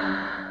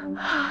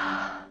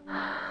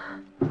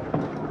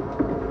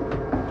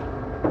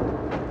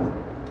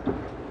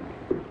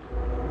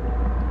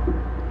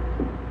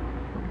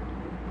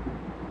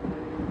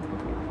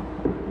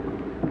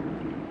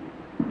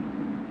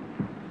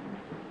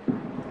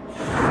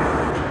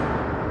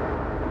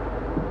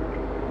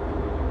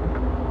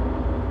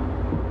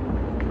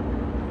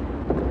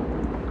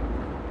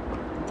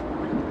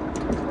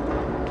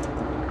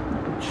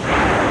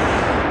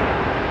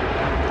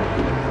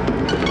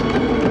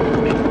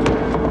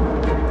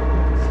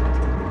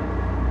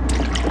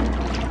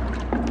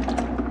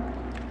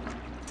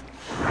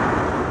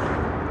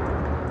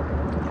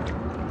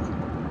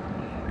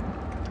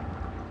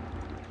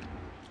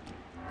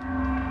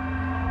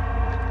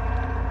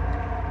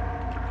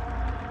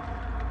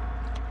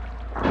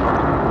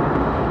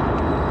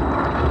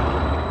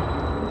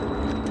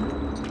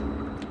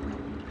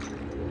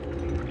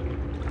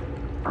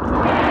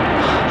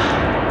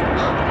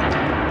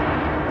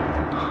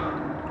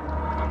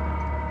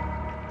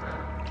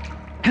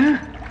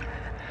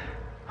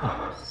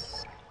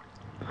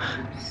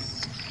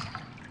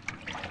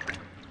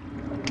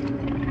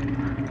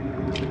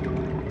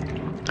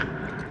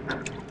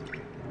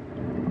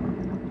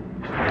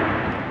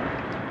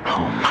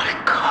 Oh my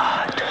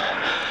God.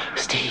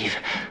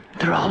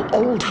 They're all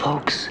old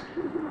folks.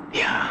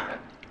 Yeah.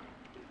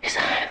 His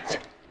hands.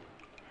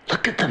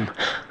 Look at them.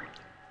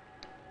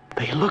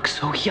 They look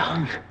so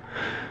young.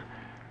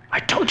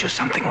 I told you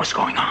something was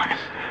going on.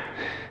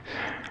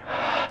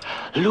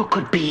 Lou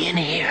could be in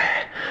here.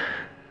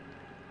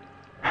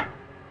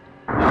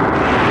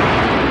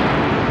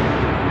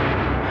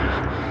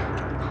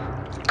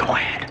 Go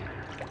ahead.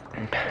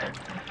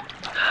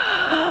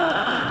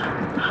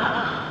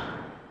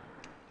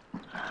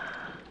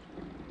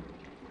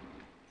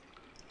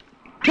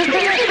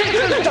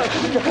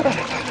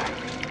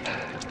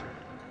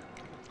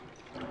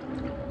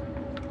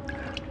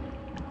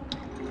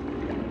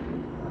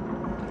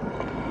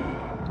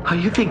 Are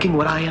you thinking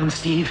what I am,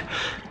 Steve?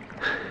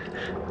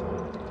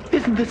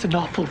 Isn't this an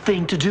awful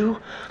thing to do?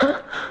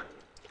 Huh?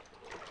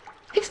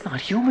 It's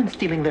not human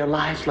stealing their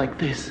lives like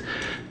this.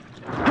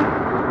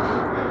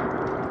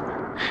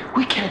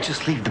 We can't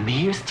just leave them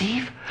here,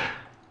 Steve.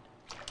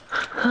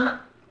 Huh?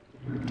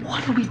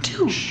 What'll we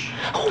do?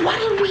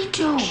 What'll we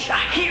do?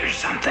 I hear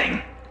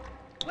something.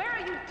 Where are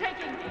you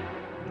taking me?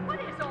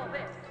 What is all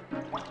this?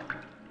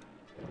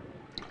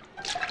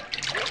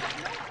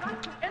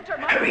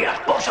 Hurry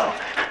up, Bozo.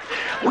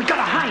 We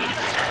gotta hide.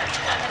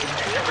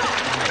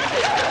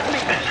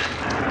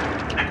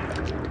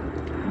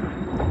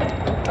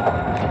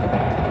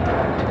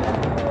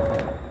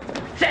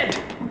 Zed!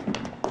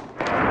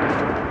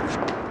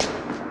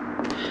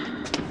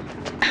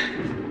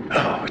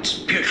 Oh, it's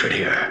putrid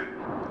here.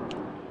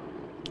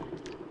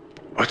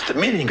 What's the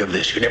meaning of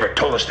this? You never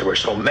told us there were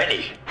so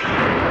many.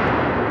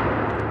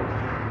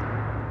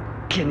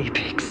 Guinea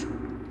pigs.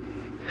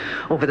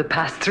 Over the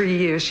past 3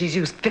 years, she's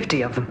used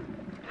 50 of them.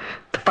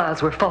 The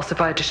files were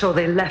falsified to show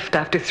they left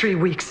after 3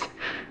 weeks.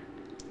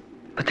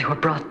 But they were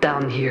brought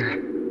down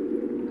here,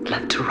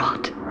 left to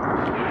rot.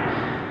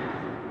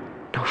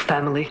 No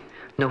family,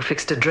 no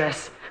fixed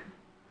address.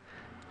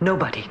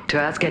 Nobody to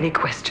ask any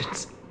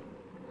questions.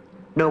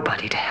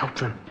 Nobody to help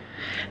them.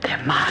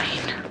 They're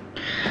mine.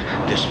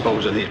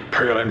 Dispose of these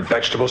purulent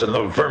vegetables and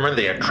the vermin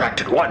they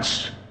attracted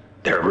once.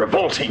 They're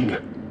revolting.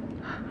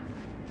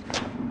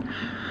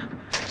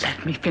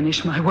 Let me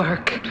finish my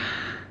work.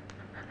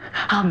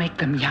 I'll make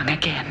them young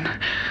again.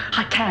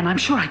 I can, I'm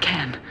sure I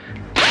can.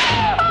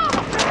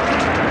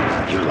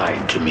 You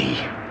lied to me.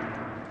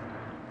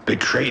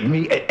 Betrayed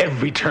me at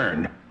every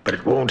turn, but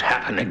it won't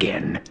happen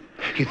again.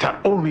 You thought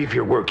only of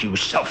your work, you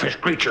selfish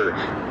creature.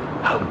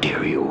 How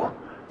dare you?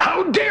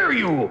 How dare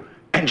you?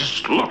 And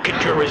just look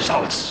at your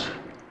results.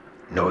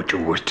 Know what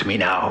you're worth to me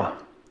now?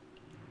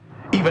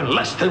 Even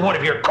less than one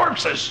of your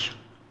corpses.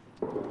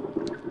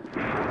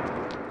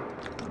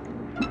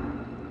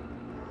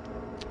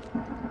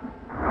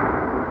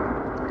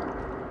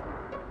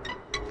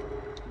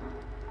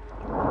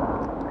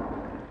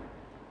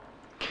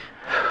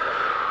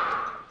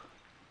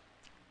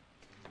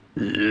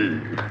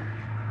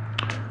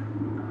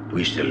 We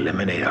used to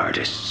eliminate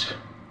artists,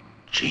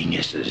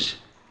 geniuses,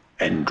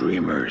 and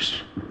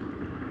dreamers.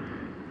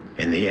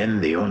 In the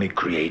end, they only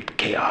create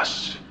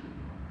chaos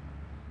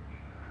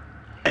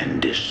and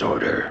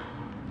disorder.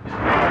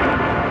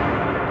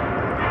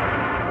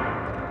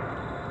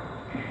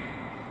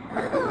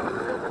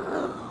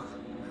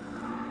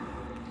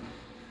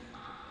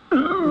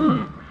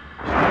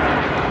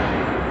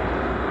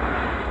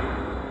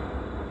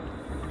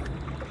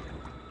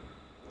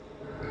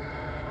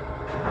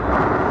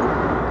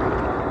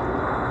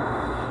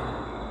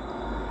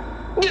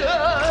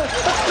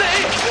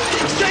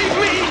 Save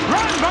me!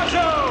 Run,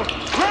 Bozo!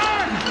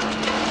 Run!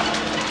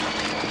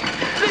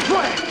 This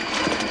way!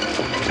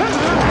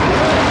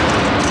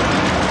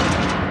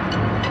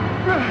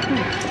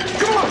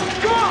 Come on!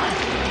 Come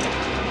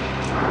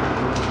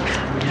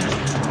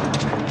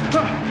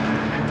on!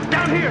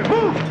 Down here!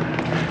 Move!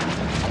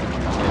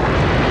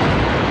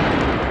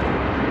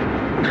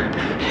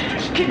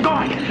 Keep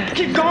going!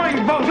 Keep going,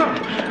 Bozo!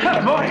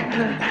 Boy!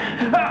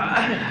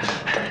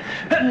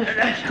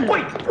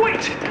 Wait!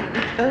 Wait!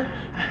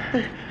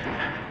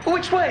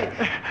 Which way?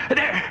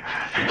 There!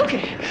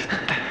 Okay.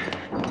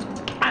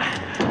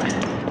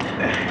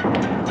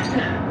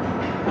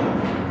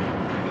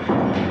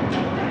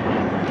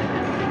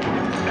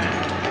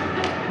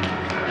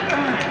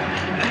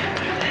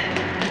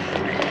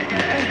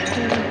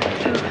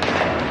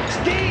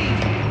 Steve!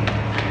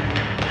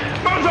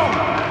 Bozo!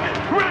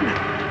 Run!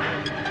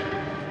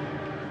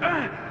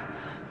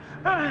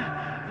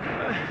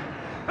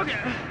 Okay.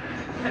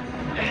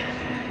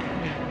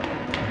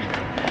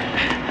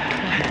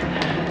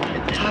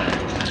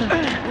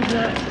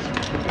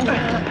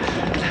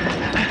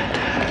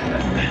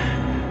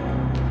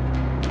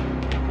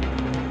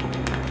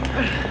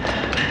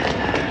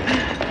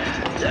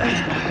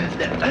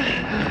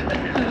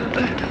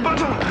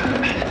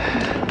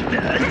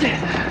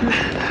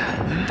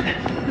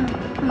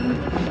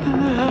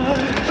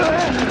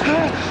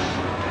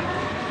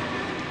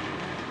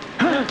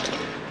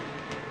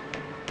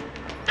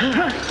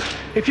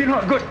 If you know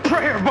a good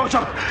prayer,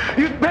 Bozo,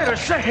 you'd better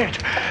say it.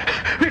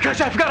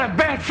 Because I've got a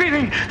bad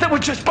feeling that we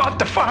just bought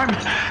the farm.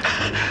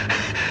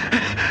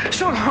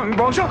 So long,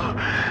 Bozo.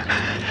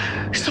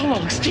 So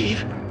long,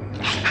 Steve.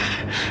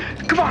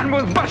 Come on,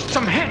 we'll bust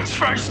some heads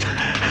first.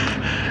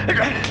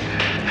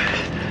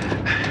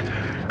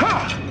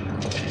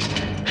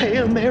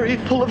 Hail Mary,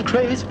 full of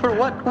grace for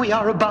what we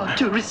are about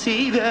to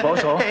receive.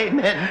 Bozo.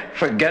 Amen.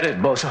 Forget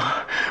it,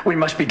 Bozo. We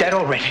must be dead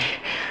already.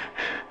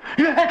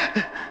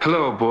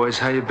 Hello, boys.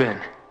 How you been?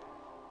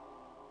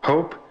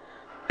 Hope?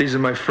 These are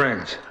my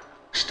friends,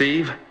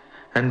 Steve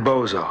and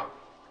Bozo.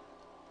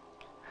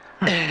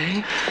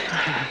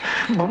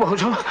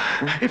 Bozo,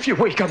 if you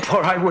wake up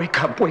before I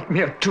wake up, wake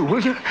me up too, will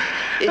you?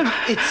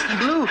 It's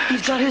Blue.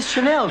 He's got his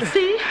Chanel.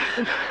 See?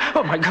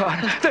 Oh, my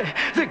God.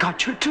 They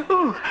got you,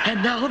 too.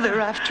 And now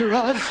they're after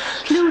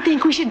us. Lou,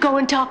 think we should go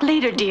and talk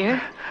later,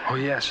 dear? Oh,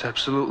 yes,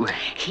 absolutely.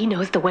 He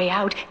knows the way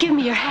out. Give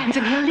me your hands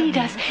and he'll lead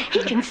us.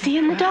 He can see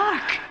in the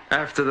dark.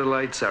 After the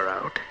lights are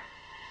out.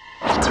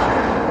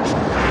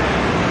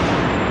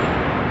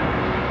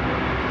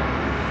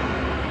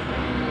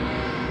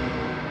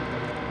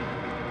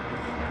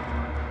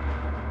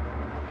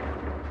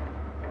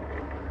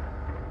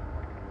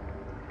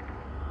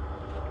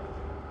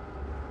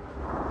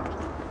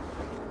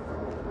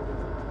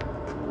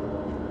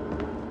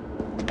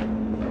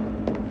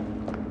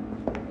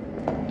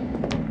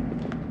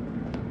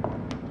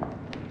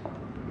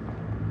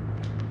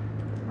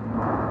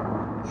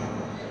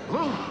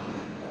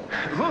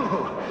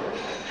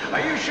 Are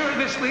you sure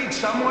this leads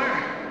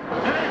somewhere?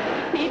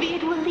 Maybe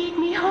it will lead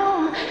me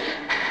home.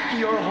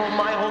 Your home,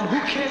 my home. Who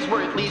cares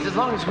where it leads as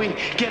long as we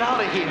get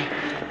out of here?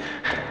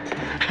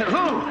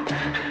 Lou,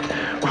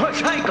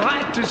 was I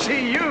glad to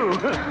see you?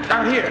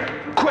 Out here,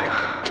 quick.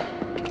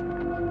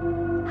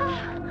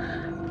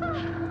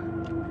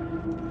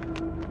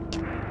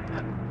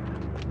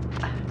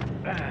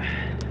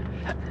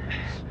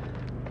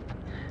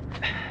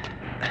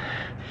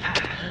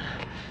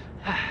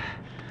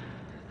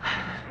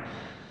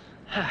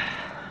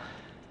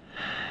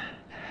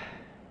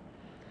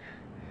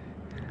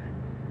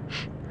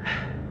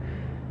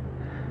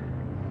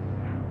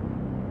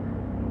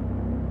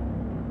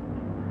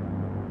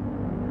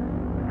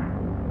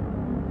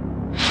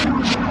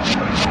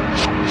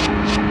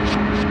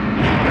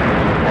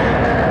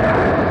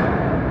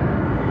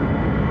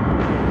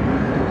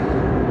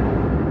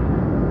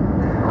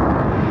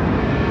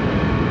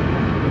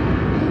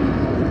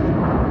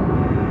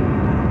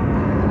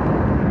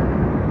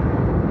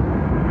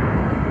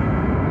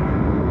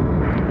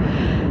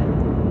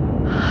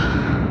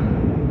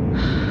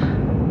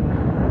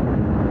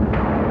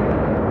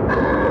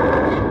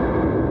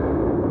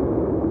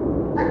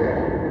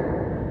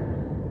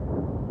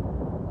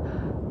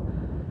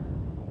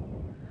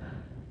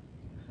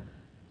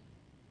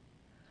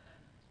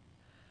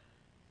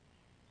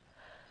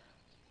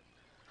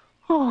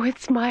 Oh,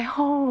 it's my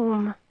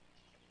home.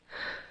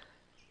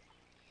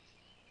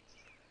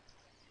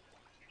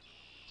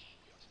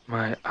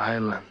 My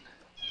island.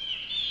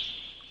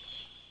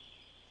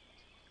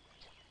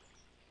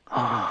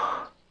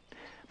 Oh,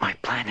 my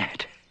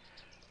planet.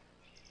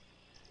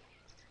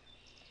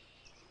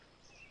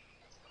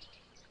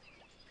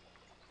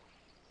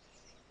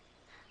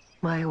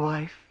 My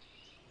wife.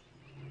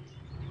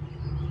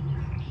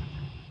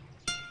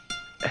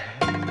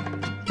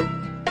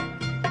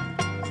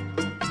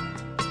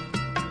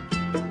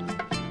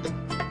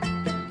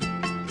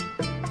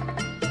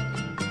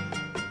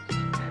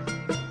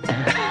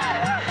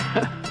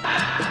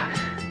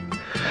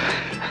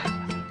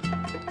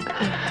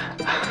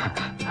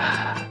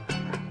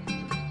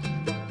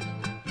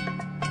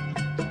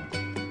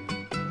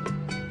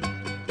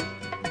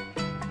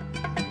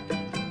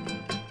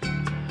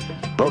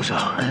 Bozo,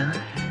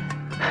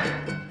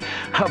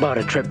 how about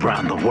a trip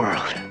around the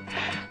world?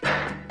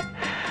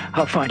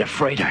 I'll find a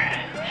freighter.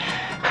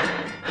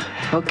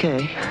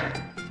 Okay.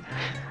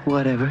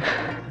 Whatever.